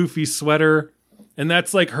floofy sweater, and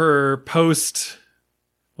that's like her post.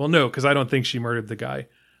 Well, no, because I don't think she murdered the guy,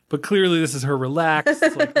 but clearly this is her relaxed,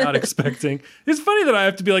 like not expecting. It's funny that I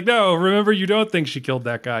have to be like, no, remember, you don't think she killed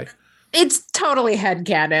that guy. It's totally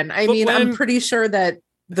headcanon. I'm pretty sure that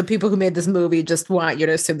the people who made this movie just want you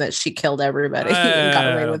to assume that she killed everybody and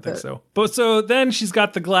got away with it. So. But so then she's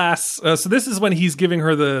got the glass. So this is when he's giving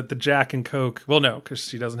her the Jack and Coke. Well, no, because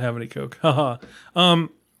she doesn't have any Coke.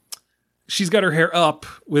 She's got her hair up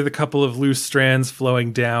with a couple of loose strands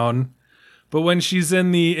flowing down. But when she's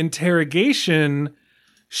in the interrogation,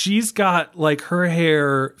 she's got like her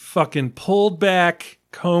hair fucking pulled back,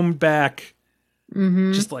 combed back,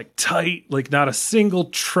 just like tight, like not a single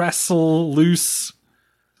trestle loose.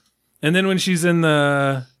 And then when she's in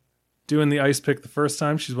doing the ice pick the first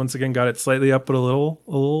time, she's once again got it slightly up, but a little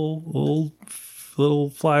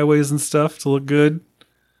flyaways and stuff to look good.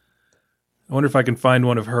 I wonder if I can find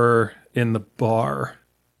one of her in the bar.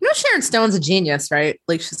 You know, Sharon Stone's a genius, right?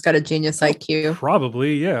 Like she's got a genius IQ.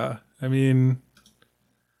 Probably, yeah. I mean,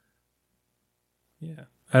 yeah.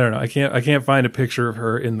 I don't know. I can't find a picture of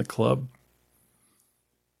her in the club.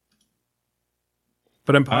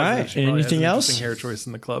 But I'm positive. All right. Anything else? Hair choice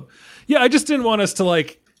in the club. Yeah, I just didn't want us to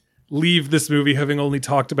like leave this movie having only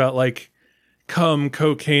talked about like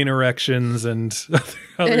cocaine erections and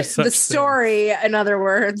other such the story, things. In other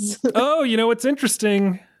words. Oh, you know what's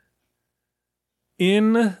interesting?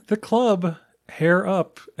 In the club, hair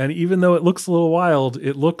up, and even though it looks a little wild,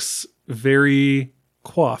 it looks very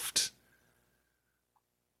coiffed.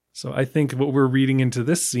 So I think what we're reading into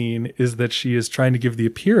this scene is that she is trying to give the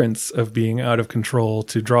appearance of being out of control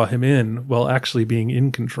to draw him in while actually being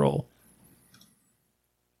in control.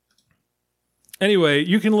 Anyway,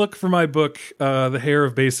 you can look for my book, The Hair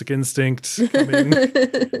of Basic Instinct, coming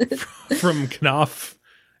from Knopf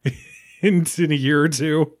in a year or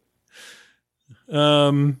two.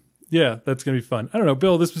 Yeah, that's going to be fun. I don't know,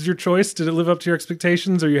 Bill, this was your choice. Did it live up to your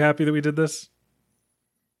expectations? Are you happy that we did this?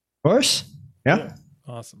 Of course. Yeah.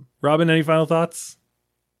 Awesome. Robin, any final thoughts?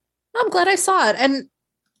 I'm glad I saw it.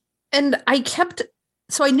 And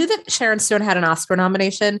so I knew that Sharon Stone had an Oscar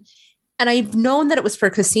nomination, and I've known that it was for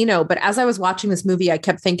Casino, but as I was watching this movie, I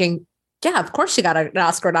kept thinking, yeah, of course she got an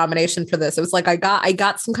Oscar nomination for this. It was like I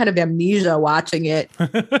got some kind of amnesia watching it.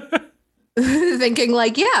 Thinking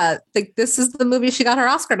like, yeah, like this is the movie she got her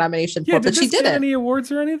Oscar nomination for, but she didn't. Get any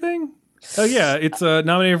awards or anything? Oh yeah, it's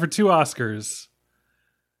nominated for 2 Oscars.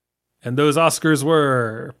 And those Oscars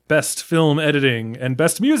were Best Film Editing and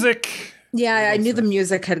Best Music. Yeah, I knew the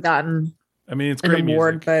music had gotten it's great an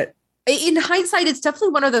award, music. But in hindsight, it's definitely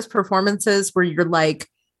one of those performances where you're like,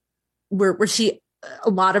 where she a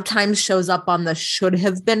lot of times shows up on the should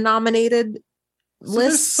have been nominated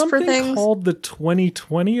lists for things called the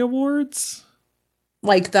 2020 awards,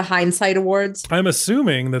 like the hindsight awards. I'm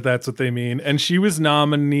assuming that that's what they mean. And she was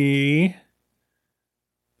nominee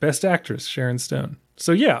Best Actress, Sharon Stone.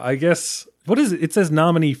 So yeah, I guess, what is it? It says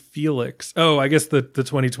nominee Felix. Oh, I guess the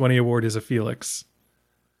 2020 award is a Felix.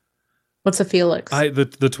 What's a Felix? The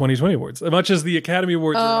 2020 awards. As much as the Academy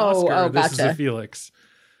Awards are an Oscar, this is a Felix.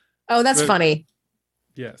 Oh, that's funny.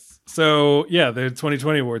 Yes. So yeah, the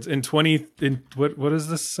 2020 awards in what is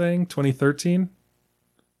this saying? 2013?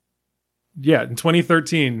 Yeah, in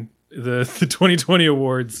 2013, the 2020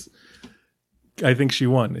 awards, I think she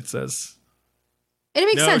won, it says. And it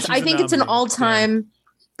makes sense. I think it's an all-time,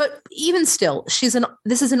 but even still,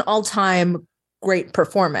 this is an all-time great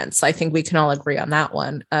performance. I think we can all agree on that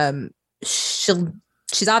one.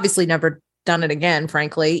 She's obviously never done it again,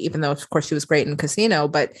 frankly, even though of course she was great in Casino,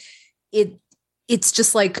 but it's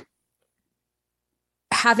just like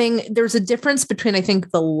there's a difference between, I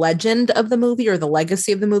think, the legend of the movie or the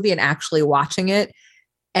legacy of the movie and actually watching it.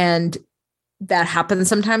 And that happens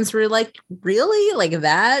sometimes where you're like, really? Like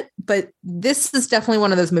that? But this is definitely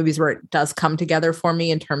one of those movies where it does come together for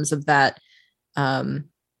me in terms of that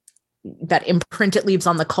imprint it leaves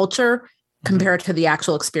on the culture compared to the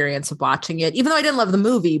actual experience of watching it. Even though I didn't love the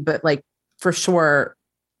movie, but like for sure,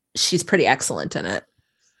 she's pretty excellent in it.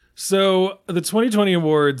 So the 2020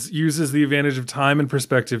 awards uses the advantage of time and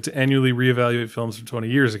perspective to annually reevaluate films from 20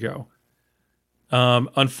 years ago.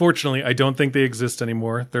 Unfortunately, I don't think they exist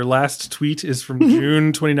anymore. Their last tweet is from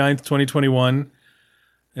June 29th, 2021.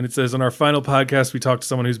 And it says, on our final podcast, we talked to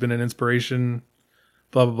someone who's been an inspiration,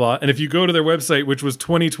 blah, blah, blah. And if you go to their website, which was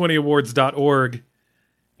 2020awards.org,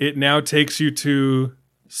 it now takes you to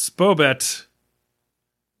Spobet,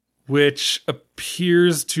 which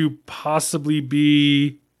appears to possibly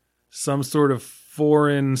be some sort of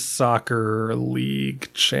foreign soccer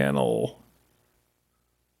league channel.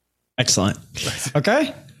 Excellent.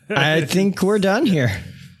 Okay. I think we're done here.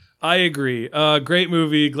 I agree. Great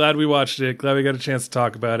movie. Glad we watched it. Glad we got a chance to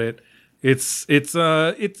talk about it.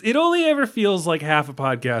 It only ever feels like half a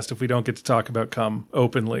podcast if we don't get to talk about cum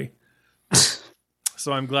openly.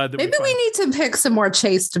 So I'm glad that maybe we need to pick some more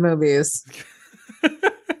chaste movies.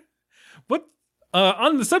 What?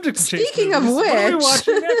 On the subject of chaste Speaking of movies, which, what are we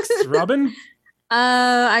watching next, Robin?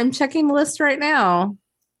 I'm checking the list right now.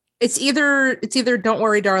 It's either Don't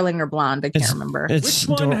Worry, Darling or Blonde. I can't remember. Which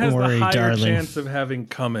one has the higher chance of having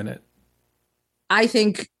cum in it? I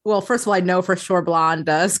think, well, first of all, I know for sure Blonde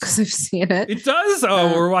does because I've seen it. It does?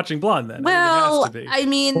 Oh, we're watching Blonde then. Well,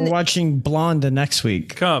 we're watching Blonde the next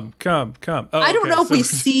week. Come. Oh, I don't know if we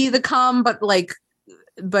see the cum, but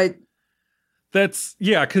that's,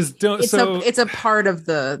 yeah, because it's a part of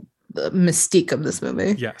the mystique of this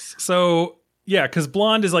movie. Yes. So, yeah, because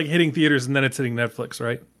Blonde is like hitting theaters and then it's hitting Netflix,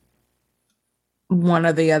 right? One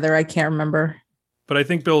or the other. I can't remember. But I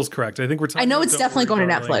think Bill's correct. I think we're talking I know about it's definitely going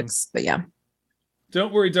to Netflix, but yeah.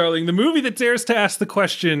 Don't Worry, Darling. The movie that dares to ask the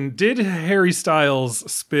question, did Harry Styles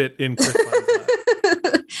spit in Chris Pine's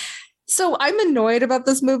lap? So I'm annoyed about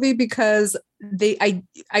this movie because I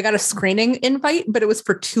got a screening invite, but it was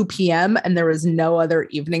for 2 p.m. and there was no other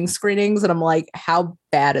evening screenings. And I'm like, how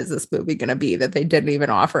bad is this movie going to be that they didn't even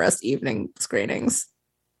offer us evening screenings?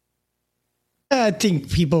 I think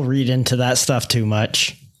people read into that stuff too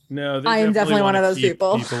much. No, I am definitely one of those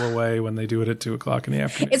people. People away when they do it at 2:00 in the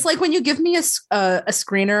afternoon. It's like when you give me a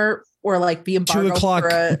screener or like the embargo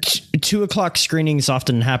 2:00 screenings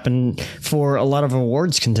often happen for a lot of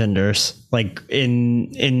awards contenders, like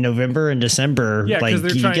in November and December. Yeah, like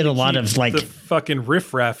they're you trying get to a lot keep of like the fucking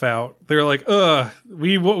riffraff out. They're like,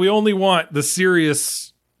 we only want the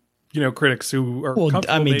serious, critics who are. Well,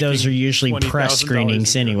 I mean, those are usually press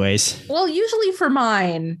screenings, anyways. Well, usually for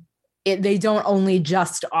mine, they don't only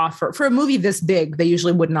just offer for a movie this big. They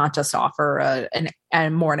usually would not just offer a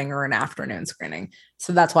morning or an afternoon screening.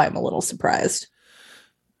 So that's why I'm a little surprised.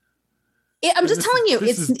 I'm just telling you,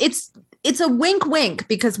 it's a wink,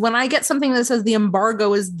 because when I get something that says the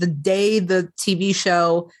embargo is the day the TV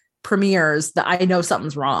show premieres, that I know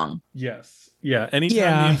something's wrong. Yes. Yeah.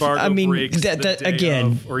 Anytime the embargo breaks the day again,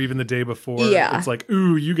 of, or even the day before, it's like,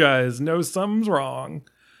 ooh, you guys know something's wrong.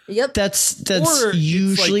 Yep. That's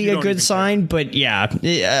usually a good sign, but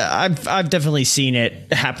I've definitely seen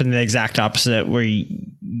it happen the exact opposite, where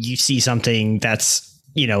you see something that's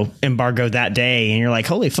embargoed that day and you're like,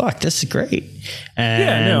 holy fuck, this is great.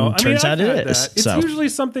 And turns out it is. It's usually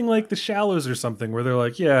something like The Shallows or something where they're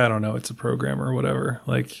like, I don't know, it's a program or whatever.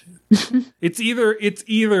 Like it's either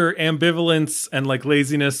ambivalence and like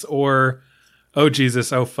laziness, or oh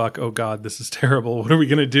Jesus, oh fuck, oh God, this is terrible. What are we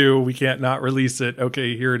gonna do? We can't not release it.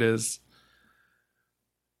 Okay, here it is.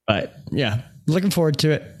 But yeah, looking forward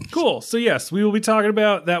to it. Cool. So yes, we will be talking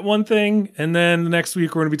about that one thing, and then the next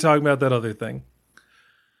week we're gonna be talking about that other thing.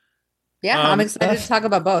 Yeah, I'm excited to talk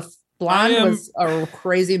about both. Blonde was a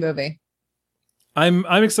crazy movie. I'm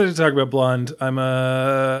excited to talk about Blonde.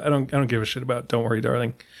 I don't give a shit about Don't Worry,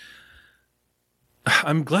 Darling.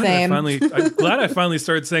 I'm glad I finally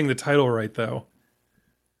started saying the title right, though.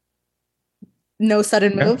 No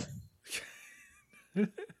Sudden Move.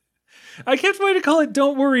 I kept wanting to call it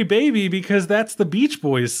Don't Worry Baby because that's the Beach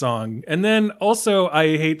Boys song. And then also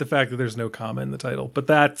I hate the fact that there's no comma in the title, but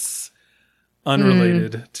that's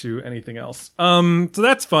unrelated to anything else. So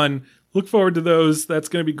that's fun. Look forward to those. That's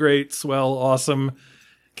going to be great. Swell. Awesome.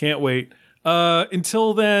 Can't wait.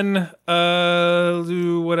 Until then,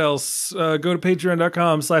 what else? Go to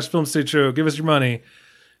patreon.com/filmstageshow. Give us your money.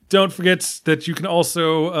 Don't forget that you can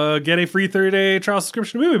also get a free 30-day trial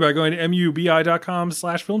subscription to Mubi by going to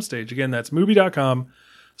mubi.com/filmstage. Again, that's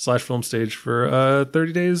mubi.com/filmstage for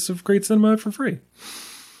 30 days of great cinema for free.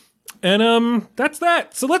 And that's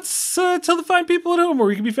that. So let's tell the fine people at home where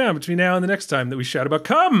we can be found between now and the next time that we shout about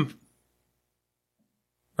Come.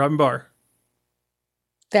 Robin Barr.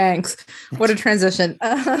 Thanks. What a transition.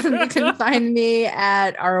 You can find me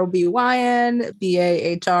at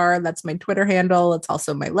ROBYNBAHR. That's my Twitter handle. It's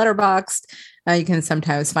also my Letterboxd. You can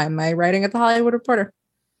sometimes find my writing at The Hollywood Reporter.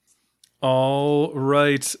 All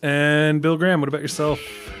right. And Bill Graham, what about yourself?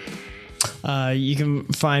 You can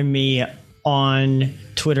find me on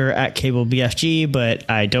Twitter at CableBFG, but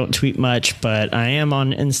I don't tweet much, but I am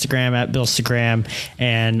on Instagram at Billstagram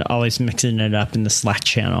and always mixing it up in the Slack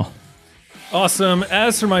channel. Awesome.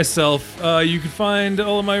 As for myself, you can find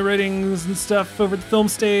all of my ratings and stuff over at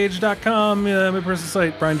filmstage.com, my personal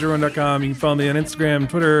site, brianjrowan.com. You can follow me on Instagram,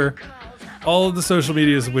 Twitter, all of the social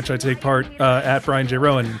medias of which I take part at Brian J.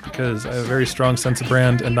 Rowan, because I have a very strong sense of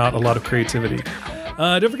brand and not a lot of creativity.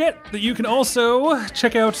 Don't forget that you can also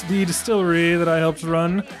check out the distillery that I helped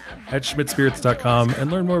run at schmidtspirits.com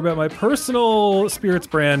and learn more about my personal spirits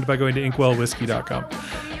brand by going to inkwellwhiskey.com.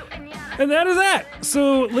 And that is that.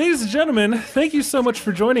 So, ladies and gentlemen, thank you so much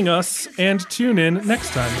for joining us, and tune in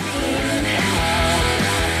next time.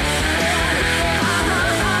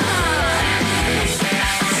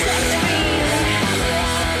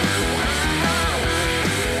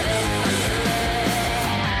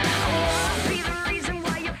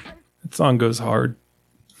 That song goes hard.